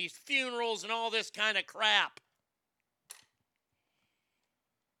weddings and these funerals and all this kind of crap.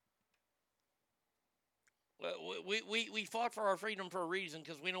 We fought for our freedom for a reason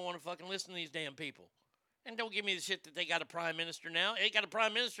because we don't want to fucking listen to these damn people. And don't give me the shit that they got a prime minister now. They got a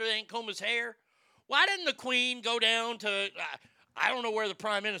prime minister that ain't comb his hair. Why didn't the Queen go down to, I don't know where the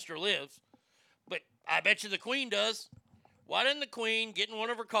prime minister lives, but I bet you the Queen does. Why didn't the Queen get in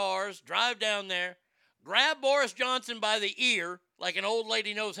one of her cars, drive down there, grab Boris Johnson by the ear like an old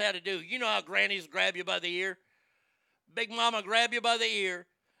lady knows how to do? You know how grannies grab you by the ear? Big mama grab you by the ear,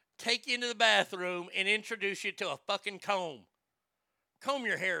 take you into the bathroom, and introduce you to a fucking comb. Comb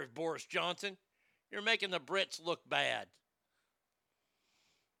your hair, Boris Johnson. You're making the Brits look bad.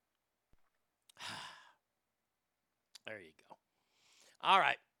 There you go. All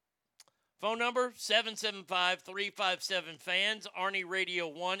right. Phone number, 775-357-FANS,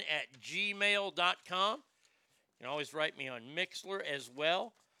 ArnieRadio1@gmail.com. You can always write me on Mixlr as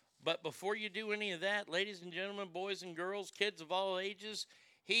well. But before you do any of that, ladies and gentlemen, boys and girls, kids of all ages,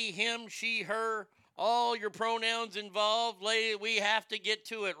 he, him, she, her, all your pronouns involved, lady, we have to get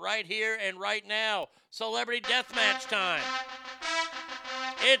to it right here and right now. Celebrity Deathmatch time.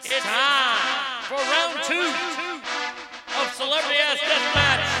 It's time for round 2 of Celebrity Ass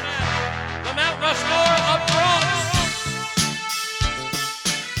Deathmatch. The Mount Rushmore of Bronx.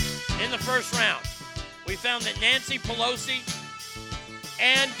 In the first round, we found that Nancy Pelosi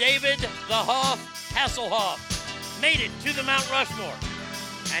and David the Hoff Hasselhoff made it to the Mount Rushmore.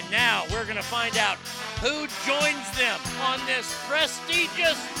 And now we're going to find out who joins them on this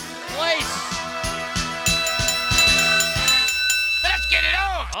prestigious place. Let's get it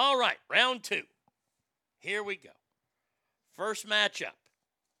on! All right, round 2. Here we go. First matchup.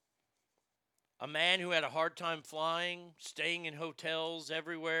 A man who had a hard time flying, staying in hotels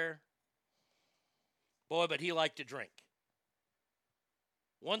everywhere. Boy, but he liked to drink.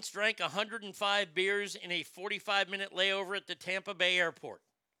 Once drank 105 beers in a 45-minute layover at the Tampa Bay airport.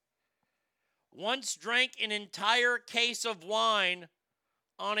 Once drank an entire case of wine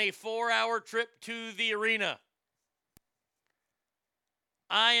on a 4-hour trip to the arena.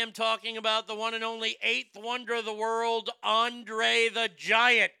 I am talking about the one and only 8th wonder of the world, Andre the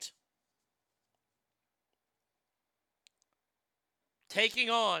Giant. Taking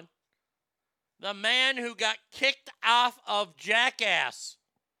on the man who got kicked off of Jackass.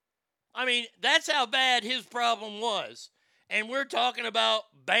 I mean, that's how bad his problem was. And we're talking about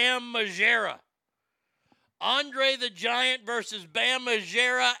Bam Margera. Andre the Giant versus Bam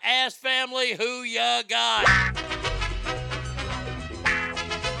Margera. Ass family, who ya got?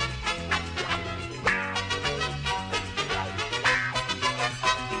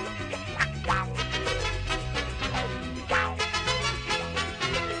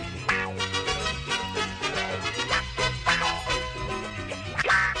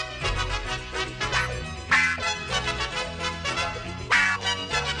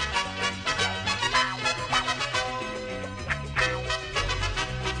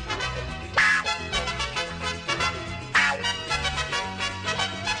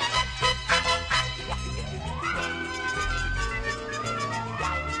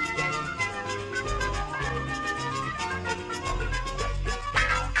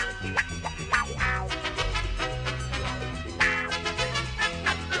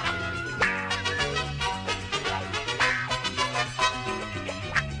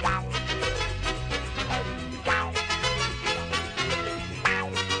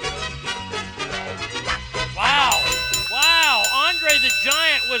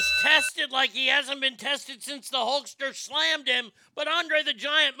 tested like he hasn't been tested since the Hulkster slammed him, but Andre the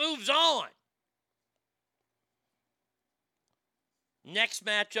Giant moves on. Next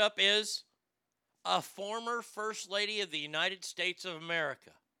matchup is a former First Lady of the United States of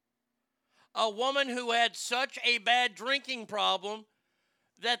America. A woman who had such a bad drinking problem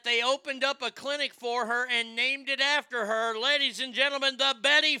that they opened up a clinic for her and named it after her. Ladies and gentlemen, the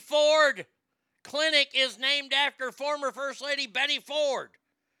Betty Ford Clinic is named after former First Lady Betty Ford.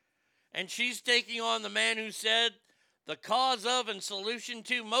 And she's taking on the man who said the cause of and solution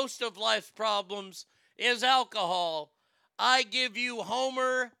to most of life's problems is alcohol. I give you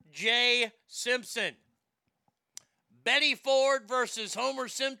Homer J. Simpson. Betty Ford versus Homer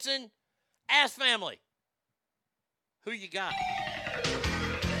Simpson. Ass Family. Who you got?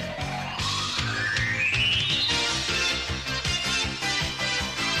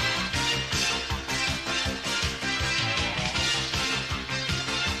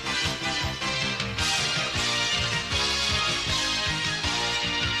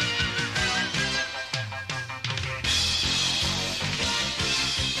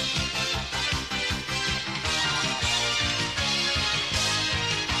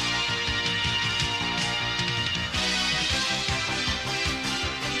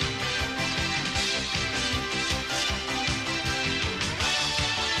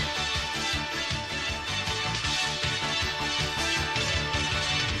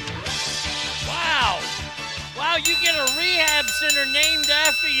 You get a rehab center named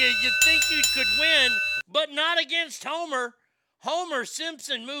after you. You'd think you could win, but not against Homer. Homer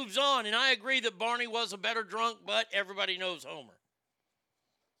Simpson moves on, and I agree that Barney was a better drunk, but everybody knows Homer.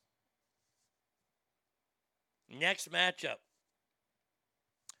 Next matchup.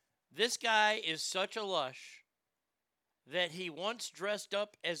 This guy is such a lush that he once dressed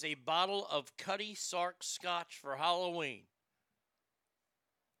up as a bottle of Cutty Sark Scotch for Halloween.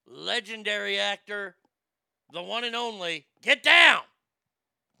 Legendary actor, the one and only, get down!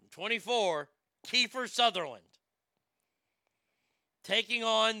 24, Kiefer Sutherland. Taking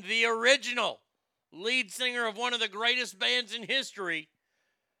on the original lead singer of one of the greatest bands in history,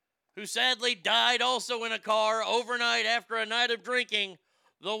 who sadly died also in a car overnight after a night of drinking,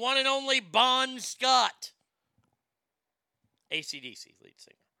 the one and only Bon Scott. AC/DC lead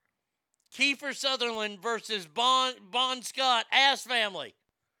singer. Kiefer Sutherland versus Bon Scott, Ass Family.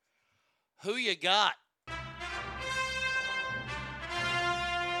 Who you got?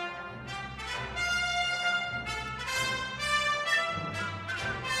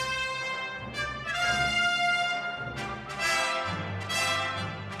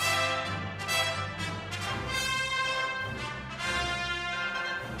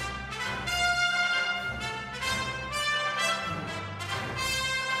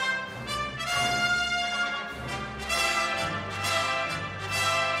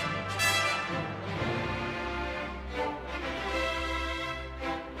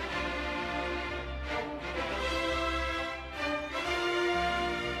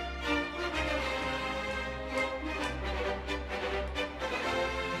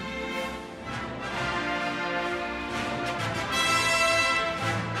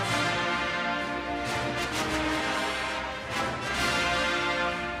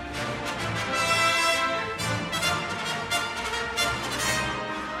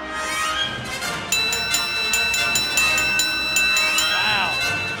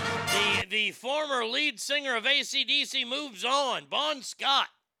 Former lead singer of AC/DC moves on, Bon Scott.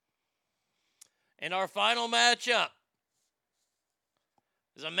 And our final matchup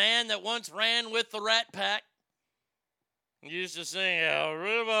is a man that once ran with the Rat Pack. He used to sing,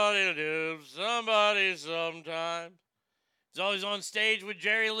 everybody do somebody sometime. He's always on stage with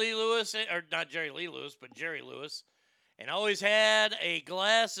Jerry Lee Lewis, or not Jerry Lee Lewis, but Jerry Lewis, and always had a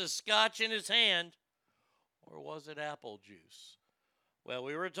glass of scotch in his hand. Or was it apple juice? Well,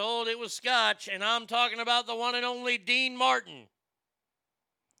 we were told it was scotch, and I'm talking about the one and only Dean Martin.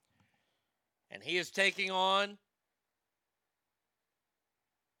 And he is taking on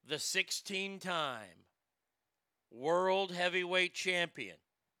the 16-time World Heavyweight Champion,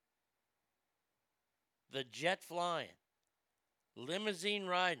 the jet flying, limousine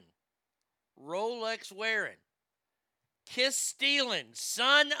riding, Rolex wearing, kiss stealing,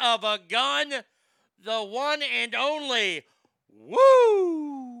 son of a gun, the one and only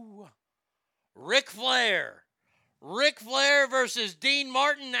Ric Flair. Ric Flair versus Dean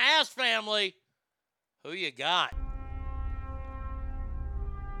Martin, Ass Family. Who you got?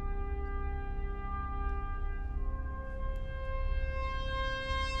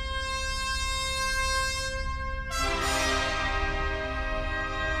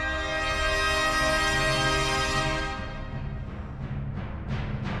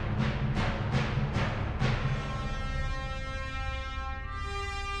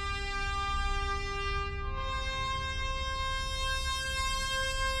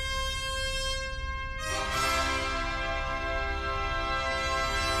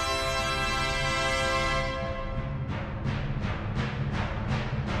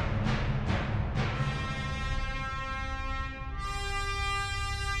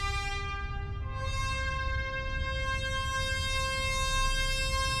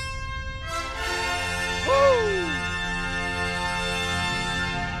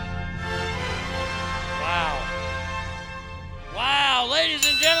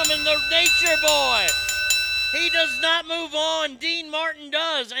 gentlemen, the Nature Boy. He does not move on. Dean Martin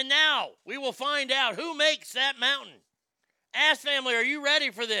does. And now we will find out who makes that mountain. Ass family, are you ready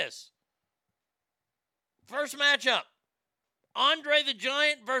for this? First matchup. Andre the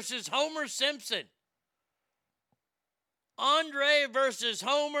Giant versus Homer Simpson. Andre versus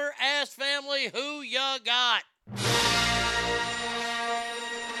Homer. Ass family, who ya got?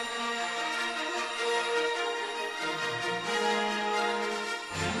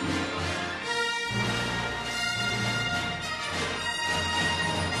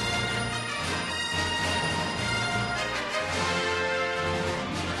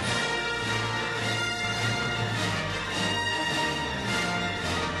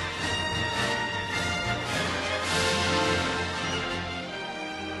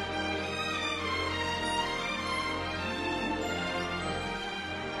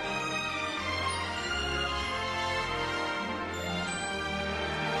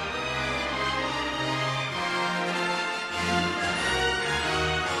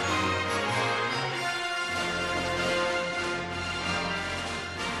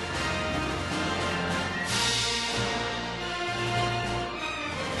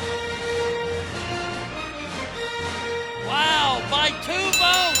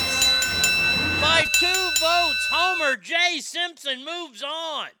 Homer J. Simpson moves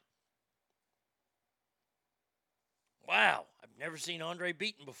on. Wow, I've never seen Andre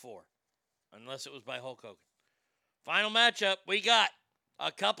beaten before, unless it was by Hulk Hogan. Final matchup, we got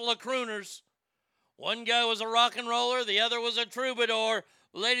a couple of crooners. One guy was a rock and roller, the other was a troubadour.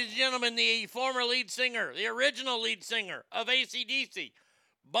 Ladies and gentlemen, the former lead singer, the original lead singer of AC/DC,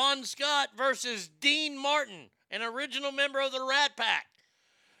 Bon Scott versus Dean Martin, an original member of the Rat Pack.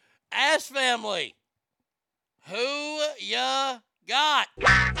 Ass family, who ya got?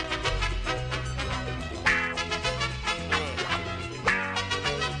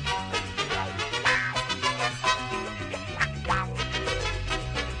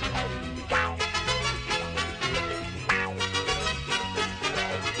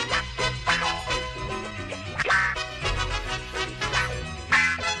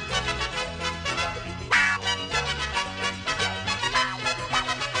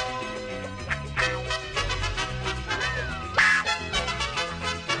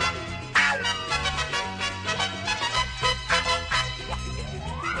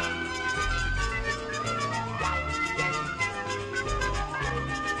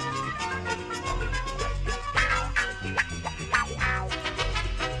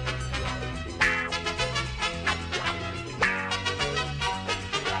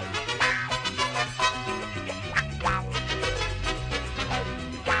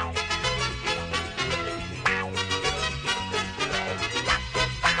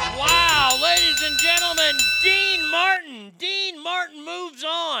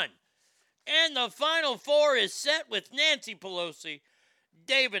 The Final Four is set with Nancy Pelosi,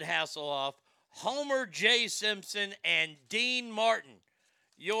 David Hasselhoff, Homer J. Simpson, and Dean Martin.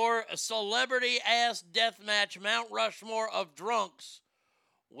 Your celebrity-ass deathmatch Mount Rushmore of drunks.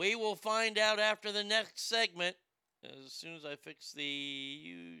 We will find out after the next segment. As soon as I fix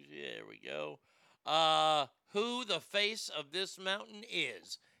the... There we go. Who the face of this mountain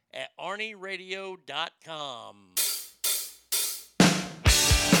is at ArnieRadio.com.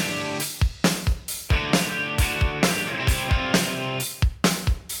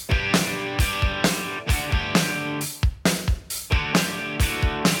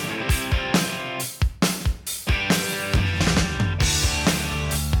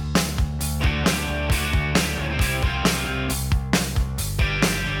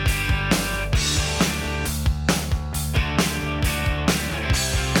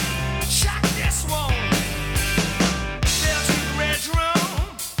 Check this one.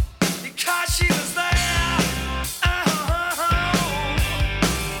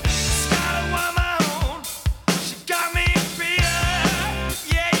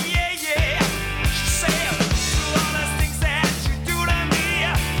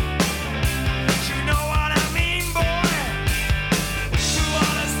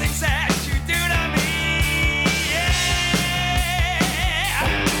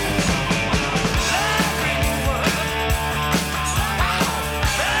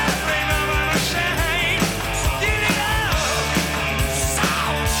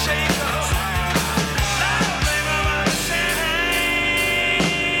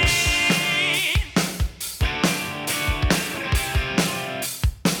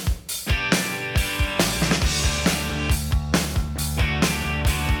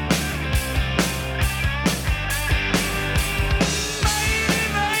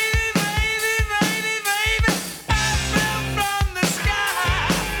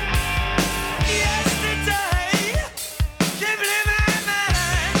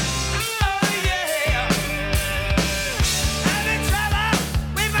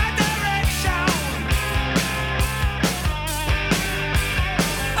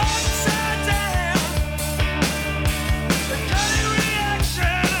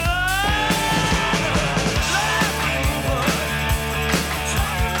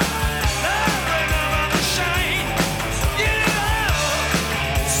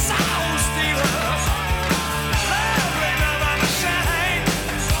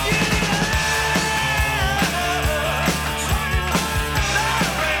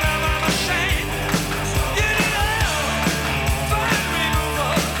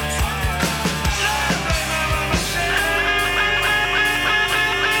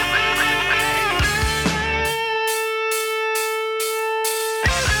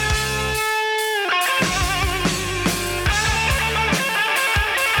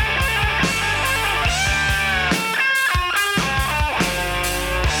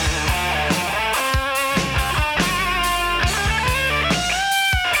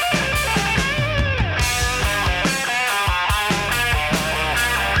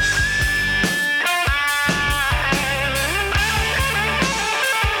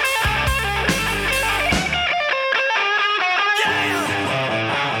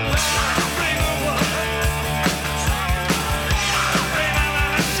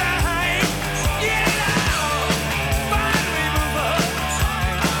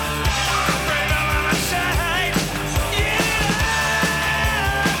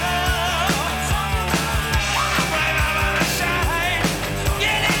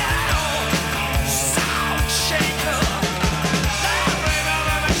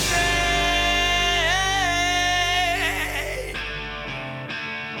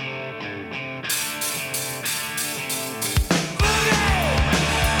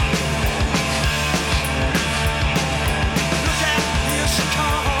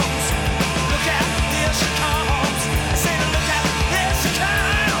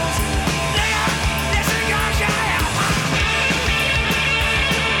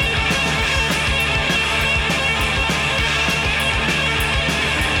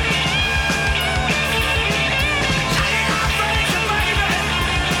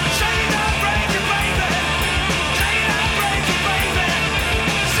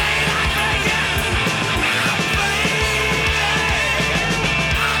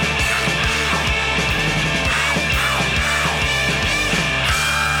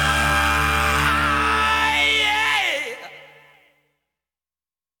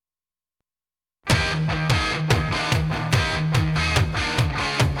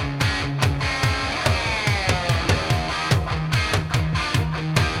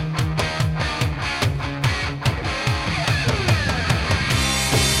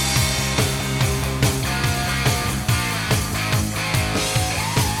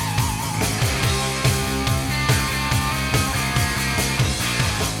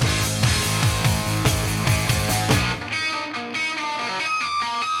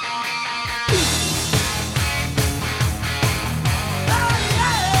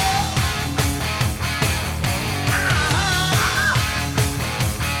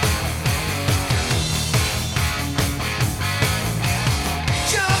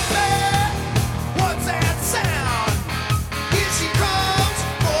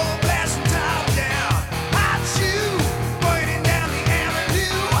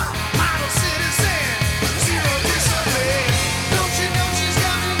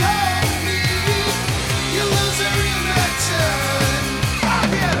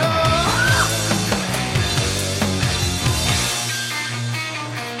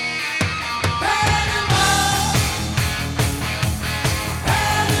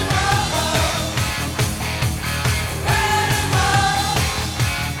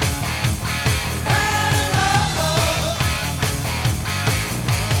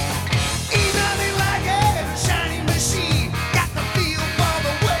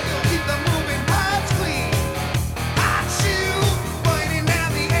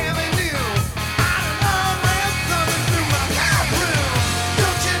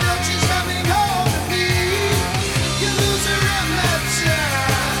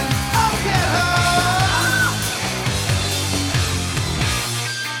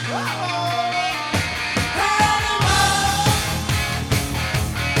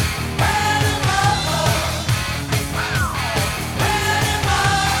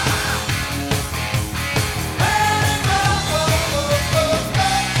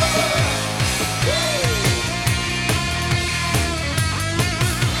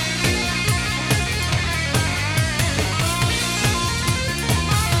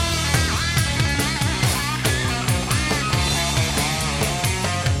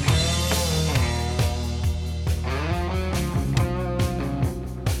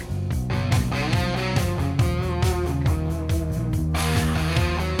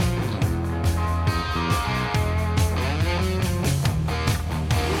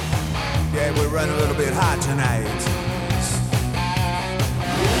 run a little bit hot tonight.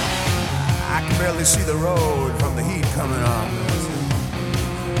 I can barely see the road from the heat coming on.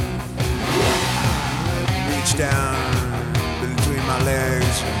 Reach down between my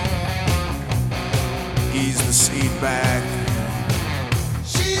legs, ease the seat back.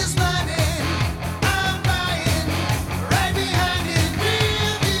 She's running, I'm buying, right behind it,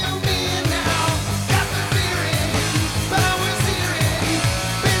 real me now. Got the feeling, powers hearing,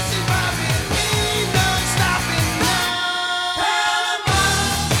 busy robbing me, no stopping now.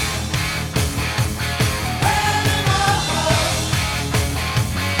 Panama,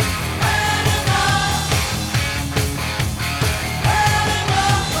 Panama,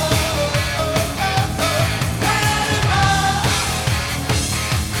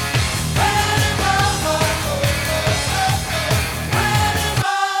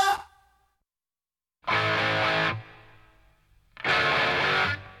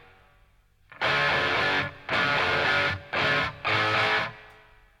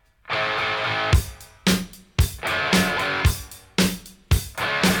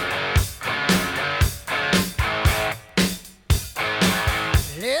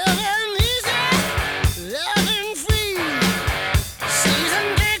 living easy, living free. Season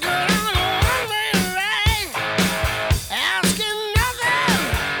ticket on a one-way ride. Asking nothing,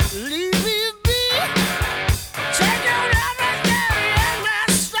 leave me be. Check out everything in my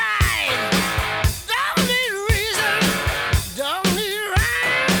stride. Don't need reason, don't need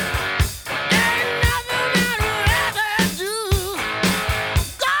rhyme. Ain't nothing I'd rather do.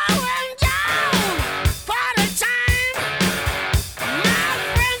 Going down, party time. My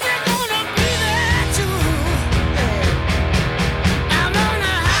friends are gonna be there too. I'm on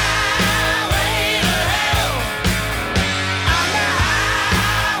the highway to hell. On the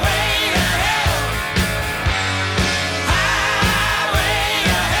highway to hell. Highway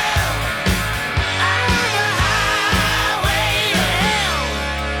to hell. I'm on the highway to hell.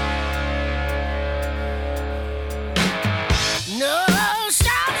 No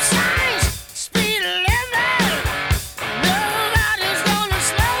stop signs, speed limit. Nobody's gonna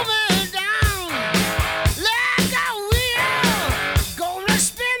slow me down. Like a wheel, gonna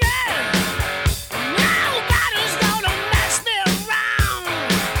spin it. Nobody's gonna mess me around.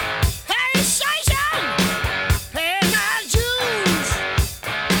 Hey, station, pay my dues.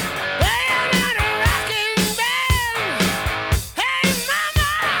 Playing in a rocking band. Hey,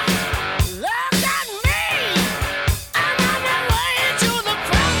 mama, look at me. I'm on my way to the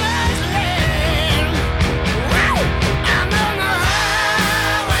promised land. Woo! I'm on the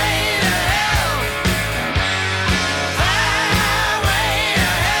highway to hell. Highway to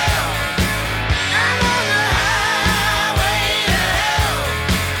hell. I'm on the highway to hell.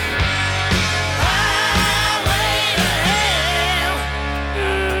 Highway to hell.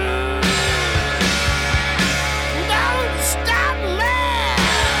 Don't stop me.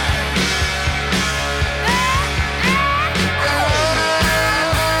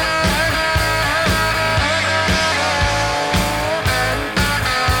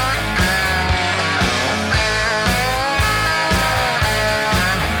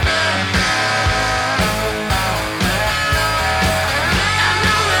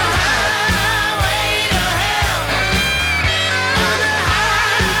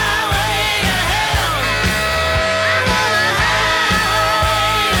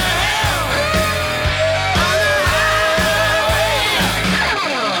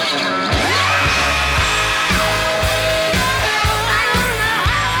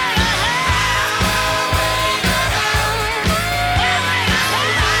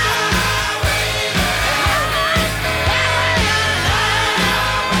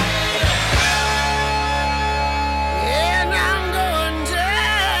 And I'm going down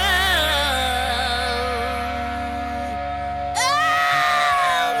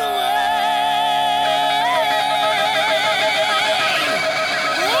all the way.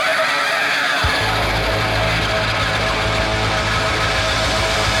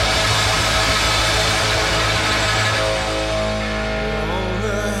 On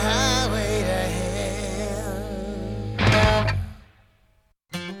the highway to hell.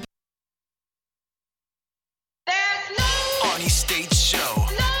 Arnie State Show.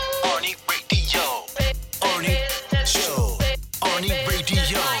 Arnie Radio. Arnie Show. Arnie Radio.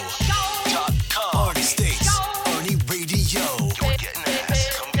 Arnie States. Arnie Radio. You're getting ass.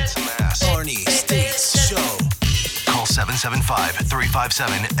 Come get some ass. Arnie States Show. Call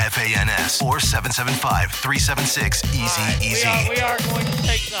 775-357-FANS or 775-376-EASY-EASY. We are going to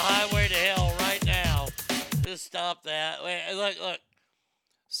take the highway to hell right now. Just stop that. Wait, look.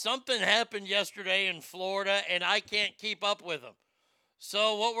 Something happened yesterday in Florida, and I can't keep up with them.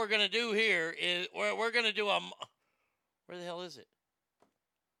 So what we're going to do here is we're going to do a... Where the hell is it?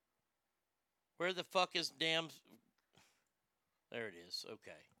 Where the fuck is damn... There it is.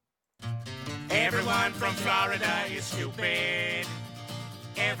 Okay. Everyone from Florida is stupid.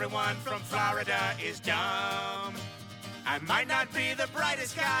 Everyone from Florida is dumb. I might not be the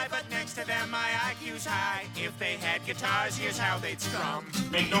brightest guy, but next to them my IQ's high. If they had guitars, here's how they'd strum.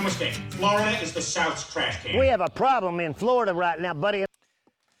 Make no mistake, Florida is the South's trash can. We have a problem in Florida right now, buddy.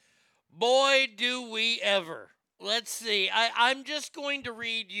 Boy, do we ever. Let's see. I'm just going to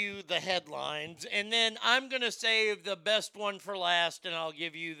read you the headlines, and then I'm going to save the best one for last, and I'll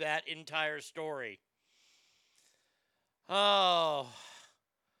give you that entire story. Oh.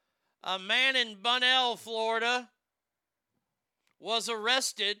 A man in Bunnell, Florida, was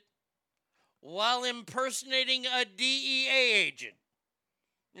arrested while impersonating a DEA agent.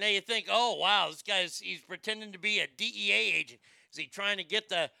 Now you think, oh, wow, he's pretending to be a DEA agent. Is he trying to get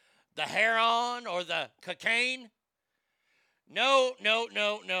the heroin or the cocaine? No.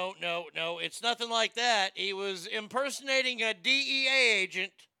 It's nothing like that. He was impersonating a DEA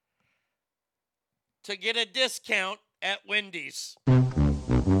agent to get a discount at Wendy's.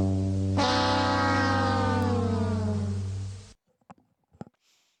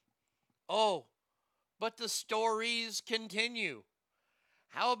 Oh, but the stories continue.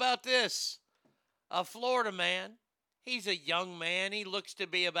 How about this? A Florida man. He's a young man. He looks to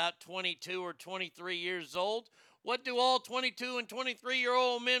be about 22 or 23 years old. What do all 22 and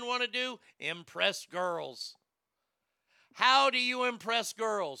 23-year-old men want to do? Impress girls. How do you impress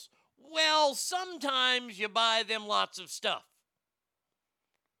girls? Well, sometimes you buy them lots of stuff.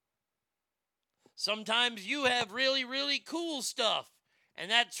 Sometimes you have really, really cool stuff, and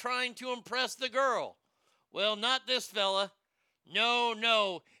that's trying to impress the girl. Well, not this fella.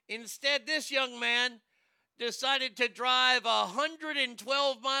 No. Instead, this young man decided to drive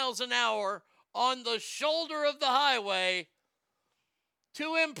 112 miles an hour on the shoulder of the highway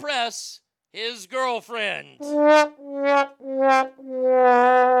to impress his girlfriend.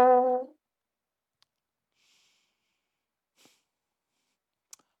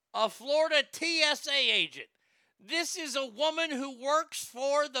 A Florida TSA agent. This is a woman who works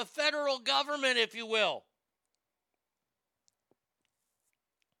for the federal government, if you will.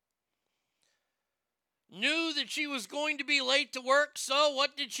 Knew that she was going to be late to work, so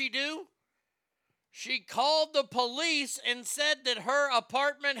what did she do? She called the police and said that her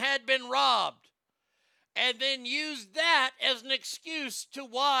apartment had been robbed, and then used that as an excuse to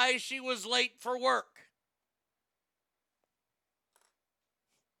why she was late for work.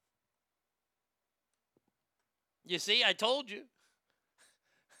 You see, I told you.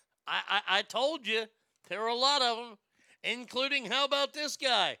 I told you. There were a lot of them, including, how about this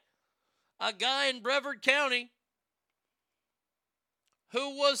guy? A guy in Brevard County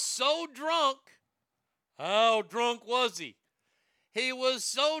who was so drunk. How drunk was he? He was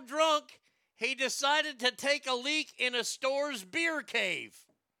so drunk, he decided to take a leak in a store's beer cave.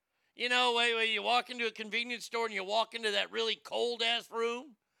 You know, when you walk into a convenience store and you walk into that really cold-ass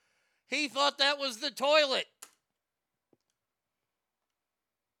room. He thought that was the toilet.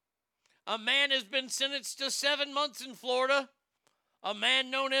 A man has been sentenced to 7 months in Florida. A man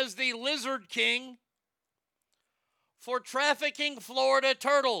known as the Lizard King for trafficking Florida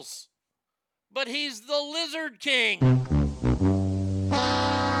turtles. But he's the Lizard King.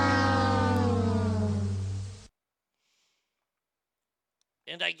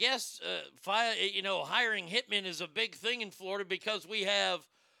 And I guess, hiring hitmen is a big thing in Florida because we have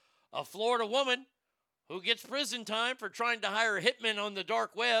a Florida woman who gets prison time for trying to hire hitmen on the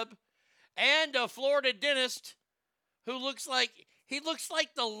dark web, and a Florida dentist who looks like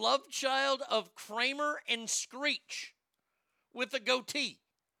the love child of Kramer and Screech with a goatee,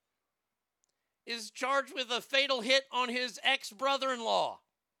 is charged with a fatal hit on his ex-brother-in-law.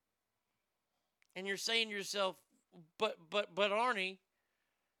 And you're saying to yourself, but Arnie,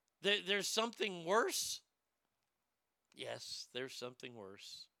 there's something worse? Yes, there's something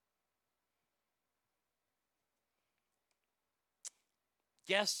worse.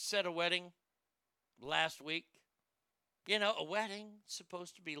 Guests at a wedding last week. You know, a wedding,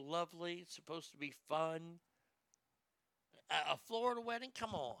 supposed to be lovely, it's supposed to be fun. A Florida wedding?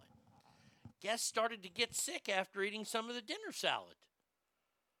 Come on. Guests started to get sick after eating some of the dinner salad.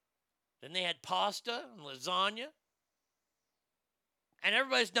 Then they had pasta and lasagna. And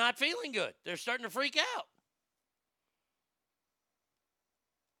everybody's not feeling good. They're starting to freak out.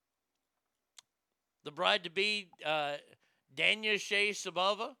 The bride-to-be, Danya Shea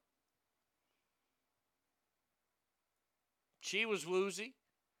Sabova, she was woozy.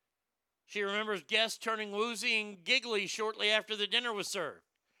 She remembers guests turning woozy and giggly shortly after the dinner was served.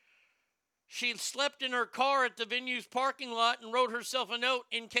 She slept in her car at the venue's parking lot and wrote herself a note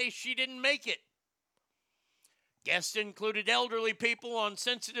in case she didn't make it. Guests included elderly people on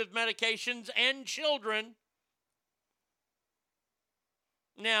sensitive medications and children.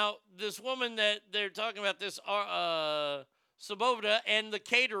 Now, this woman that they're talking about, this Svoboda, and the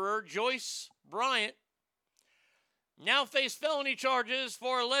caterer, Joyce Bryant, now face felony charges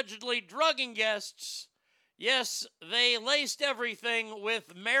for allegedly drugging guests. Yes, they laced everything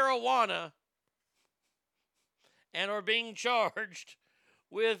with marijuana and are being charged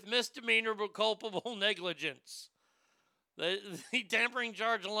with misdemeanor but culpable negligence. The tampering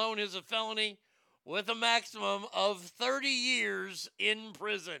charge alone is a felony with a maximum of 30 years in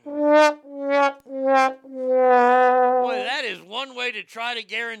prison. Boy, that is one way to try to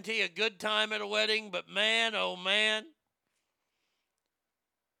guarantee a good time at a wedding, but man, oh man.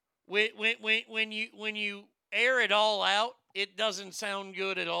 When you air it all out, it doesn't sound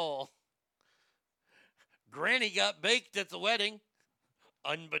good at all. Granny got baked at the wedding,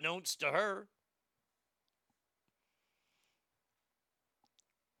 unbeknownst to her.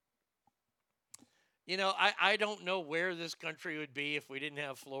 You know, I don't know where this country would be if we didn't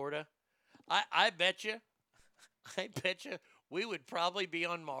have Florida. I bet you we would probably be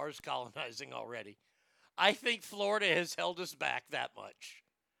on Mars colonizing already. I think Florida has held us back that much.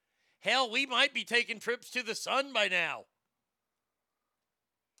 Hell, we might be taking trips to the sun by now.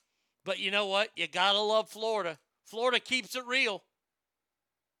 But you know what? You gotta love Florida. Florida keeps it real.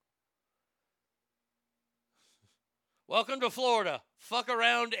 Welcome to Florida. Fuck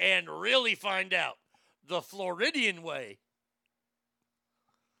around and really find out. The Floridian way.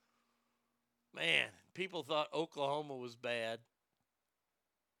 Man, people thought Oklahoma was bad.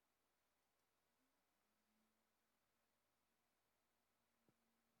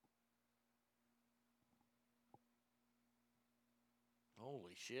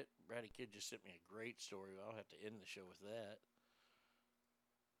 Holy shit. Brady Kid just sent me a great story. I'll have to end the show with that.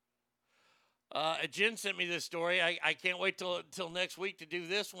 Jen sent me this story. I can't wait till next week to do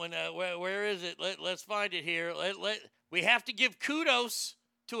this one. Where is it? Let's find it here. We have to give kudos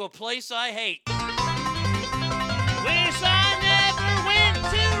to a place I hate. Wish I never went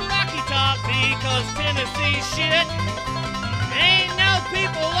to Rocky Top because Tennessee's shit. Ain't no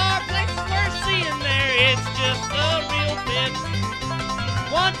people or places worth seeing there. It's just a real bitch.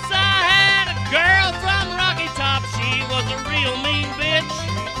 Once I had a girl from Rocky Top. She was a real mean bitch.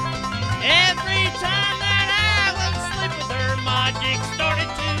 Every time that I would sleep with her, my dick started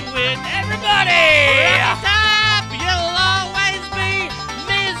to itch. Everybody! Rocky Top, you'll always be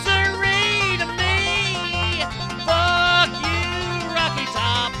misery to me. Fuck you, Rocky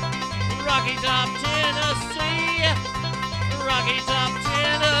Top. Rocky Top, Tennessee. Rocky Top,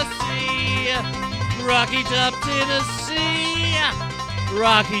 Tennessee. Rocky Top, Tennessee.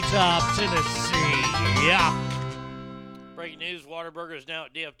 Rocky Top, Tennessee. Yeah. Breaking news, Whataburger is now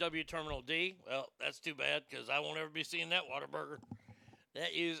at DFW Terminal D. Well, that's too bad because I won't ever be seeing that Whataburger.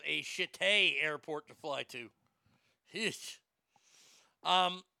 That is a shitty airport to fly to.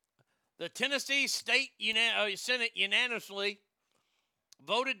 The Tennessee State Senate unanimously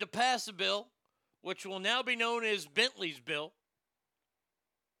voted to pass a bill, which will now be known as Bentley's bill.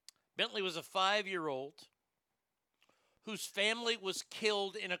 Bentley was a 5-year-old whose family was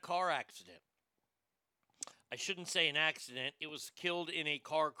killed in a car accident. I shouldn't say an accident. It was killed in a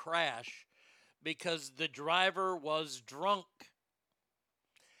car crash because the driver was drunk.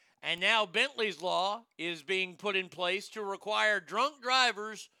 And now Bentley's law is being put in place to require drunk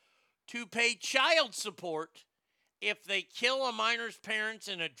drivers to pay child support if they kill a minor's parents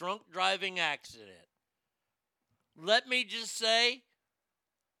in a drunk driving accident. Let me just say,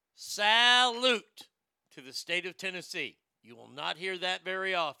 salute to the state of Tennessee. You will not hear that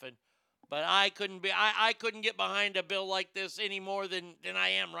very often. But I couldn't get behind a bill like this any more than I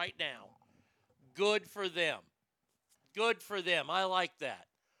am right now. Good for them. Good for them. I like that.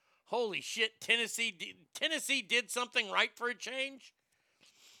 Holy shit, Tennessee did something right for a change.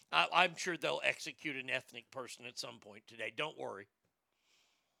 I'm sure they'll execute an ethnic person at some point today. Don't worry.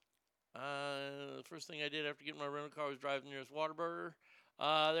 The first thing I did after getting my rental car was drive the nearest Whataburger.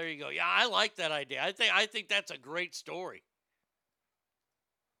 There you go. Yeah, I like that idea. I think that's a great story.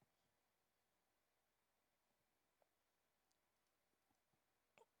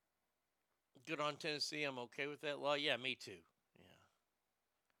 Good on Tennessee. I'm okay with that law. Yeah, me too. Yeah.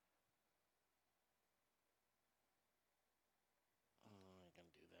 I'm not going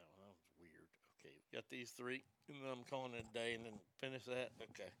to do that one. That was weird. Okay, got these three, and then I'm calling it a day and then finish that.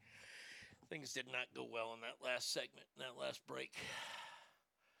 Okay. Things did not go well in that last segment, in that last break.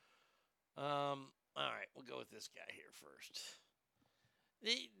 All right, we'll go with this guy here first.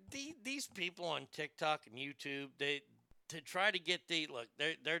 These people on TikTok and YouTube, to try to get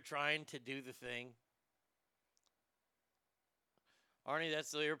they're trying to do the thing. Arnie,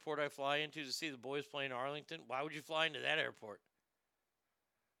 that's the airport I fly into to see the boys play in Arlington. Why would you fly into that airport?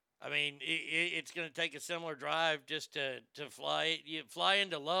 I mean, it's going to take a similar drive just to fly. You fly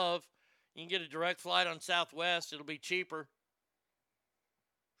into Love. You can get a direct flight on Southwest. It'll be cheaper.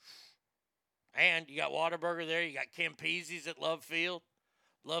 And you got Whataburger there. You got Campese's at Love Field.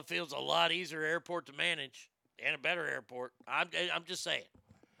 Love Field's a lot easier airport to manage and a better airport. I'm just saying.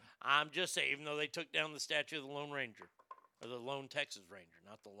 Even though they took down the statue of the Lone Ranger. Or the Lone Texas Ranger,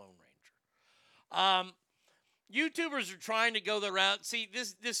 not the Lone Ranger. YouTubers are trying to go the route. See,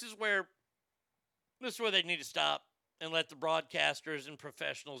 this is where they need to stop and let the broadcasters and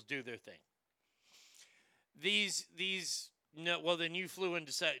professionals do their thing. Then you flew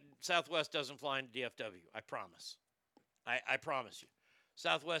into Southwest doesn't fly into DFW. I promise. I promise you.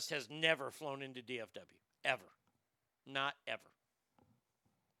 Southwest has never flown into DFW. Ever. Not ever.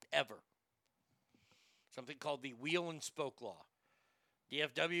 Ever. Something called the wheel and spoke law.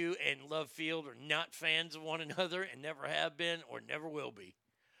 DFW and Love Field are not fans of one another and never have been or never will be.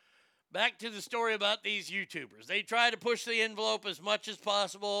 Back to the story about these YouTubers. They try to push the envelope as much as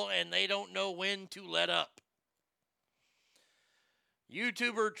possible and they don't know when to let up.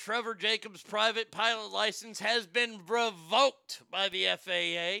 YouTuber Trevor Jacobs' private pilot license has been revoked by the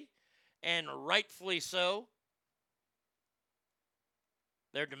FAA, and rightfully so.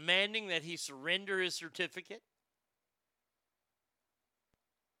 They're demanding that he surrender his certificate.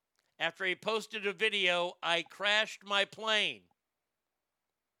 After he posted a video, "I crashed my plane."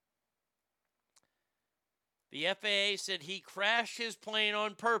 The FAA said he crashed his plane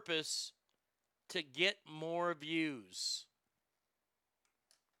on purpose to get more views.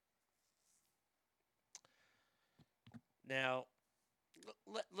 Now,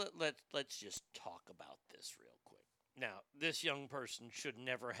 let's just talk about this real quick. Now, this young person should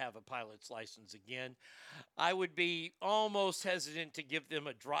never have a pilot's license again. I would be almost hesitant to give them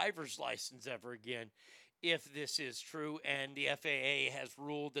a driver's license ever again if this is true and the FAA has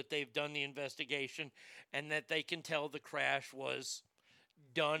ruled that they've done the investigation and that they can tell the crash was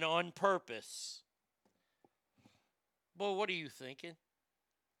done on purpose. Well, what are you thinking?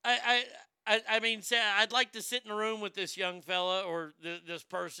 I mean, say I'd like to sit in a room with this young fella or this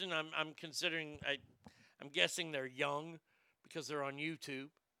person. I'm considering. I'm guessing they're young because they're on YouTube.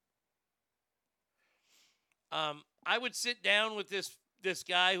 I would sit down with this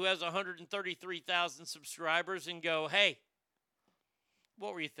guy who has 133,000 subscribers and go, "Hey,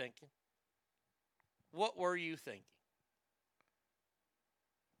 what were you thinking? What were you thinking?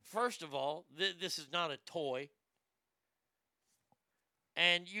 First of all, this is not a toy.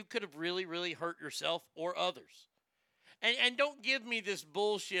 And you could have really, really hurt yourself or others. And don't give me this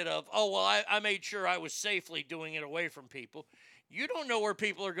bullshit of, oh, well, I made sure I was safely doing it away from people. You don't know where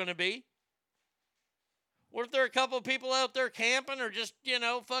people are going to be. What if there are a couple of people out there camping or just,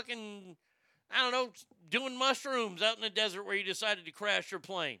 fucking, doing mushrooms out in the desert where you decided to crash your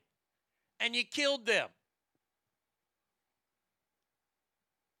plane and you killed them?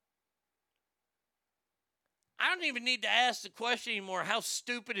 I don't even need to ask the question anymore, how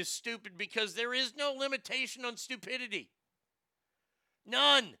stupid is stupid, because there is no limitation on stupidity.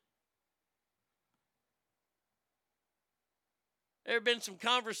 None. There have been some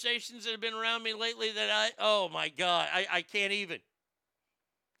conversations that have been around me lately that oh my God, I can't even.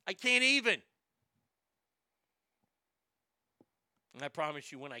 I can't even. And I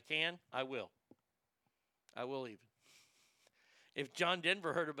promise you, when I can, I will. I will even. If John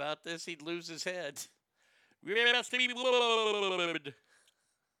Denver heard about this, he'd lose his head. You don't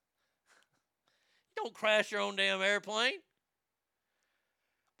crash your own damn airplane.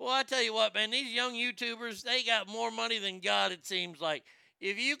 Well, I tell you what, man, these young YouTubers, they got more money than God, it seems like.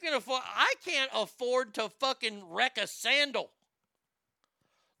 If you can afford, I can't afford to fucking wreck a sandal,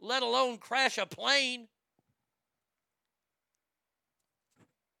 let alone crash a plane.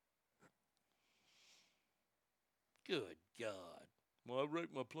 Good God. Well, I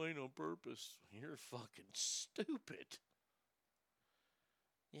wrecked my plane on purpose. You're fucking stupid.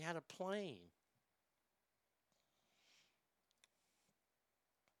 You had a plane.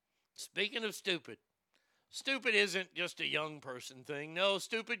 Speaking of stupid, stupid isn't just a young person thing. No,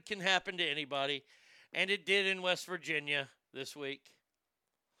 stupid can happen to anybody. And it did in West Virginia this week.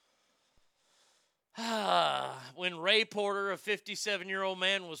 When Ray Porter, a 57-year-old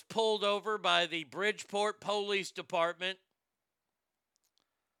man, was pulled over by the Bridgeport Police Department.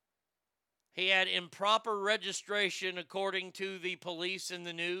 He had improper registration, according to the police in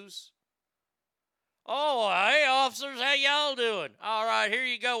the news. Oh, hey, officers, how y'all doing? All right, here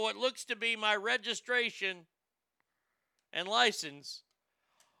you go. What looks to be my registration and license.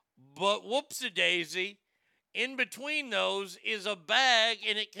 But whoopsie-daisy, in between those is a bag,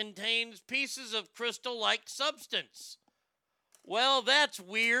 and it contains pieces of crystal-like substance. Well, that's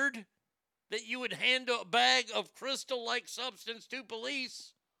weird that you would hand a bag of crystal-like substance to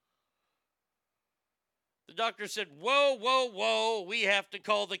police. The doctor said, whoa, whoa, whoa, we have to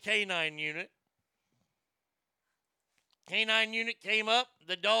call the K-9 unit. K-9 unit came up,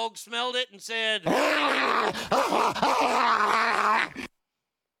 the dog smelled it and said,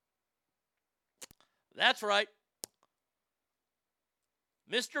 that's right.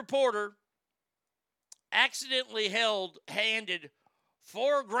 Mr. Porter accidentally handed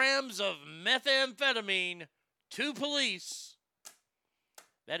 4 grams of methamphetamine to police.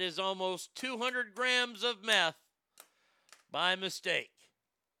 That is almost 200 grams of meth by mistake.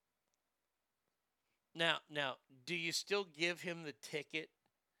 Now, do you still give him the ticket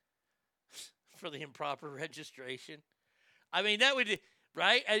for the improper registration? I mean, that would,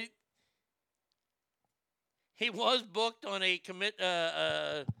 right? He was booked on a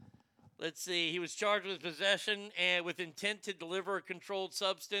let's see, he was charged with possession and with intent to deliver a controlled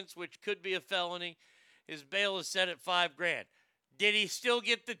substance, which could be a felony. His bail is set at $5,000. Did he still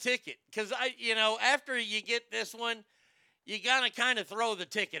get the ticket? Because, after you get this one, you got to kind of throw the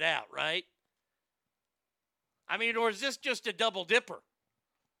ticket out, right? I mean, or is this just a double dipper?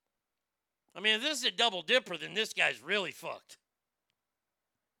 I mean, if this is a double dipper, then this guy's really fucked.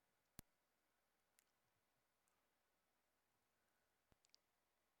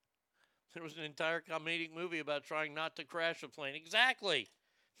 There was an entire comedic movie about trying not to crash a plane. Exactly.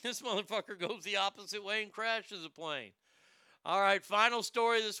 This motherfucker goes the opposite way and crashes a plane. All right, final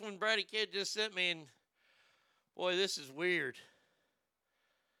story. This one Brady Kid just sent me, and boy, this is weird.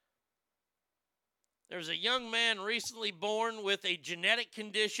 There's a young man recently born with a genetic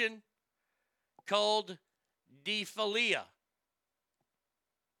condition called diphilia.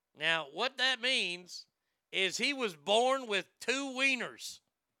 Now, what that means is he was born with 2 wieners.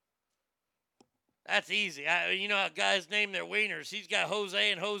 That's easy. You know how guys name their wieners. He's got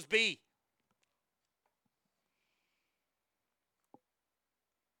Jose and Hose B.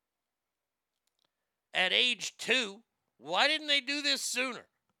 At age 2, why didn't they do this sooner?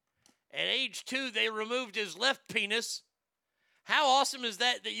 At age 2, they removed his left penis. How awesome is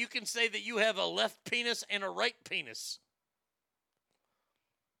that you can say that you have a left penis and a right penis?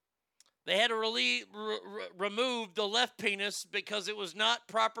 They had to remove the left penis because it was not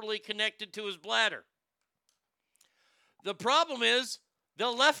properly connected to his bladder. The problem is the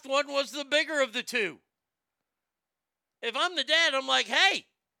left one was the bigger of the 2. If I'm the dad, I'm like, hey,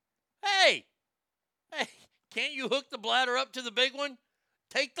 can't you hook the bladder up to the big one?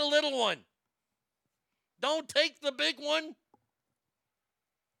 Take the little one. Don't take the big one.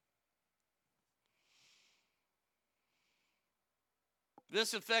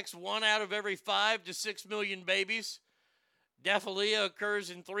 This affects 1 out of every 5 to 6 million babies. Diphilia occurs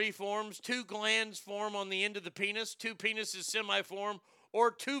in 3 forms. 2 glands form on the end of the penis, 2 penises semi-form,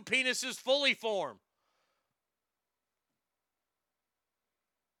 or 2 penises fully form.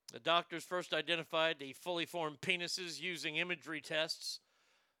 The doctors first identified the fully formed penises using imagery tests.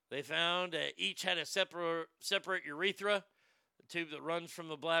 They found each had a separate urethra, the tube that runs from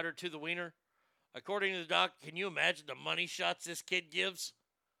the bladder to the wiener. According to the doc, can you imagine the money shots this kid gives?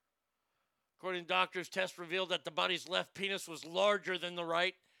 According to doctors, tests revealed that the body's left penis was larger than the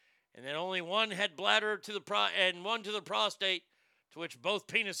right, and that only one had bladder to the and one to the prostate, to which both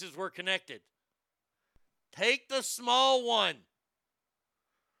penises were connected. Take the small one.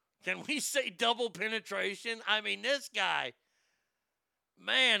 Can we say double penetration? I mean, this guy,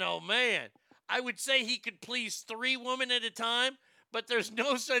 man, oh man. I would say he could please 3 women at a time, but there's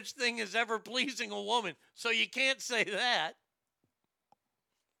no such thing as ever pleasing a woman, so you can't say that.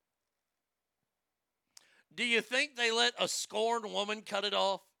 Do you think they let a scorned woman cut it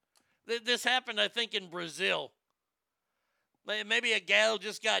off? This happened, I think, in Brazil. Maybe a gal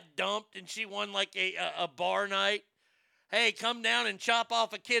just got dumped and she won like a bar night. Hey, come down and chop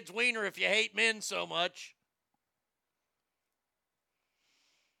off a kid's wiener if you hate men so much.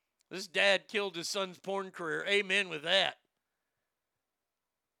 This dad killed his son's porn career. Amen with that.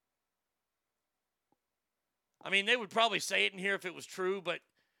 I mean, they would probably say it in here if it was true, but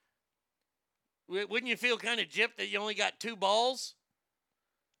wouldn't you feel kind of gypped that you only got 2 balls?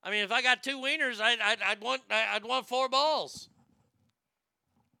 I mean, if I got 2 wieners, I'd want 4 balls.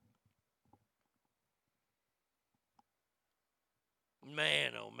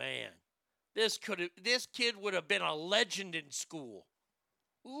 Man, oh man, this kid would have been a legend in school.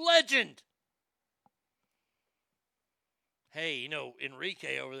 Legend. Hey, you know,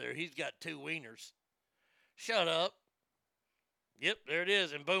 Enrique over there, he's got 2 wieners. Shut up. Yep, there it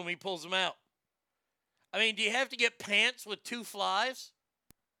is. And boom, he pulls them out. I mean, do you have to get pants with 2 flies?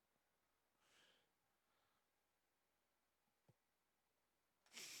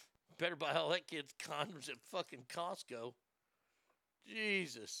 Better buy all that kid's condoms at fucking Costco.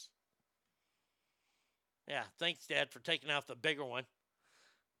 Jesus. Yeah, thanks, Dad, for taking out the bigger one.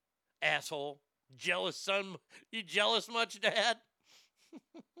 Asshole. Jealous son. You jealous much, Dad?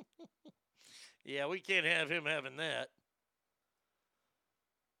 Yeah, we can't have him having that.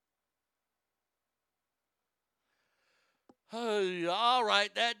 All right,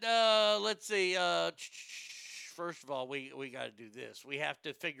 let's see. First of all, we got to do this. We have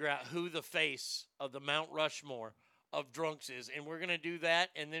to figure out who the face of the Mount Rushmore of drunks is, and we're going to do that,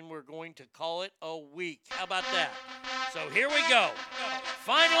 and then we're going to call it a week. How about that? So here we go.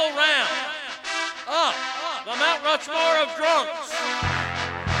 Final round of the Mount Rushmore of drunks.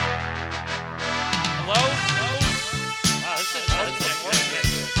 Hello?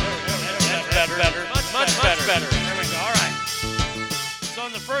 That's better. Much better. There we go. All right. So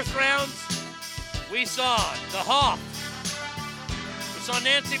in the first rounds, we saw the Hoff. We saw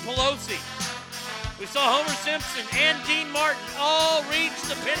Nancy Pelosi. We saw Homer Simpson and Dean Martin all reach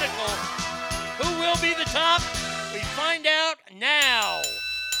the pinnacle. Who will be the top? We find out now.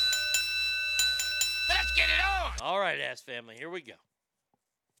 Let's get it on. All right, Ass Family, here we go.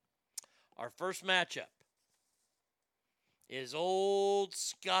 Our first matchup is old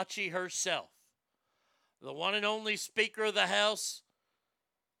Scotchy herself, the one and only Speaker of the House,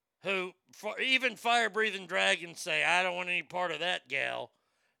 who even fire-breathing dragons say, I don't want any part of that gal,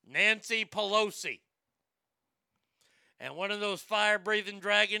 Nancy Pelosi. And one of those fire-breathing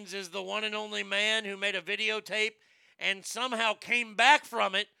dragons is the one and only man who made a videotape and somehow came back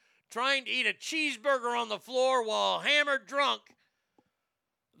from it trying to eat a cheeseburger on the floor while hammered drunk.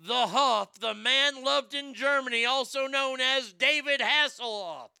 The Hoff, the man loved in Germany, also known as David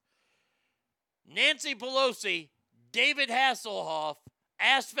Hasselhoff. Nancy Pelosi, David Hasselhoff.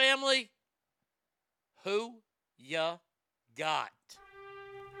 Ass Family, who ya got?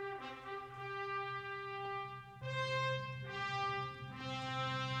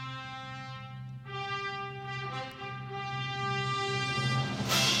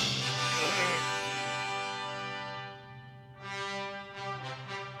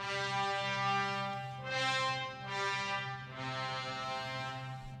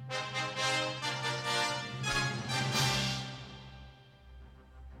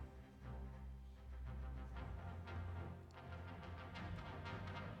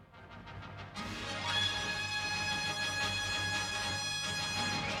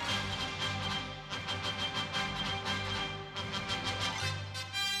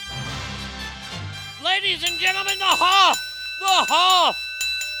 Ladies and gentlemen, the Hoff! The Hoff!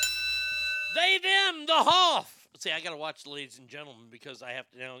 They, them, the Hoff! See, I got to watch the ladies and gentlemen because I have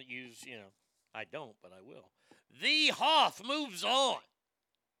to now use, I don't, but I will. The Hoff moves on.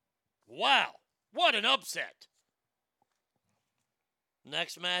 Wow, what an upset.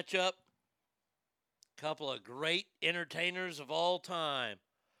 Next matchup, couple of great entertainers of all time.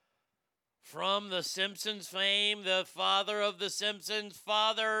 From the Simpsons fame, the father of the Simpsons,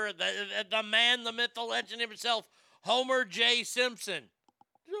 the man, the myth, the legend himself, Homer J. Simpson.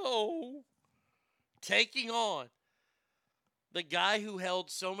 Oh. Taking on the guy who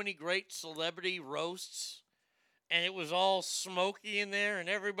held so many great celebrity roasts, and it was all smoky in there, and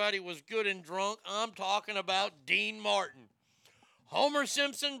everybody was good and drunk. I'm talking about Dean Martin. Homer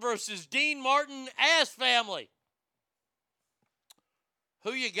Simpson versus Dean Martin, Ass Family.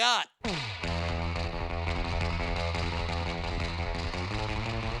 Who you got?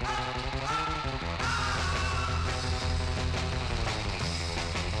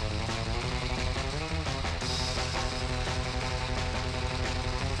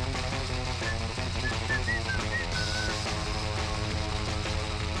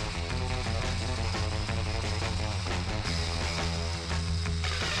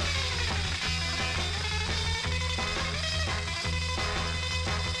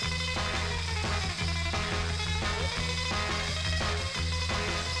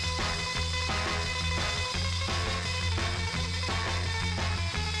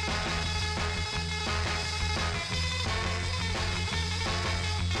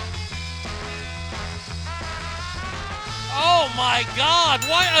 Oh my God,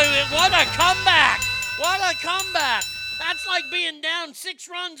 what a comeback! What a comeback! That's like being down 6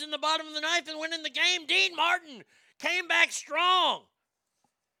 runs in the bottom of the ninth and winning the game. Dean Martin came back strong.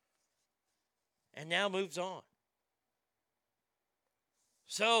 And now moves on.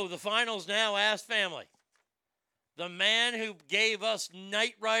 So the finals now, Ass Family. the man who gave us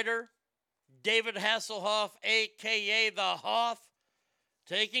Knight Rider, David Hasselhoff, a.k.a. the Hoff,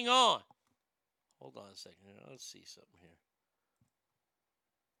 taking on. Hold on a second here. Let's see something here.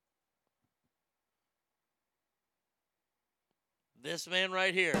 This man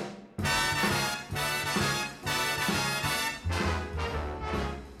right here.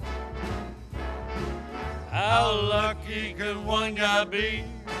 How lucky could one guy be?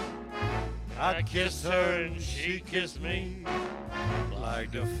 I kissed her and she kissed me.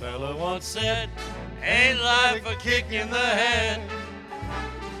 Like the fella once said, ain't life a kick in the head?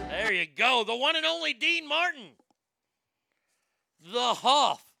 There you go. The one and only Dean Martin. The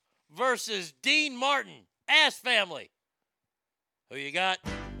Hoff versus Dean Martin. Ass Family. Who you got?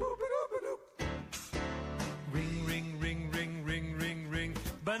 Ring, ring, ring, ring, ring, ring, ring.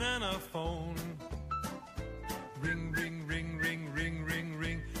 Banana phone. Ring, ring, ring, ring, ring, ring,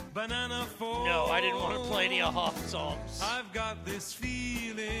 ring. Banana phone. No, I didn't want to play any Hoff songs. I've got this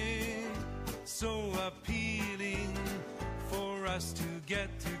feeling so appealing for us to get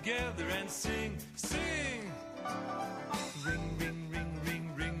together and sing, sing. Ring, ring, ring,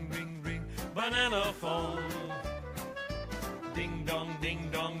 ring, ring, ring, ring. Banana phone. Ding dong, ding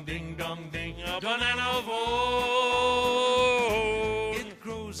dong, ding dong, ding. A banana phone. It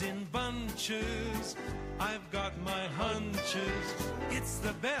grows in bunches. I've got my hunches. It's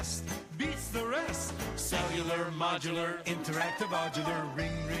the best, beats the rest. Cellular, modular, interactive, modular.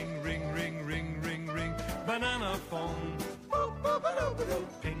 Ring, ring, ring, ring, ring, ring, ring. Banana phone.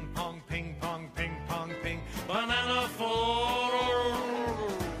 Ping pong, ping pong, ping pong, ping. Banana phone.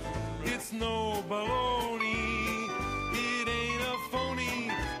 It's no baloney. It ain't a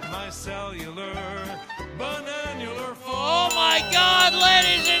phony. My cellular, bananular phone. Oh my God,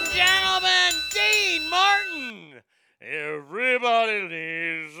 ladies and gentlemen, Dean Martin. Everybody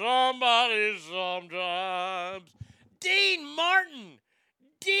needs somebody sometimes. Dean Martin.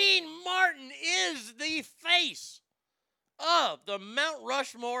 Dean Martin is the face of the Mount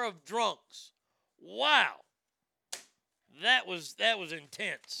Rushmore of drunks. Wow. That was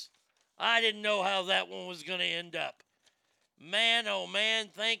intense. I didn't know how that one was going to end up. Man, oh man,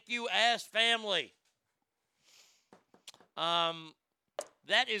 thank you, Ass Family.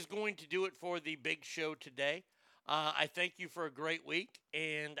 That is going to do it for the big show today. I thank you for a great week,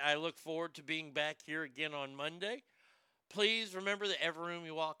 and I look forward to being back here again on Monday. Please remember that every room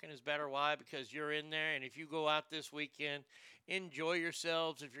you walk in is better. Why? Because you're in there, and if you go out this weekend, enjoy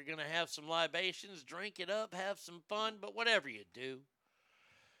yourselves. If you're going to have some libations, drink it up, have some fun, but whatever you do,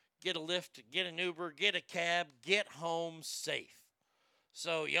 get a Lyft, get an Uber, get a cab, get home safe.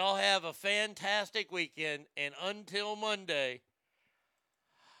 So y'all have a fantastic weekend, and until Monday,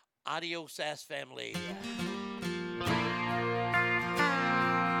 adios, Ass Family.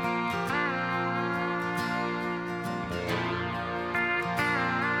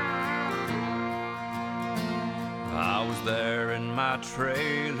 I was there in my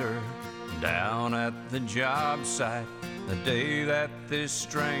trailer down at the job site the day that this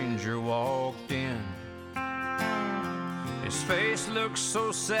stranger walked in. His face looked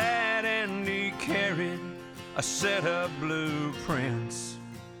so sad and he carried a set of blueprints.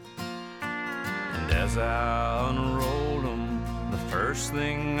 And as I unrolled them, the first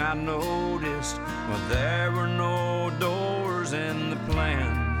thing I noticed was there were no doors in the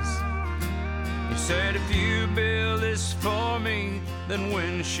plans. He said, if you build this for me, then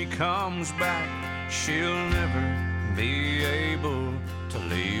when she comes back, she'll never be able to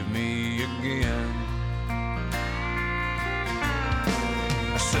leave me again.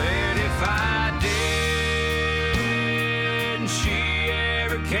 I said, if I did, and she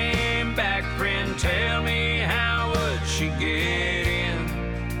ever came back, friend, tell me how would she get in?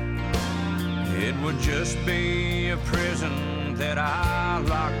 It would just be a prison that I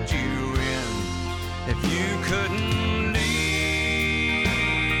locked you in. If you couldn't leave,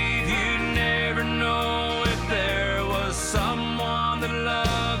 you'd never know if there was someone that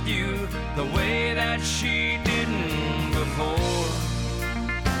loved you the way that she didn't before.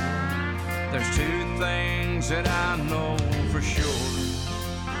 There's two things that I know for sure.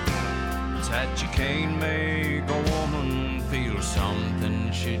 It's that you can't make a woman feel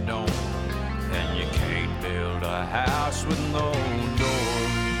something she don't, and you can't build a house with no doors.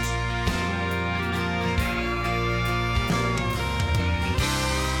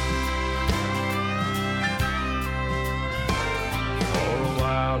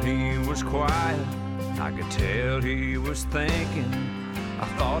 He was quiet, I could tell he was thinking. I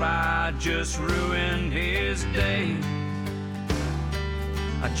thought I just ruined his day.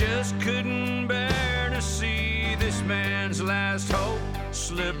 I just couldn't bear to see this man's last hope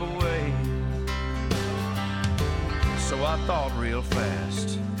slip away. So I thought real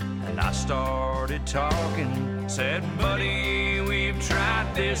fast, and I started talking. Said, buddy, we've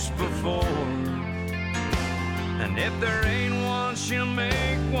tried this before, and if there ain't one, she'll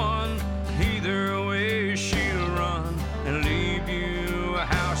make one. Either way, she'll run and leave you a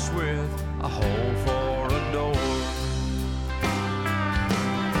house with a hole for a door.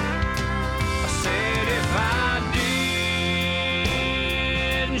 I said, if I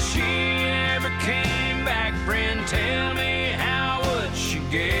did, and she ever came back, friend, tell me, how would she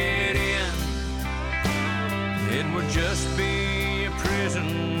get in? It would just be a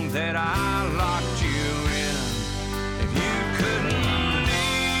prison that I locked you in. If you couldn't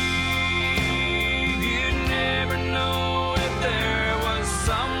leave, you'd never know if there was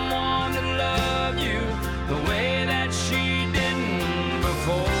someone that loved you the way that she didn't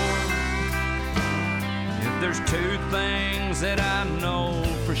before. If there's two things that I know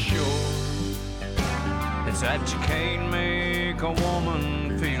for sure, it's that you can't make a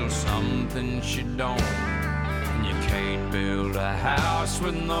woman feel something she don't, and you can't build a house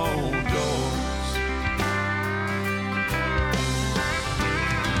with no doors.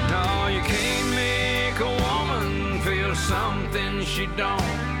 No, you can't make a woman feel something she don't,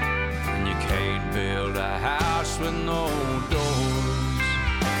 and you can't build a house with no doors.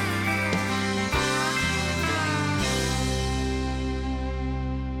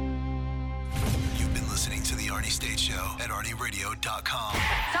 You've been listening to The Arnie State Show at ArnieRadio.com.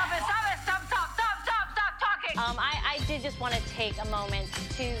 Stop talking! I did just want to take a moment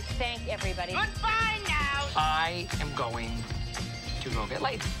to thank everybody. Goodbye now. I am going to go get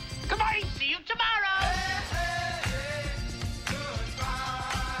laid. Goodbye. See you tomorrow.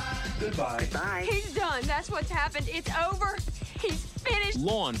 Goodbye. Bye. He's done. That's what's happened. It's over. He's finished.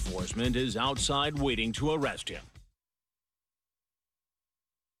 Law enforcement is outside waiting to arrest him.